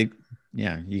 But you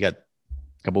got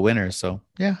a couple winners, so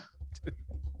don't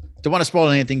want to spoil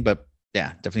anything, but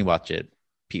definitely watch it.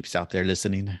 Peeps out there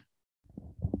listening.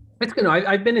 It's good.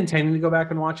 I've been intending to go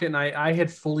back and watch it, and I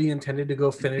had fully intended to go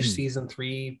finish season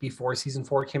 3 before season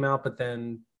 4 came out, but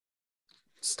then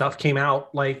stuff came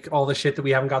out, like all the shit that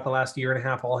we haven't got the last year and a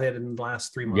half all hit in the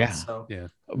last 3 months.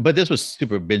 But this was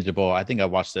super bingeable. I think I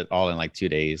watched it all in like 2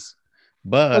 days.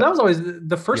 But that was always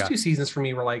the first 2 seasons for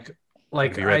me were like I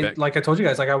told you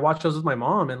guys, like I watched those with my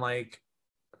mom, and like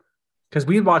because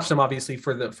we watched them obviously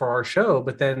for our show,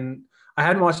 but then I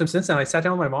hadn't watched them since then. I sat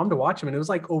down with my mom to watch them, and it was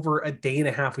like over a day and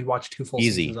a half. We watched 2 full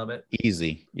seasons of it.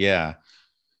 Easy. Yeah.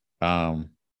 So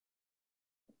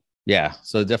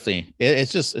definitely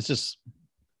it's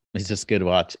just good to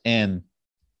watch. And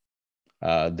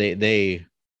they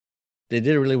did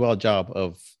a really well job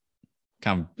of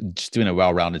kind of just doing a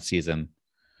well-rounded season.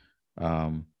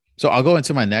 So I'll go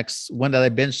into my next one that I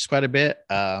binged quite a bit.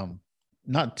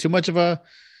 Not too much of a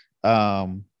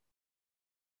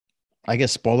I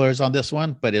guess spoilers on this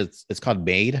one, but it's called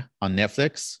Maid on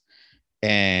Netflix,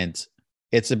 and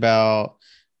it's about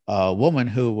a woman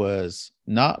who was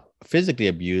not physically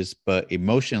abused but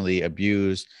emotionally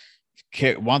abused,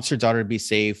 wants her daughter to be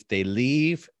safe. They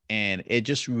leave, and it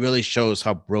just really shows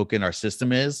how broken our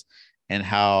system is and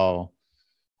how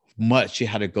much she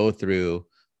had to go through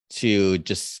to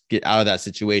just get out of that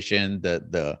situation.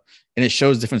 And it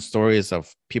shows different stories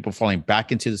of people falling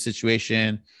back into the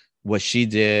situation, what she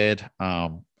did. I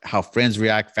how friends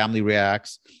react, family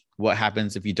reacts, what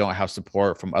happens if you don't have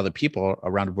support from other people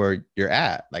around where you're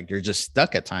at. Like you're just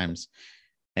stuck at times.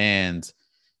 And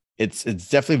it's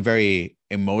definitely very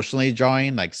emotionally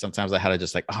drawing. Like sometimes I had to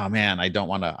just like, oh man, I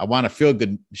want to feel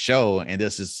good show. And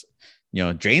this is,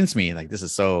 drains me. Like this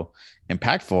is so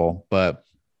impactful, but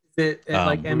Is it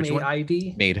like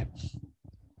MAID? Made.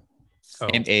 Oh.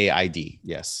 MAID.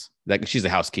 Yes. Like she's a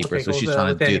housekeeper. Okay, so cool. she's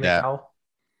trying to do that.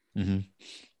 Mm-hmm.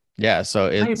 Yeah. So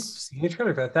I've seen a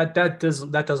trailer for that. That does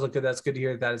look good. That's good to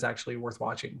hear. That is actually worth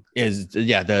watching.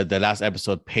 The last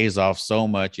episode pays off so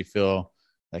much. You feel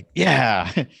like,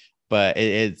 yeah, but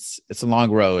it's a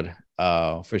long road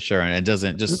for sure. And it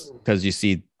doesn't just because you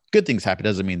see good things happen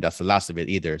doesn't mean that's the last of it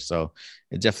either. So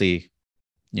it definitely,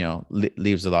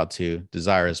 leaves a lot to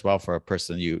desire as well for a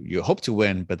person you hope to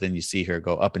win, but then you see her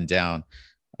go up and down.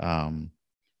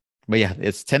 But yeah,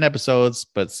 it's 10 episodes,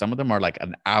 but some of them are like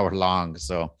an hour long.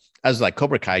 So as like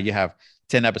Cobra Kai, you have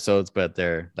 10 episodes, but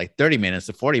they're like 30 minutes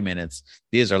to 40 minutes.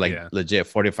 These are like legit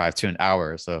 45 to an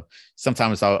hour. So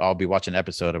sometimes I'll be watching an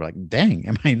episode. I'm like, dang,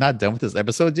 am I not done with this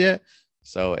episode yet?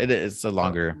 So it's a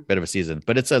longer bit of a season,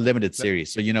 but it's a limited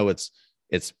series. So,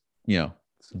 it's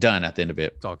done at the end of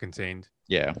it. It's all contained.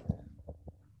 Yeah.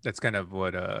 That's kind of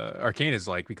what Arcane is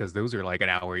like, because those are like an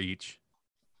hour each.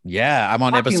 Yeah. I'm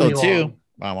on episode 2.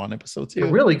 I'm on episode 2.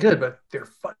 They're really good, but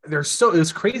they're so,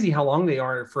 it's crazy how long they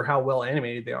are for how well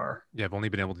animated they are. Yeah, I've only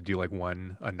been able to do like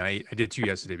one a night. I did 2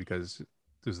 yesterday because it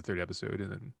was the 3rd episode,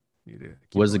 and then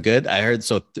was it good? I heard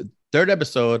so. Third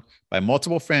episode by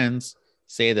multiple friends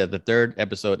say that the 3rd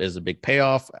episode is a big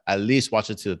payoff. At least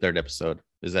watch it to the 3rd episode.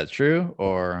 Is that true,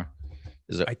 or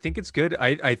is it? I think it's good.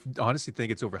 I honestly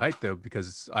think it's overhyped though,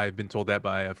 because I've been told that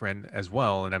by a friend as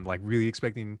well, and I'm like really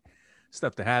expecting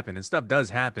stuff to happen, and stuff does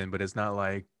happen, but it's not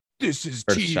like this is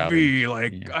TV.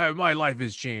 Like my life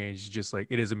has changed. Just like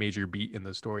it is a major beat in the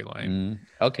storyline.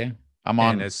 Okay, I'm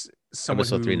on as someone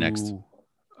episode 3 next.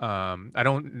 I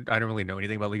don't really know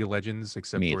anything about League of Legends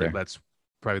except for that's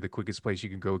probably the quickest place you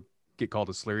can go get called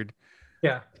a slurred.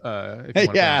 Yeah. If you want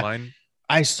to play online.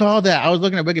 I saw that. I was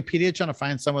looking at Wikipedia trying to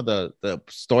find some of the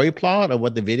story plot of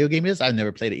what the video game is. I've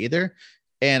never played it either,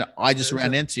 and I just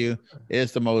ran into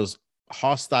it's the most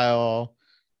hostile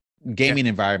gaming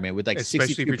environment with like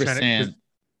 62%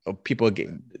 of people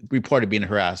reported being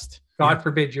harassed. God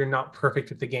forbid you're not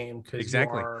perfect at the game.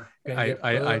 Exactly.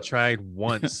 I tried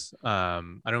once. I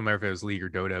don't remember if it was League or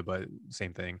Dota, but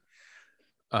same thing.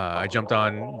 I jumped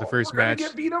on the first match.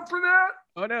 Get beat up for that.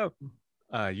 Oh no.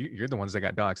 You're the ones that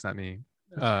got doxxed, not me.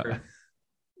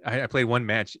 I played one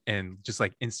match and just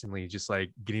like instantly just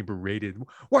like getting berated.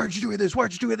 Why aren't you doing this? Why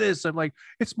aren't you doing this? I'm like,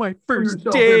 it's my first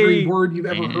day. Every word you've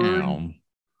ever heard.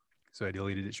 So I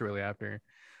deleted it shortly after.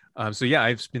 So yeah,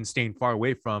 I've been staying far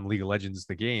away from League of Legends,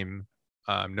 the game.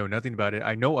 Know nothing about it.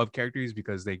 I know of characters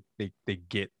because they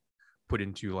get put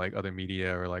into like other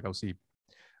media, or like I'll see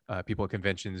people at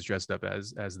conventions dressed up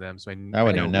as them. So I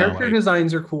know character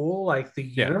designs are cool. Like the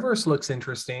universe looks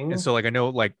interesting, and so like I know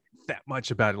like that much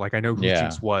about it. Like I know who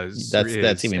Jinx was.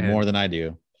 That's even more than I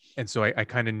do. And so I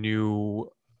kind of knew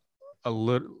a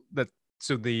little that.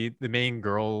 So the main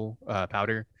girl,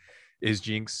 Powder, is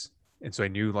Jinx, and so I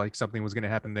knew like something was going to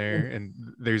happen there. And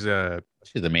there's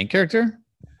she's the main character.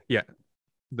 Yeah,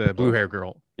 the blue hair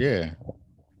girl. Yeah,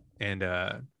 and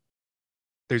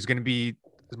there's going to be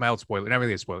a mild spoiler, not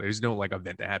really a spoiler. There's no like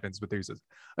event that happens, but there's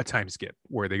a time skip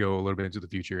where they go a little bit into the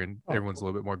future, and everyone's a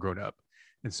little bit more grown up.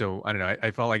 And so I don't know. I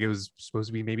felt like it was supposed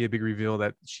to be maybe a big reveal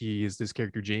that she is this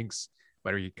character Jinx,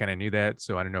 but we kind of knew that.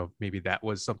 So I don't know if maybe that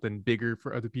was something bigger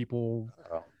for other people.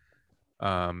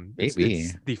 Maybe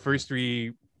it's the first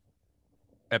 3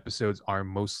 episodes are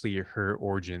mostly her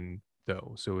origin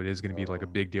though, so it is going to be like a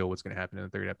big deal what's going to happen in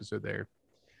the 3rd episode there.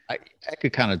 I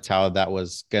could kind of tell that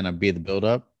was going to be the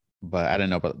build-up, but I don't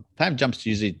know. But time jumps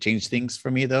usually change things for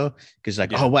me though, because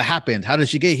like, oh, what happened? How did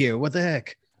she get here? What the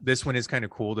heck? This one is kind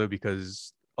of cool though,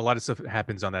 because a lot of stuff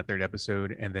happens on that 3rd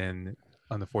episode, and then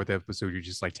on the 4th episode you're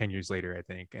just like 10 years later, I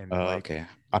think. And okay,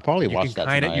 I probably watched that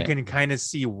tonight. You can kind of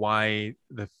see why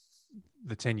the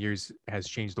 10 years has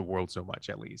changed the world so much,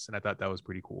 at least. And I thought that was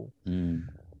pretty cool,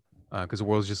 because the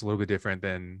world's just a little bit different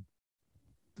than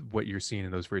what you're seeing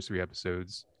in those first 3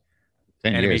 episodes.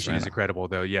 Animation is incredible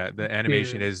though. Yeah, the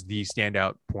animation is the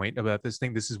standout point about this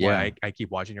thing. This is why I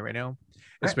keep watching it right now,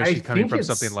 especially coming from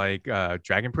something like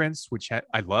Dragon Prince, which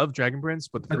I love Dragon Prince,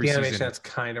 but the animation that's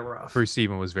kind of rough. First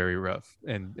season was very rough,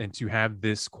 and to have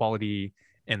this quality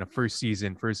in a first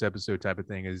season, first episode type of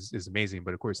thing is amazing.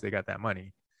 But of course, they got that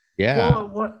money. Yeah.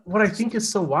 Well, what I think is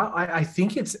so wild, I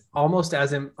think it's almost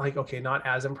as not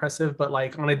as impressive, but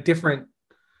like on a different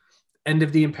end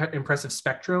of the impressive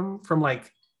spectrum from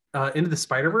like Into the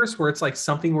Spider-Verse, where it's like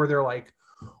something where they're like,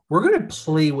 we're gonna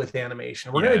play with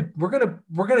animation. We're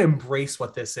gonna embrace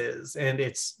what this is, and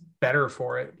it's better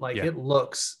for it. Like it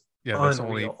looks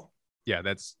unreal.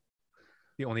 That's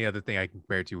the only other thing I can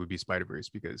compare it to would be Spider-Verse,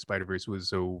 because Spider-Verse was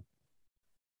so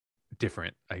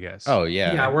different, I guess. Oh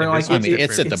yeah, we're like,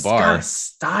 it's at the bar. Kind of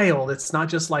styled. It's not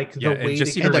just like the way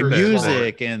just the even and the characters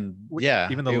music are. and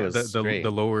even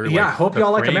the lower. Yeah, like, hope the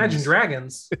y'all like frames. Imagine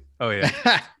Dragons. Oh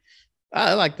yeah,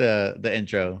 I like the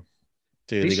intro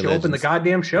to They League of show up in the Legends.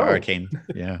 goddamn show. Arcane.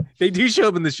 Yeah, they do show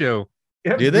up in the show.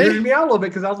 Yeah, Do they? weirded me out a little bit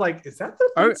because I was like, is that the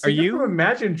Are singer you- from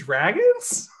Imagine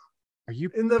Dragons? Are you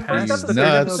In the first past- episode,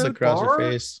 nuts episode across her bar?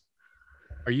 face.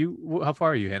 Are you? How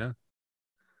far are you, Hannah?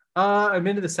 I'm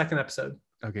into the second episode.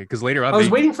 Okay, because later on, I was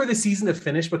waiting for the season to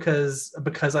finish because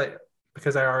I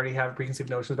already have preconceived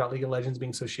notions about League of Legends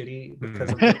being so shitty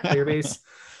because of the player base.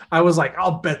 I was like,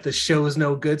 I'll bet the show is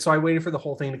no good. So I waited for the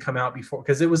whole thing to come out before,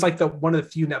 because it was like one of the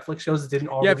few Netflix shows that didn't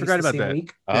all I release forgot the about same that.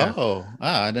 week. Yeah. Oh,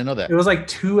 I didn't know that. It was like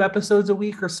 2 episodes a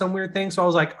week or some weird thing. So I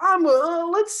was like,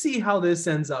 let's see how this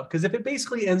ends up. Because if it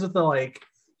basically ends with the like,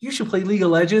 you should play League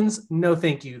of Legends, no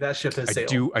thank you. That ship has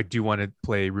sailed. I do want to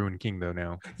play Ruined King though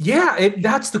now. Yeah,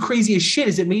 that's the craziest shit.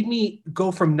 Is it made me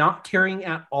go from not caring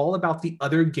at all about the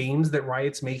other games that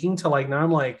Riot's making to like now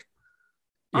I'm like,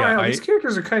 these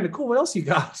characters are kind of cool. What else you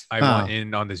got? I want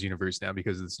in on this universe now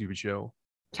because of the stupid show.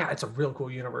 Yeah, it's a real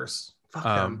cool universe. Fuck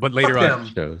them. But later Fuck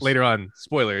on, them. later on,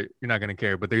 spoiler, you're not gonna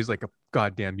care. But there's like a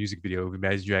goddamn music video of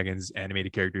Imagine Dragons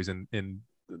animated characters in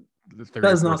the third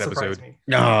Does or not fourth surprise episode.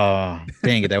 me. Oh,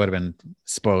 dang it! That would have been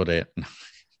spoiled it.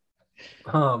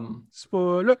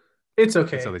 Spoiler. It's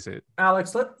okay. That's how they say it.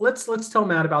 Alex, let's tell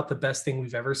Matt about the best thing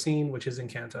we've ever seen, which is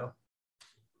Encanto.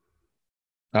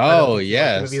 I don't Oh think you liked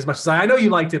the yes, movie as much as I know you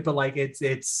liked it, but like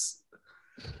it's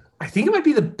I think it might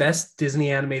be the best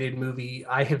Disney animated movie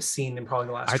I have seen in probably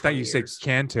the last. I thought 20 you said years.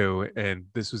 Kanto, and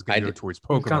this was going to go towards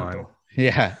Pokemon. Encanto.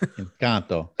 yeah,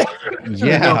 Encanto. No,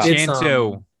 Yeah, it's,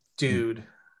 Kanto. dude,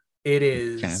 it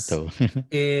is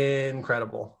Encanto.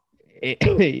 incredible.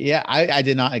 Yeah, I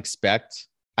did not expect.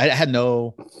 I had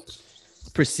no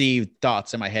perceived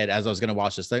thoughts in my head as I was gonna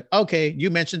watch this. Like, okay, you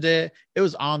mentioned it. It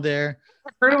was on there. I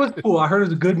heard it was cool. I heard it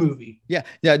was a good movie. Yeah.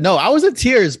 No, I was in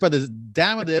tears by the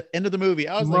damn at the end of the movie.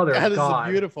 I was Mother like, of this God.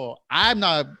 is beautiful. I'm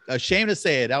not ashamed to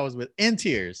say it. I was within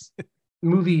tears.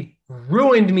 Movie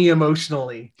ruined me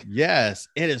emotionally. Yes,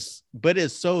 it is, but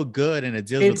it's so good, and it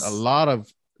deals with a lot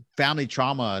of family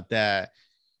trauma that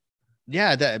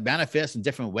manifests in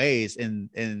different ways,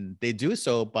 and they do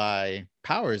so by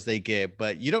powers they get,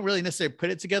 but you don't really necessarily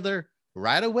put it together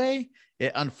right away.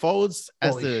 It unfolds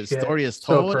as Holy the shit. story is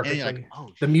So told, and perfectly. you're like,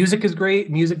 oh, The music is great.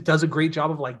 Music does a great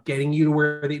job of like getting you to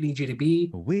where they need you to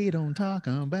be. we don't talk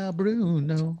about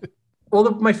Bruno. Well,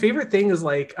 my favorite thing is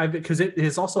like because it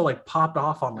is also like popped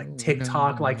off on like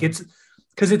TikTok. No. Like it's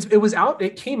because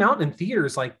it came out in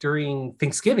theaters like during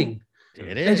Thanksgiving. It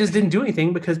And it just is. didn't do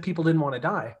anything because people didn't want to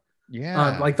die.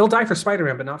 Yeah. Like they'll die for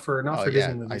Spider-Man, but not for Disney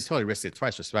I movies. totally risked it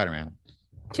twice for Spider-Man.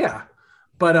 Yeah,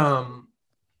 but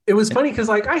it was funny because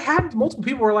like I had multiple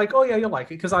people were like, "Oh yeah, you'll like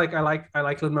it," because like I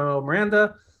like Lin-Manuel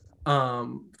Miranda.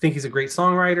 Think he's a great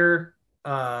songwriter.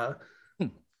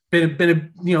 Been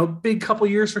a big couple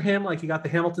years for him. Like he got the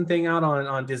Hamilton thing out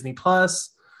on Disney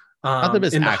Plus. Not the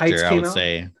best and The Heights actor, I came would out.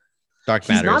 say. Dark He's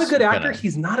Matters. not a good actor. kinda-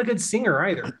 He's not a good singer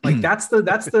either. Like that's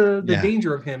the Yeah.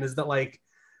 danger of him is that like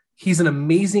he's an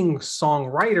amazing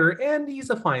songwriter and he's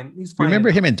fine.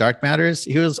 Remember him in Dark Matters?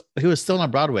 He was still on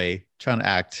Broadway trying to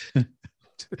act.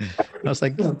 I was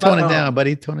like, tone it down,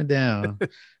 buddy, tone it down.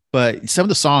 But some of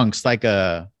the songs, like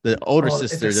the older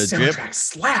sister, the drip, soundtrack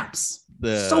slaps.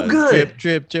 the so good.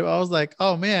 drip. I was like,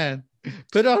 oh man,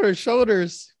 put it on her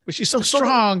shoulders. But she's so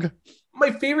strong. My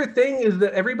favorite thing is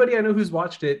that everybody I know who's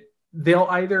watched it, they'll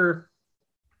either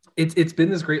it's been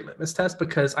this great litmus test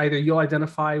because either you'll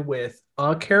identify with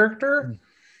a character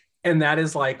and that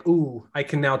is like, ooh, I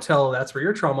can now tell that's where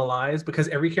your trauma lies because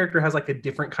every character has like a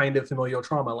different kind of familial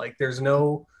trauma. Like there's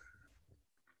no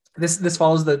this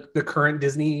follows the current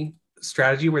Disney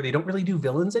strategy where they don't really do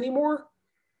villains anymore.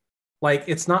 Like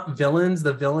it's not villains.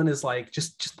 The villain is like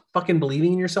just fucking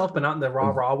believing in yourself, but not in the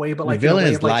raw way. But The like villain in a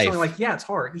way is of, like, life. showing, like yeah, it's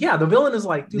hard. Yeah, the villain is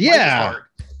like dude, Yeah. life is hard.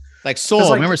 Like Soul.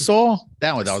 Like, Remember Soul?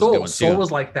 That was a good one too. Soul was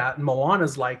like that.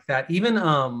 Moana's like that. Even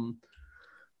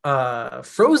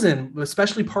Frozen,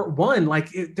 especially part 1, like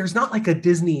there's not like a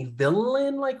Disney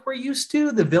villain like we're used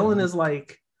to. The villain is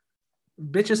like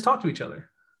bitches talk to each other.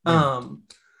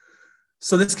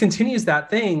 So this continues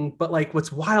that thing, but like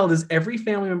what's wild is every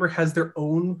family member has their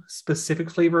own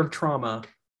specific flavor of trauma.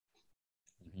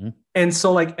 Mhm. And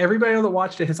so like everybody that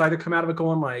watched it has either come out of it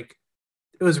going like,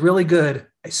 It was really good.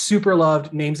 I super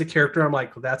loved, names a character. I'm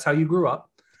like, well, that's how you grew up.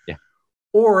 Yeah.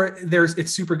 Or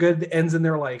it's super good. It ends in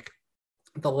there like,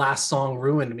 the last song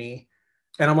ruined me.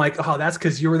 And I'm like, oh, that's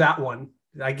because you're that one.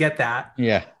 I get that.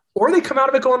 Yeah. Or they come out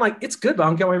of it going like, it's good, but I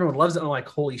don't get why everyone loves it. And I'm like,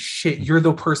 holy shit, you're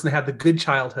the person that had the good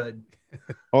childhood.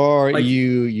 Or like,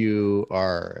 you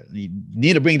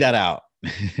need to bring that out.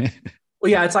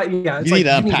 Well, yeah, it's like, yeah, it's you like need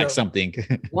to unpack something.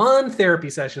 One therapy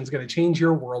session is going to change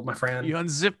your world, my friend. You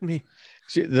unzipped me.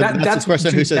 That's the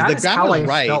person who says the grandma was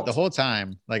right felt. the whole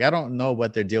time. Like, I don't know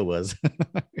what their deal was.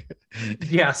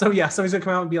 Yeah, somebody's gonna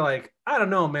come out and be like, I don't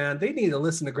know, man. They need to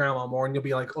listen to grandma more, and you'll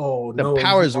be like, oh the no. The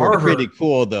powers were pretty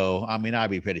cool, though. I mean, I'd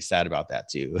be pretty sad about that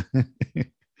too,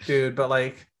 dude. But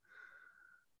like,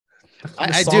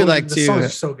 I do like the songs are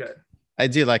so good. I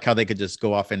do like how they could just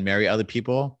go off and marry other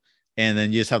people, and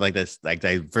then you just have like this like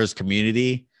diverse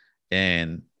community,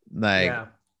 and like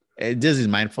Disney's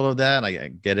mindful of that. Like, I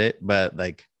get it, but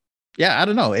like, yeah, I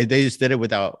don't know. They just did it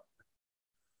without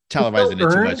televising it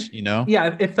too much, you know?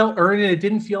 Yeah, it felt earned, and it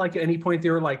didn't feel like at any point they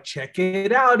were like, check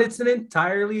it out, it's an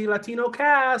entirely Latino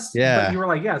cast. Yeah. But you were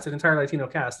like, yeah, it's an entirely Latino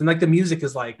cast. And like the music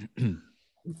is like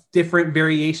different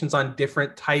variations on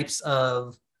different types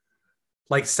of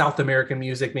like South American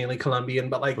music, mainly Colombian,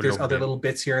 but like there's other little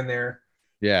bits here and there.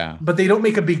 Yeah. But they don't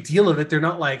make a big deal of it. They're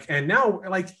not like, and now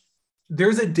like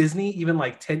there's a Disney even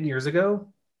like 10 years ago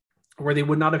where they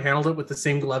would not have handled it with the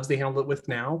same gloves they handled it with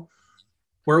now,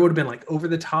 where it would have been like over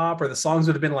the top, or the songs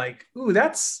would have been like, ooh,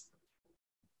 that's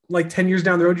like 10 years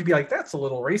down the road, you'd be like, that's a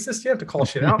little racist. You have to call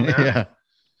shit out, man. Yeah.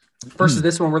 Versus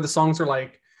this one where the songs are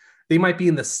like, they might be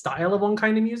in the style of one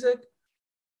kind of music,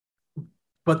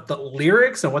 but the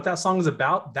lyrics and what that song is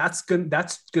about, that's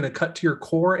gonna cut to your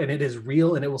core, and it is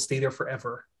real, and it will stay there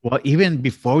forever. Well, even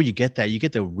before you get that, you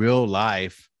get the real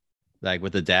life, like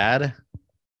with the dad,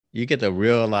 you get the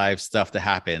real life stuff that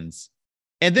happens.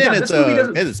 And then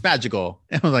it's magical.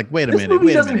 And I was like, wait a minute. This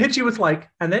movie doesn't hit you with like,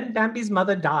 and then Bambi's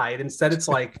mother died. Instead, it's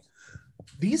like,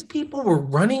 these people were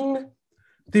running.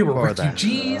 They were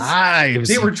refugees.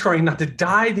 They were trying not to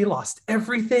die. They lost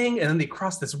everything. And then they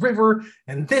crossed this river,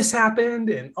 and this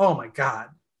happened. And oh my God.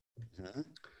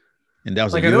 And that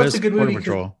was like, a U.S. Border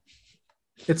Patrol.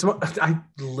 I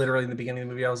literally in the beginning of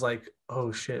the movie, I was like,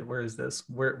 oh shit, where is this?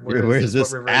 Where is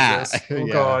this? What river is this? Oh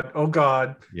God. Oh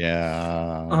God.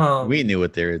 Yeah. We knew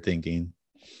what they were thinking.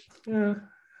 Yeah.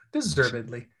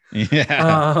 Deservedly.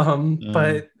 Yeah.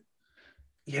 But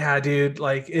yeah, dude,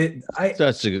 like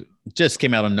just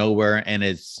came out of nowhere, and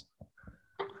it's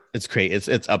great.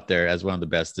 It's up there as one of the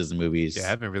best Disney movies. Yeah, I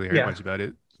haven't really heard much about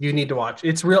it. You need to watch.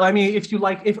 It's real. I mean, if you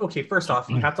like, first off,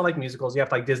 you have to like musicals. You have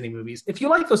to like Disney movies. If you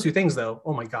like those two things, though,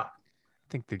 oh my God.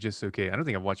 I think they're just okay. I don't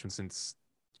think I've watched one since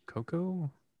Coco.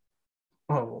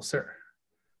 Oh, well, sir.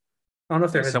 I don't know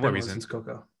if there has been one since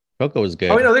Coco. Coco was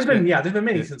good. Oh, no, there's been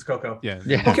many since Coco. Yeah.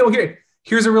 Okay, well,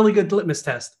 here's a really good litmus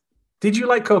test. Did you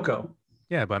like Coco?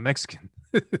 Yeah, but I'm Mexican.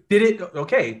 Did it?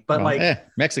 Okay, but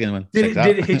Mexican one. Did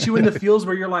it hit you in the feels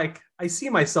where you're like, I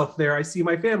see myself there. I see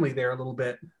my family there a little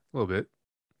bit. A little bit.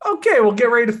 Okay, well,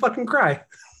 get ready to fucking cry.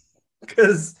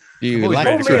 Because you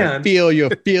like to feel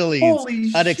your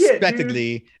feelings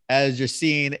unexpectedly as you're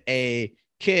seeing a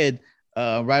kid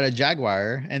ride a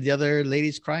Jaguar and the other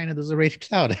lady's crying and there's a rain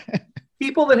cloud.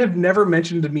 People that have never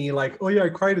mentioned to me like, oh yeah, I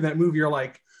cried in that movie, are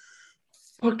like,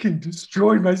 fucking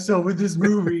destroyed myself with this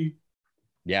movie.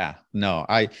 Yeah, no,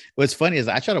 what's funny is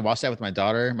I try to watch that with my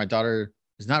daughter. My daughter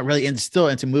is not really still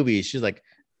into movies. She's like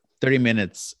 30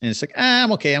 minutes and it's like,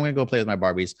 I'm okay. I'm gonna go play with my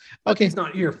Barbies. Okay, he's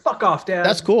not here. Fuck off, Dad.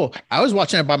 That's cool. I was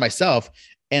watching it by myself,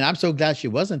 and I'm so glad she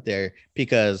wasn't there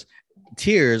because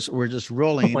tears were just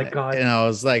rolling. Oh my God. And I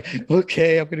was like,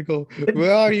 okay, I'm gonna go.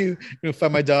 Where are you? I'm gonna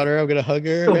find my daughter. I'm gonna hug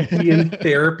her. She'll be in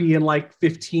therapy in like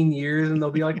 15 years, and they'll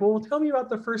be like, well, tell me about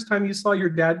the first time you saw your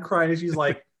dad cry. And she's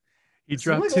like, he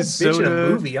dropped his soda in a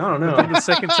movie. I don't know. The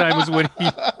second time was when he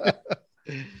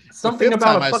something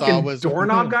about a fucking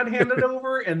doorknob got handed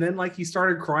over, and then like he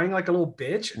started crying like a little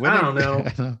bitch. I don't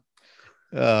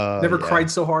know. Never cried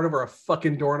so hard over a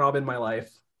fucking doorknob in my life.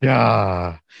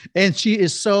 Yeah, and she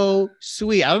is so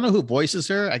sweet. I don't know who voices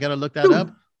her. I gotta look that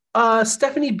up.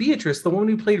 Stephanie Beatrice, the woman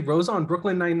who played Rosa on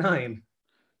Brooklyn Nine-Nine.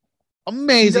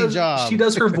 Amazing job. She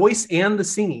does her voice and the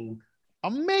singing.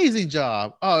 Amazing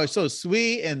job. Oh, so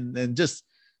sweet and just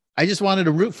I just wanted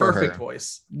to root for her. Perfect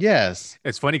voice. Yes.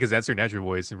 It's funny because that's her natural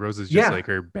voice, and Rosa's just like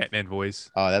her Batman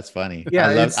voice. Oh, that's funny.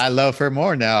 Yeah, I love her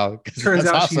more now. Turns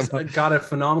out she's got a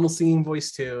phenomenal singing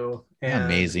voice too. And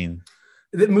amazing.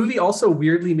 The movie also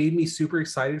weirdly made me super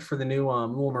excited for the new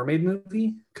Little Mermaid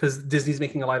movie, because Disney's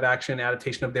making a live action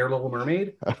adaptation of their Little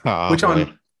Mermaid, which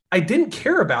I didn't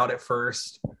care about at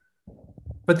first.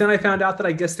 But then I found out that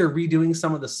I guess they're redoing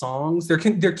some of the songs. They're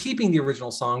keeping the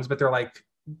original songs, but they're like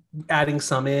adding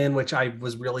some in, which I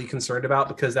was really concerned about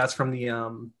because that's from the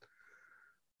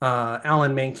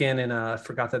Alan Menken and I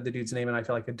forgot that the dude's name and I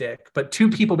feel like a dick. But two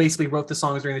people basically wrote the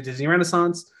songs during the Disney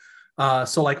Renaissance.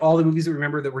 So like all the movies that we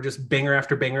remember that were just banger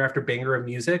after banger after banger of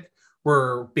music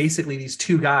were basically these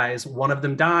two guys. One of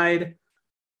them died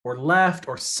or left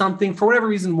or something for whatever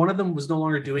reason. One of them was no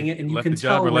longer doing it, and you left can the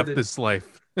job tell or left this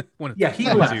life. Yeah,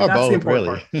 he left. That's both, the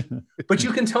important really. part. But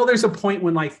you can tell there's a point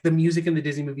when like the music in the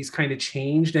Disney movies kind of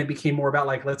changed and it became more about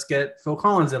like let's get Phil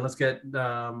Collins in, let's get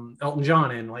Elton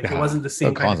John in. Like it wasn't the same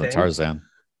Phil kind Collins of thing.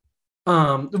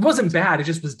 Tarzan. It wasn't bad. It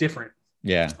just was different.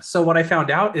 Yeah. So what I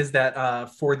found out is that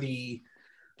for the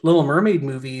Little Mermaid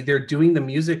movie, they're doing the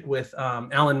music with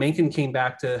Alan Menken came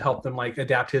back to help them like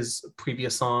adapt his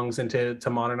previous songs and to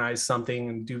modernize something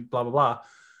and do blah blah blah.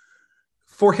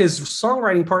 For his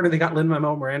songwriting partner, they got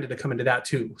Lin-Manuel Miranda to come into that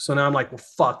too. So now I'm like, well,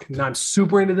 fuck. Now I'm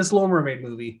super into this Little Mermaid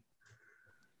movie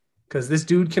because this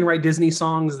dude can write Disney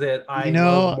songs that I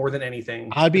love more than anything.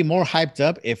 I'd be more hyped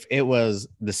up if it was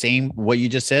the same what you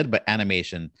just said, but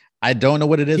animation. I don't know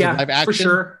what it is. Yeah, live action. for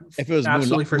sure. If it was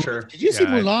absolutely Mulan, for sure. Did you see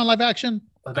Mulan live action?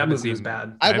 That movie was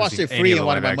bad. I watched it free and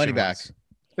wanted my money back.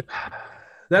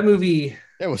 That movie.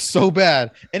 It was so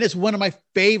bad, and it's one of my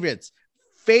favorites.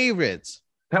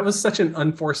 That was such an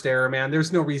unforced error, man.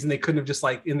 There's no reason they couldn't have just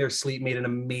like in their sleep made an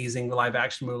amazing live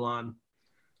action Mulan.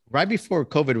 Right before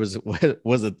COVID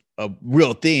was a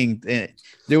real thing,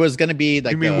 there was going to be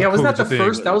like wasn't that the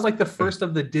first? That was like the first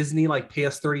of the Disney like pay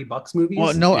us $30 movies.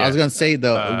 Well, no, I was going to say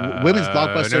the women's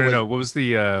blockbuster. No. What was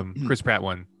the Chris Pratt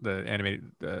one? The animated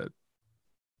the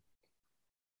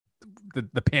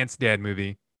Pants Dad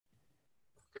movie.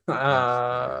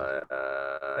 I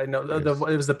know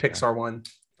it was the Pixar one.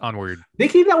 Onward. They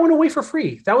gave that one away for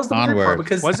free. That was the weird part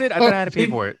because was it? I thought I had to pay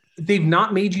for it. They've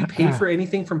not made you pay for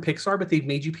anything from Pixar, but they've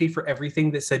made you pay for everything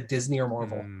that said Disney or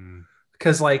Marvel.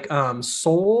 Because like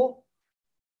Soul,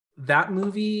 that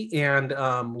movie, and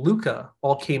Luca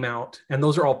all came out, and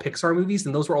those are all Pixar movies,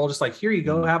 and those were all just like, here you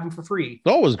go, have them for free.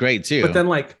 Soul was great too. But then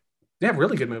like, yeah,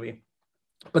 really good movie.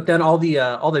 But then all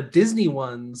the Disney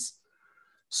ones,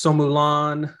 so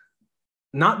Mulan,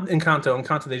 not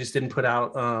Encanto they just didn't put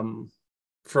out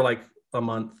for like a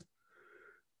month,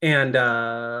 and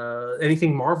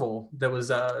anything Marvel that was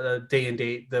a day and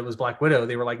date that was Black Widow,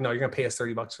 they were like, no, you're gonna pay us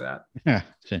 $30 for that. Yeah,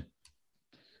 sure.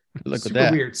 Look super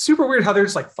at that. super weird how they're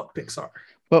just like, fuck Pixar.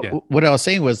 But what I was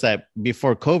saying was that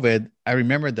before COVID, I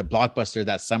remember the blockbuster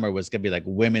that summer was gonna be like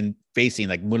women facing,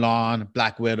 like Mulan,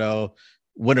 Black Widow,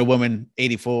 Wonder Woman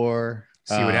 84.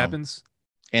 See what happens.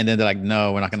 And then they're like,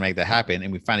 no, we're not gonna make that happen,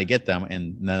 and we finally get them,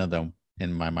 and none of them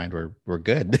in my mind were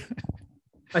good.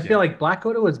 I feel like Black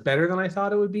Widow was better than I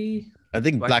thought it would be. I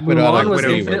think Black Widow Widow was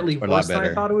infinitely worse than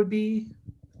I thought it would be.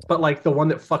 But like the one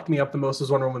that fucked me up the most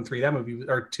was Wonder Woman 3. That movie,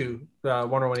 or 2,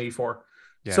 Wonder Woman 84.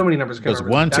 Yeah. So many numbers. It was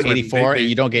 1 to 84, and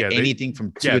you don't get anything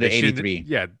from 2 to 83.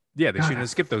 Yeah, they shouldn't have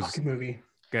skipped those. Movie.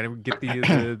 Got to get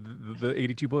the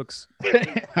 82 books.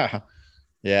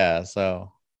 Yeah,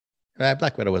 so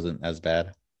Black Widow wasn't as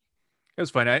bad. It was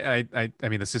fine. I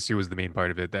mean, the sister was the main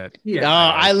part of it.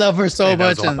 I love her so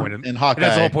much in Hawkeye.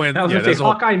 That's the whole point.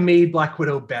 Hawkeye made Black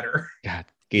Widow better. God,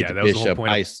 Kate Bishop.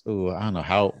 I don't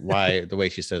know why the way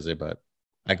she says it, but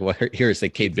I can hear her say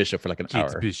Kate Bishop for like an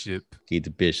hour.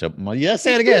 Kate Bishop. Yeah,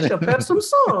 say it again. Bishop, have some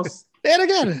sauce. Say it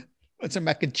again. What's some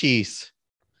mac and cheese?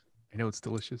 I know it's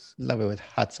delicious. Love it with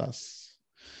hot sauce.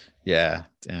 Yeah.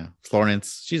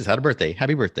 Florence, she just had a birthday.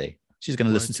 Happy birthday. She's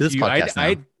gonna listen to this podcast now.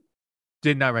 I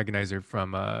did not recognize her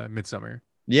from Midsummer.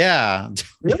 Yeah.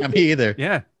 Really? Me either.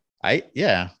 Yeah. I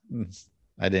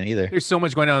didn't either. There's so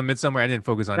much going on in Midsummer. I didn't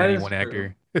focus on any one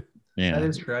actor. Yeah. That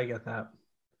is true. I get that.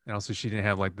 And also she didn't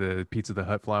have like the Pizza the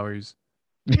Hut flowers.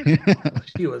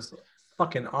 She was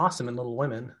fucking awesome in Little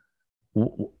Women.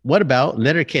 What about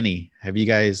Letterkenny? Have you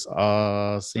guys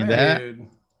seen that? Dude.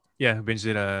 Yeah, binged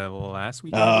it last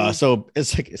week. So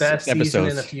it's like best 6 episodes season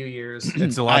in a few years.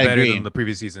 It's a lot better than the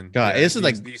previous season. God, this is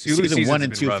like season 1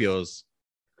 and 2 feels.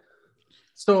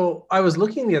 So I was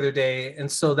looking the other day,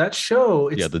 and so that show,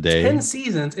 it's 10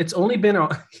 seasons. It's only been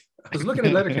on. I was looking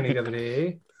at Letterkenny the other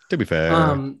day. To be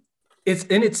fair, it's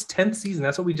in its 10th season.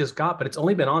 That's what we just got, but it's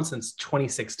only been on since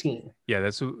 2016. Yeah,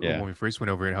 that's when we first went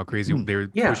over it. How crazy they were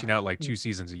pushing out like 2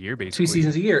 seasons a year, basically. 2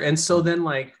 seasons a year, and so then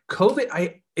like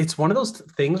COVID, it's one of those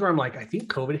things where I'm like, I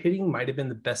think COVID hitting might have been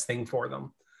the best thing for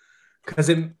them, because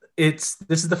this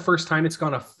is the first time it's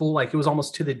gone a full, like it was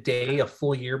almost to the day a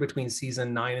full year between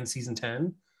season 9 and season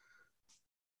 10,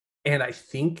 and I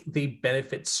think they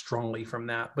benefit strongly from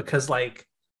that, because like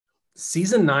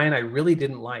season 9 I really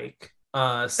didn't like.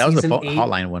 That was the Season 8.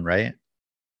 hotline one, right?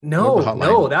 No, What was the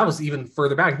hotline? that was even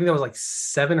further back. I think that was like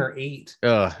 7 or 8.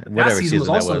 Ugh, That whatever season was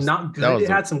that also was. not That good. was It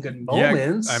the- had some good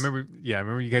moments. I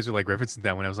remember you guys were like referencing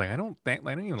that when I was like, I don't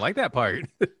even like that part.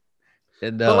 But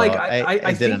like I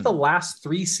think didn't. the last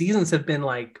 3 seasons have been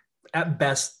like, at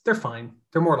best, they're fine.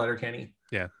 They're more Letterkenny.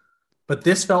 Yeah. But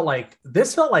this felt like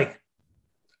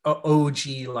a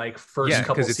OG like first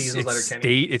couple 'cause seasons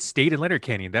Letterkenny. It stayed in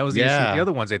Letterkenny. That was the issue with Yeah. the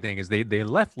other ones, I think, is they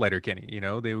left Letterkenny. You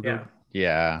know, they would Yeah. go.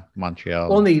 Yeah, Montreal.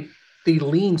 Well, and they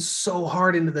leaned so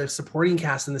hard into the supporting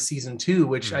cast in the season 2,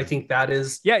 which I think that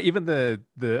is Yeah, even the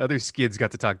other skids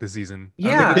got to talk this season. Yeah,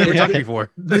 I don't think they yeah. were talking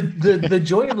before. the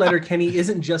joy of Letterkenny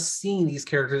isn't just seeing these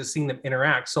characters, it's seeing them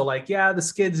interact. So like, yeah, the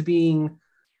skids being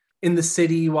in the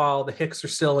city while the Hicks are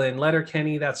still in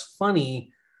Letterkenny, that's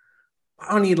funny.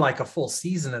 I don't need like a full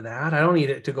season of that. I don't need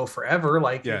it to go forever.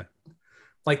 Like, Yeah.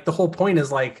 like the whole point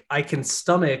is like, I can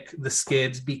stomach the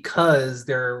skids because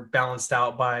they're balanced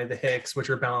out by the Hicks, which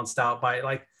are balanced out by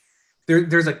like,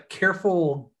 there's a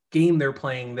careful game they're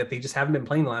playing that they just haven't been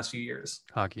playing the last few years.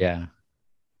 Hockey. yeah.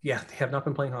 Yeah, they have not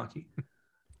been playing hockey.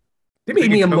 They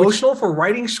made me Freaking coach. emotional for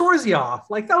writing Shorzy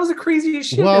off. Like that was the craziest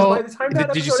shit. 'cause Well, by the time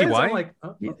that did you episode see ends, why? I'm like,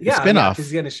 oh, Yeah, yeah, spin-off.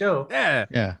 because he's gonna show. Yeah.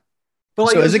 Yeah. But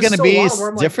like, So is it was gonna just be wild where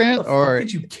I'm like, different, what the or- fuck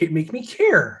did you make me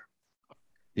care?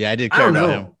 Yeah, I did I care don't about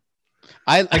know. him.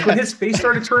 I Like when his face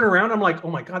started turning around, I'm like,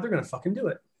 oh my god, they're gonna fucking do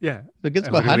it. Yeah. it gets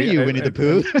I behind literally- you, I- Winnie I- the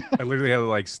Pooh. I literally had to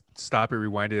like stop it,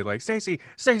 rewind it, like Stacy,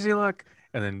 look,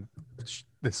 and then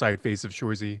the side face of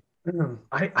Shorzy.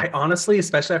 I honestly,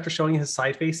 especially after showing his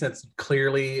side face, and it's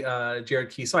clearly Jared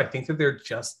Kiso, I think that they're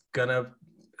just gonna.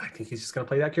 I think he's just gonna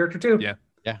play that character too. Yeah.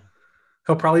 Yeah.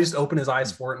 He'll probably just open his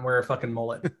eyes for it and wear a fucking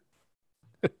mullet.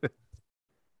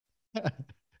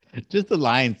 Just the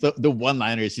lines, the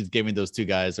one-liners he's giving those two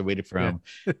guys are waiting for him.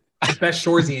 The best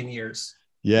Shorzy in years.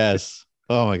 Yes.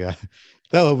 Oh my god.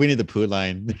 That was Winnie the Pooh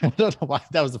line. I don't know why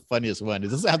that was the funniest one. It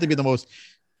doesn't have to be the most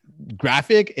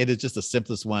graphic. It is just the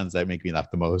simplest ones that make me laugh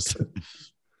the most.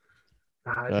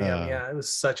 Ah, damn, yeah, it was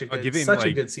such a I'll good, give him, such a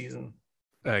like- good season.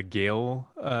 Gale,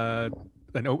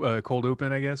 cold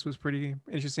open, I guess, was pretty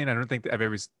interesting. I don't think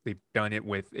that they've done it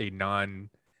with a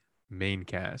non-main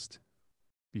cast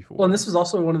before. Well, and this was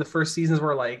also one of the first seasons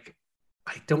where like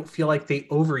I don't feel like they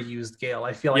overused Gale.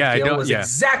 I feel like Yeah, I Gale don't- was yeah.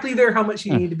 exactly there how much he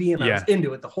needed to be, and I was Yeah.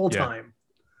 into it the whole Yeah. time.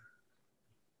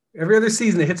 Every other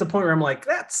season, it hits a point where I'm like,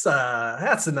 that's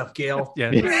enough, Gale.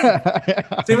 yeah,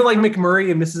 Same with like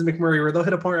McMurray and Mrs. McMurray, where they'll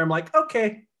hit a point where I'm like,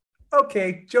 okay,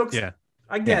 jokes. yeah.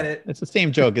 I get it. It's the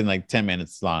same joke in like 10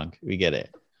 minutes long. We get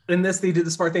it. In this, they did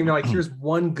the smart thing. They're like, here's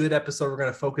one good episode. We're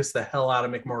going to focus the hell out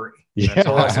of McMurray. Yeah.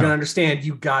 So else you're going to understand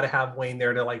you got to have Wayne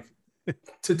there to like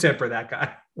to temper that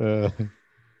guy.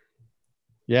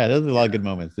 Yeah, those are a lot of good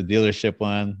moments. The dealership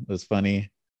one was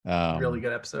funny. Really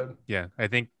good episode. Yeah, I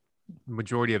think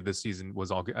majority of this season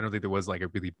was all good. I don't think there was like a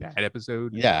really bad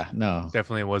episode. Yeah, no.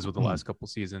 Definitely was with the last couple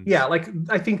seasons. Yeah, like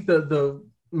I think the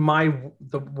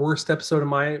worst episode in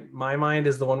my mind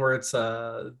is the one where it's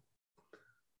the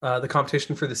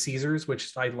competition for the Caesars,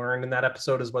 which I learned in that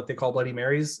episode is what they call Bloody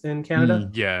Marys in Canada.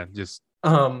 Yeah, just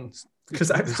Because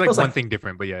it's I like was one like, thing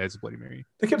different, but yeah, it's Bloody Mary.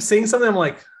 they kept saying something. I'm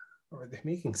like, are they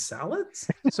making salads?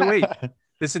 So wait,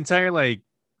 this entire like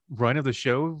run of the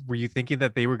show, were you thinking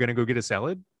that they were gonna go get a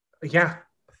salad? Yeah.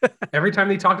 Every time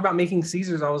they talked about making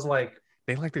Caesars, I was like,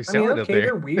 They like their I mean, salad up okay, there.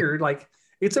 they're weird. Like,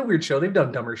 it's a weird show. They've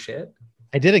done dumber shit.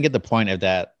 I didn't get the point of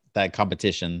that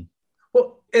competition.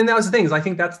 Well, and that was the thing is I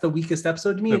think that's the weakest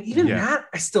episode to me. And even Yeah. that,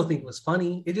 I still think was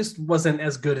funny. It just wasn't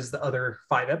as good as the other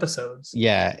 5 episodes.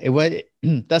 Yeah, it was.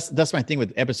 That's my thing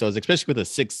with episodes, especially with a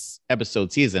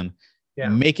 6-episode season. Yeah.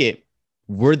 Make it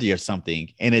worthy of something,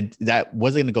 and that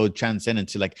wasn't going to go transcend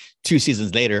into like 2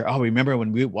 seasons later. Oh, remember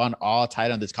when we won all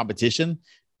tied on this competition?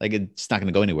 Like it's not going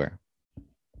to go anywhere.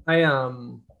 I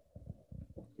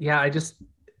just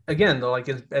again though, like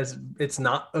as it's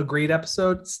not a great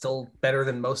episode, it's still better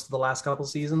than most of the last couple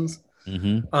seasons.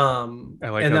 Mm-hmm. I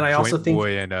like and then I also Joint think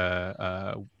Boy and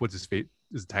what's his fate?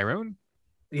 Is it Tyrone?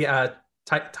 yeah,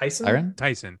 Tyson. Iron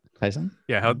Tyson. Tyson.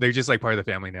 Yeah, how they're just like part of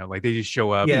the family now. Like they just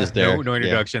show up. Yeah. There's Just there. no Yeah.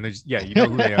 introduction. They're just, you know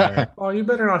who they are. Oh, you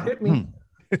better not hit me.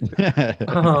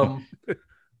 Hmm.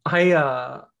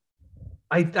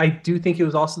 I do think it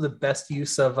was also the best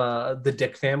use of the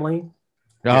Dick family.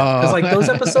 Oh, Because like those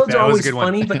episodes That are was a always good one.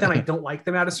 funny, but then I don't like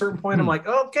them at a certain point. I'm like,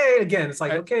 okay, again, it's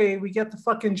like, okay, we get the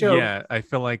fucking joke. Yeah, I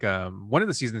feel like one of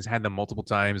the seasons had them multiple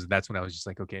times, and that's when I was just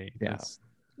like, okay, Yeah. that's-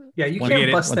 Yeah, you One-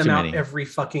 can't bust one them too out many. every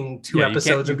fucking 2 yeah,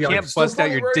 episodes You and be can't like, bust out "Still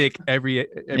your right?" dick every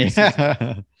season.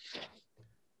 yeah.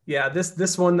 Yeah,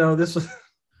 this one though, this was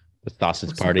The sausage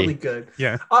was party. really good.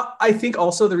 Yeah. I think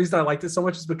also the reason I liked it so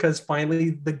much is because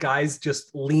finally the guys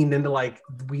just leaned into like,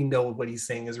 we know what he's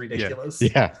saying is ridiculous.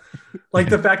 Yeah. Like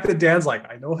the fact that Dan's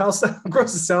like, I know how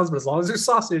gross it sounds, but as long as there's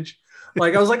sausage,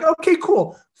 like I was like, okay,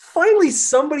 cool. Finally,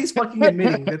 somebody's fucking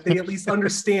admitting that they at least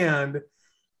understand.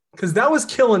 Because that was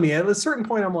killing me. At a certain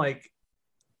point, I'm like,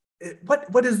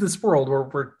 what is this world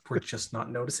where we're just not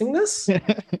noticing this?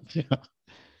 Yeah.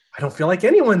 I don't feel like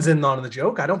anyone's in on the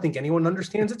joke. I don't think anyone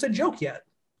understands it's a joke yet.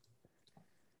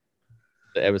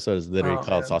 The episode is literally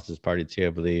called Man. Sausage Party 2, I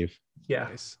believe. Yeah.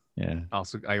 Nice. Yeah.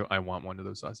 Also, I want one of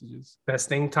those sausages. Best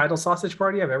thing title sausage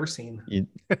party I've ever seen. You'd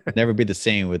never be the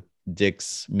same with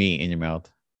Dick's meat in your mouth.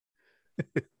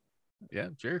 Yeah,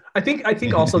 sure. I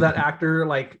think also that actor,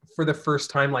 like for the first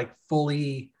time, like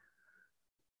fully,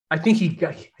 I think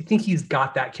he's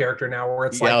got that character now where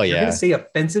it's like, Oh, you're yeah. gonna say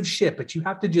offensive shit, but you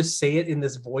have to just say it in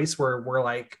this voice where we're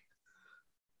like,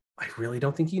 I really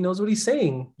don't think he knows what he's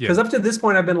saying. Because up to this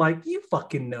point, I've been like, you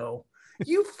fucking know,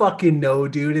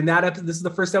 dude. And that episode, this is the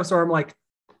first episode where I'm like,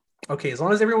 okay, as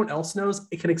long as everyone else knows,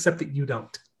 I can accept that you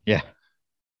don't. Yeah.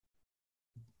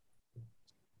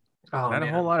 Oh, Not a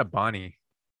man. whole lot of Bonnie.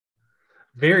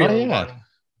 Very Oh, little yeah. Bonnie.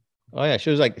 Oh yeah.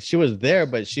 She was there,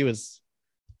 but she was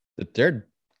the third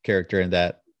character in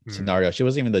that scenario. She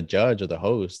wasn't even the judge or the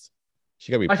host.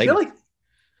 She got I replaced.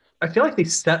 feel like they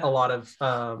set a lot of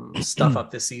stuff up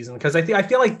this season because I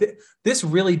feel like this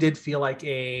really did feel like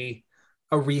a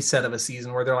reset of a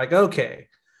season where they're like, okay,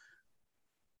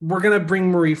 we're gonna bring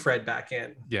Marie Fred back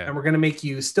in, and we're gonna make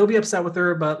you still be upset with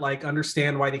her, but like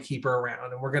understand why they keep her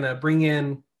around, and we're gonna bring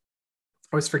in.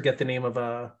 I always forget the name of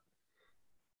oh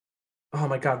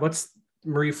my god, what's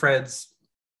Marie Fred's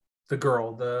the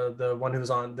girl, the one who's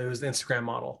the Instagram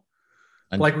model.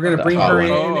 Like we're gonna bring her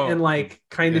in and like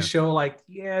kind of show like,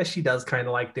 yeah, she does kind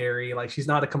of like Derry, like she's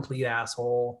not a complete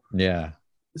asshole. Yeah.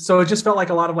 So it just felt like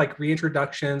a lot of like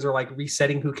reintroductions or like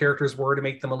resetting who characters were to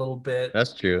make them a little bit.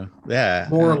 That's true. Yeah.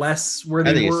 More or less where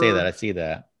they I think were. you say that. I see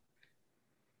that.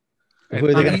 And, Who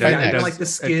are they gonna find and next? like the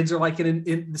skids are like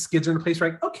the skids are in a place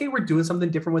where like, okay, we're doing something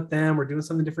different with them. We're doing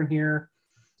something different here.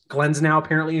 Glenn's now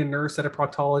apparently a nurse at a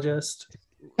proctologist.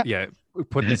 Yeah,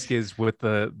 put the skids with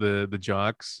the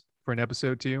jocks for an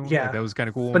episode too. Yeah, like, that was kind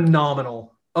of cool.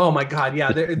 Phenomenal. Oh my god,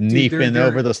 yeah, they're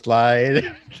over the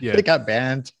slide. Yeah, they got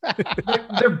banned.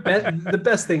 The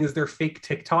best thing is their fake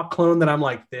TikTok clone that I'm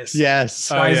like, this. Yes,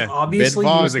 guys, obviously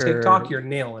use Vidvok TikTok. You're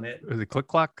nailing it. Was it Click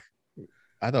Clock?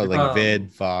 I thought it was like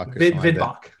Vidvok.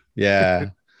 Vidvok.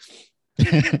 Yeah.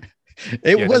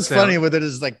 It was funny where they're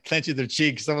just like clenching their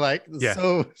cheeks. I'm like,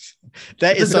 so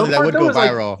that is something that would go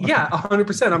viral. Like, yeah,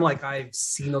 100%. I'm like, I've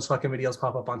seen those fucking videos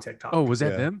pop up on TikTok. Oh, was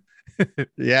that them?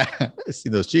 Yeah, I see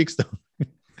those cheeks though.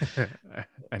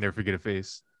 I never forget a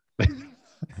face. Yeah,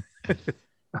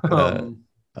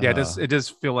 it does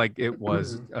feel like it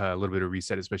was a little bit of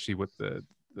reset, especially with the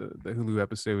Hulu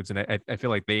episodes, and I feel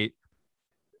like they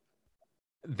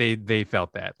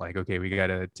felt that like, okay, we got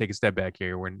to take a step back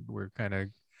here when we're kind of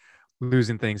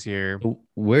losing things here.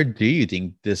 Where do you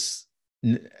think this?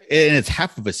 And it's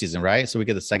half of a season, right? So we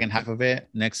get the second half of it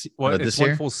next. Well, this it's year?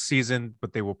 one full season,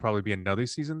 but there will probably be another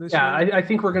season this year. Yeah, I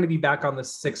think we're going to be back on the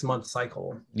 6-month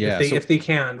cycle. Yeah, if they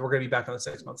can, we're going to be back on the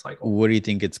 6-month cycle. What do you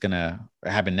think it's gonna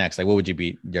happen next? Like, what would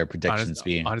your predictions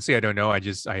be? Honestly, I don't know.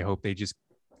 I hope they just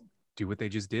do what they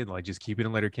just did. Like, just keep it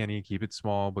in Letterkenny, keep it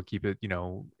small, but keep it,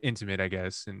 intimate, I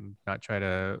guess, and not try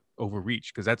to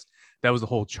overreach, because that was the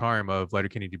whole charm of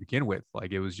Letterkenny to begin with.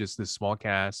 Like, it was just this small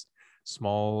cast,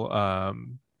 small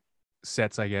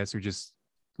sets, I guess, or just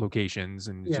locations,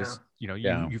 and just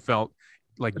you felt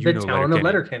like the town of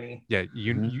Letterkenny. Yeah,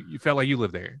 you felt like you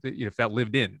lived there. You felt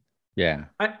lived in. Yeah,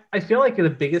 I feel like the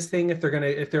biggest thing if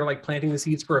they're like planting the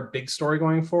seeds for a big story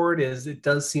going forward is it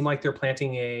does seem like they're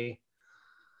planting a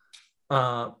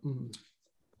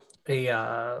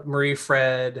Marie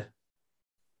Fred.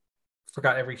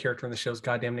 Forgot every character in the show's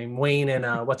goddamn name. Wayne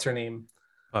and what's her name?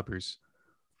 Puppers.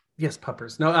 Yes,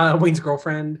 Puppers. No, Wayne's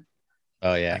girlfriend.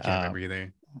 Oh yeah, I can't remember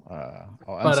either.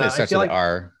 I'll say it starts with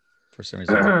R for some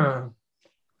reason.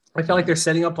 I feel like they're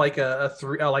setting up like a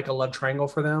love triangle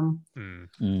for them,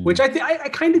 which I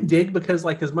kind of dig, because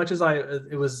like as much as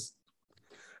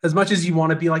you want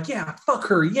to be like, yeah, fuck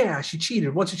her, yeah, she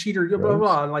cheated, once a cheater, blah blah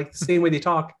blah, and like the same way they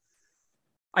talk,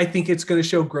 I think it's going to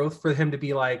show growth for him to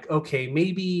be like, okay,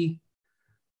 maybe.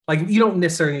 Like, you don't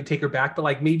necessarily need to take her back, but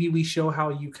like maybe we show how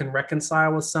you can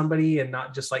reconcile with somebody and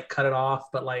not just like cut it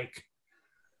off. But like,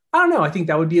 I don't know. I think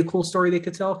that would be a cool story they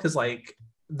could tell, because like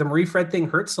the Marie Fred thing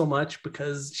hurts so much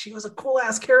because she was a cool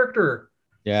ass character.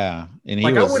 Yeah, and he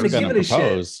like, was I wouldn't have given a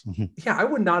shit. Yeah, I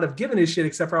would not have given a shit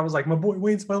except for I was like, my boy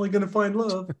Wayne's finally gonna find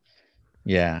love.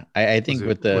 Yeah, I think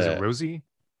with was the it Rosie?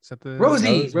 Is that the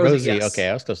Rosie, yes. Okay,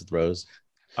 I was close with Rose.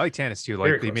 I like Tannis too.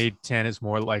 Very Like they close. made Tannis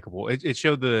more likable. It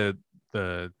showed the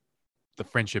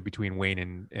friendship between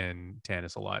Wayne and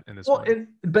Tannis a lot in this Well, one.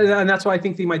 and that's why I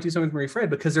think they might do something with Marie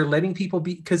Fred, because they're letting people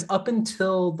be, because up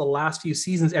until the last few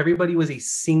seasons, everybody was a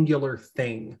singular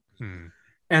thing.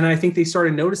 And I think they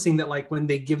started noticing that, like, when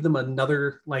they give them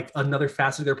another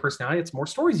facet of their personality, it's more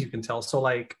stories you can tell. So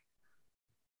like,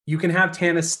 you can have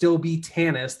Tannis still be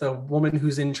Tannis, the woman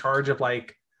who's in charge of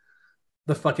like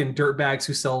the fucking dirtbags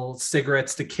who sell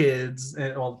cigarettes to kids.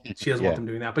 And well, she doesn't want them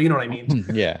doing that, but you know what I mean?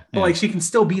 Yeah. But like, she can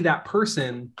still be that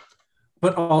person,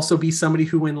 but also be somebody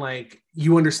who, when like,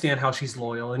 you understand how she's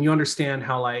loyal and you understand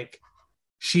how like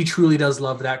she truly does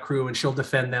love that crew and she'll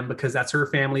defend them because that's her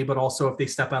family, but also if they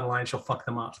step out of line, she'll fuck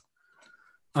them up.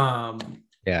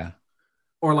 Yeah.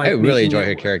 Or like, I really enjoy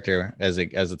her character as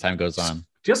the time goes on.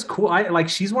 Just cool. I like,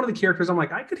 she's one of the characters I'm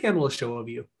like, I could handle a show of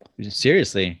you.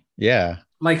 Seriously. Yeah.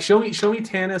 Like, show me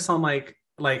Tannis on like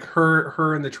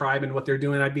her and the tribe and what they're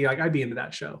doing. I'd be into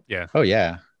that show. Yeah. Oh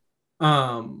yeah.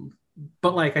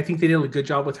 But like, I think they did a good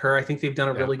job with her. I think they've done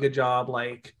a really good job.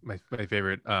 Like, my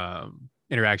favorite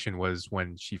interaction was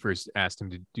when she first asked him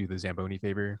to do the Zamboni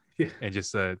favor, and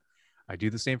just I do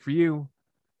the same for you.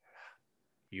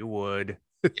 You would.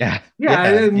 Yeah.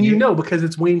 And you know, because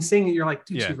it's Wayne saying it, you're like,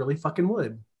 dude, she really fucking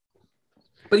would.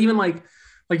 But even like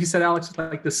you said, Alex,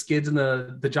 like the skids and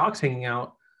the jocks hanging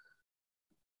out,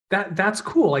 that's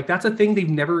cool. Like, that's a thing they've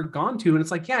never gone to. And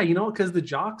it's like, yeah, you know, because the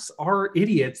jocks are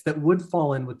idiots that would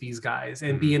fall in with these guys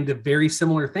and be into very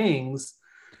similar things.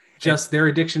 Just their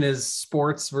addiction is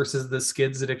sports versus the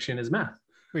skids' addiction is meth.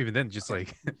 Well, even then, just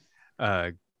like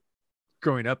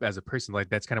growing up as a person, like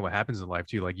that's kind of what happens in life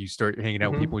too. Like you start hanging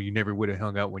out with people you never would have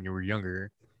hung out when you were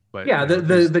younger. But yeah, you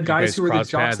know, the guys who were the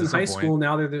jocks in high school, point.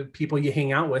 now they're the people you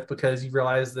hang out with, because you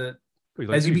realize that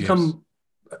as you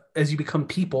become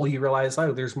people, you realize,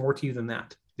 oh, there's more to you than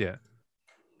that. Yeah.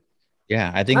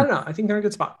 Yeah, I don't know. I think they're in a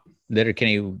good spot.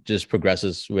 Letterkenny just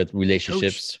progresses with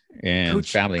relationships and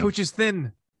family. Coach is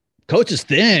thin. Coach is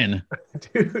thin.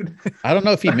 Dude. I don't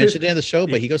know if he mentioned it in the show,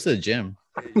 but he goes to the gym.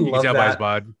 You can tell by his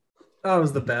bod. That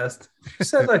was the best. She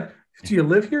said, like, do you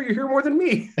live here? You're here more than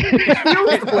me. She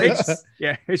knows the place.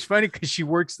 Yeah, it's funny because she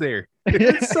works there.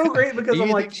 It's so great because I'm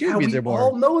like, yeah, we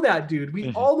all all know that, dude.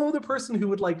 We all know the person who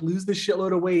would like lose this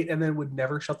shitload of weight and then would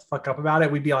never shut the fuck up about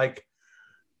it. We'd be like,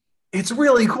 it's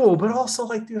really cool, but also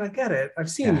like, dude, I get it.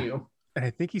 I've seen you. And I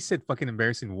think he said fucking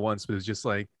embarrassing once, but it was just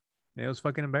like, it was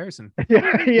fucking embarrassing.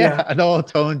 Yeah. The whole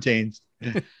tone changed.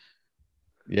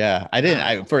 Yeah,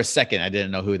 for a second I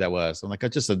didn't know who that was. I'm like, oh,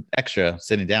 just an extra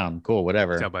sitting down. Cool,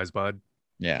 whatever. Tell by his bod.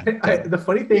 Yeah. The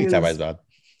funny thing is, by his bod.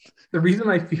 The reason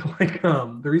I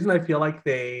feel like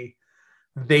they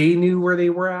knew where they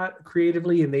were at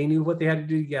creatively and they knew what they had to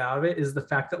do to get out of it is the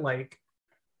fact that, like,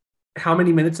 how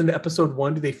many minutes into episode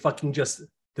 1 do they fucking just,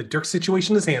 the Dirk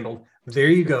situation is handled. There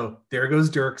you go. There goes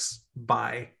Dirks.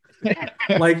 Bye.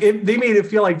 Like, they made it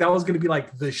feel like that was going to be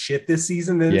like the shit this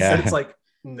season. Then instead it's like,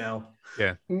 no.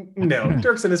 Yeah. No.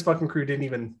 Dirks and his fucking crew didn't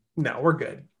even, no, we're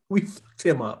good. We fucked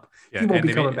him up. He won't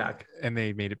be coming back. And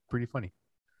they made it pretty funny.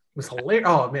 It was hilarious.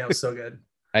 Oh man, it was so good.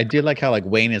 I do like how like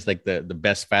Wayne is like the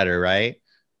best fighter, right?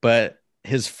 But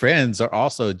his friends are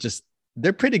also just,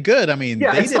 they're pretty good. I mean,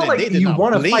 yeah, it's not like you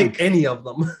want to fight any of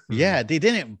them. Yeah, they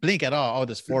didn't blink at all. Oh,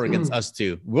 this 4 against us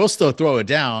 2. We'll still throw it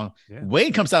down. Yeah.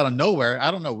 Wayne comes out of nowhere.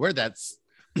 I don't know where that's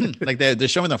like they're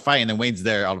showing the fight and then Wayne's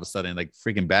there all of a sudden, like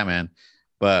freaking Batman.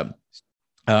 But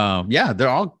yeah, they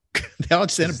all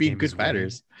just end up being good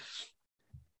fighters.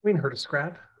 Wayne heard a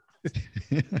scrap.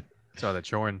 Saw that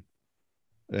Chorn.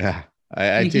 Yeah,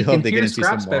 I do hope they get into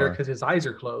some more. Better because his eyes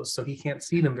are closed, so he can't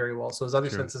see them very well. So his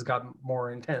other senses got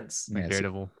more intense. Yeah,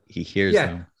 Daredevil. So he hears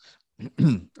them.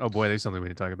 Oh boy, there's something we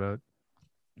need to talk about.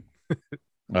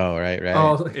 Oh right.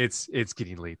 Oh, it's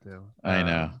getting late though. I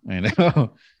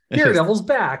know. Daredevil's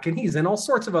back, and he's in all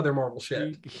sorts of other Marvel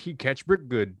shit. He catch Brick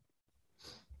good.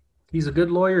 He's a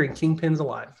good lawyer, and Kingpin's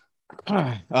alive.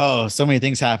 Oh, so many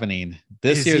things happening.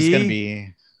 This year's gonna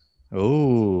be.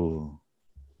 Oh,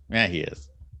 yeah, he is.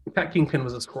 That Kingpin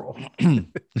was a scroll. All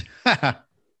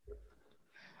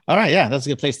right, yeah, that's a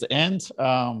good place to end.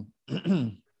 Oh,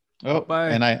 bye.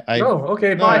 And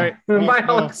okay, bye. Bye,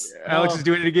 Alex. Alex is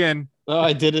doing it again. Oh,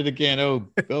 I did it again. Oh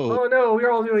no,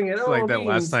 we're all doing it. It's like that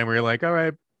last time we were like, all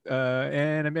right,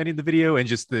 and I'm ending the video, and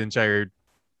just the entire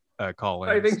call.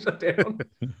 I think shut down.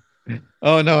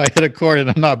 Oh no, I hit a cord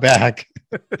and I'm not back.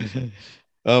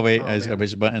 Oh wait, I just gotta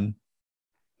push a button.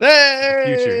 Hey!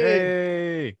 Future.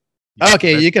 Hey.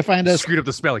 Okay, you can find us. Screwed up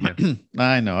the spell again.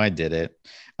 I know, I did it.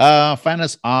 Find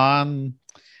us on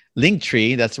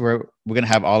Linktree. That's where we're gonna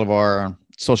have all of our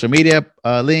social media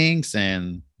links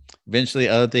and eventually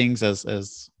other things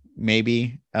as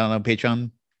maybe I don't know.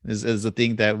 Patreon is a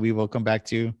thing that we will come back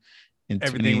to in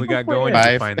Everything we 20. got going, you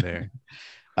can find there.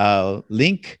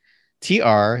 Link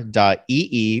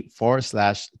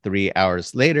tr.ee/3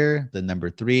 hours later, the number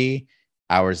 3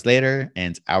 hours later,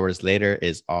 and hours later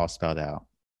is all spelled out.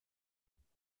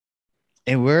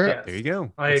 And we're Yes. There you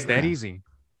go. I It's that agree. easy.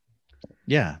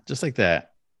 yeah, just like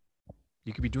that.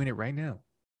 You could be doing it right now.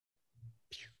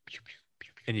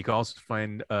 And you can also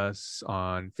find us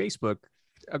on Facebook,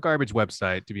 a garbage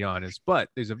website, to be honest. But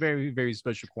there's a very, very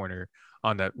special corner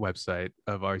on that website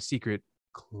of our secret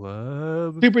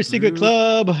club. Super secret group.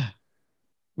 club.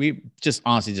 We just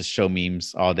honestly just show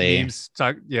memes all day. Memes,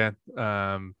 talk, yeah.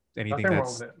 Anything Nothing wrong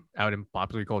that's with it. out in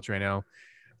popular culture right now.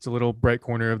 It's a little bright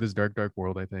corner of this dark, dark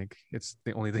world, I think. It's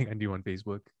the only thing I do on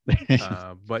Facebook.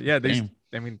 But yeah, there's, Same.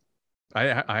 I mean,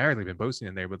 I hardly been posting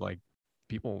in there, but like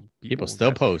people still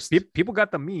got, post. people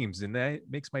got the memes, and that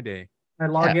makes my day. I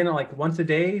log in like once a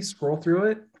day, scroll through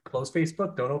it, close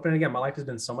Facebook, don't open it again. My life has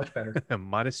been so much better. A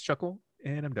modest chuckle,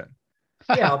 and I'm done.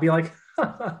 Yeah, I'll be like,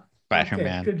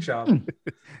 Spider-Man. good job.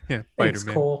 Yeah, Thanks,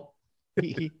 Spider-Man. Cole.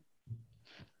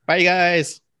 Bye, you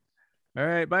guys. All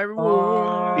right, bye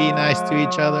everyone. Be nice to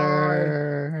each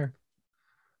other.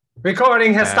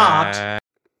 Recording has stopped.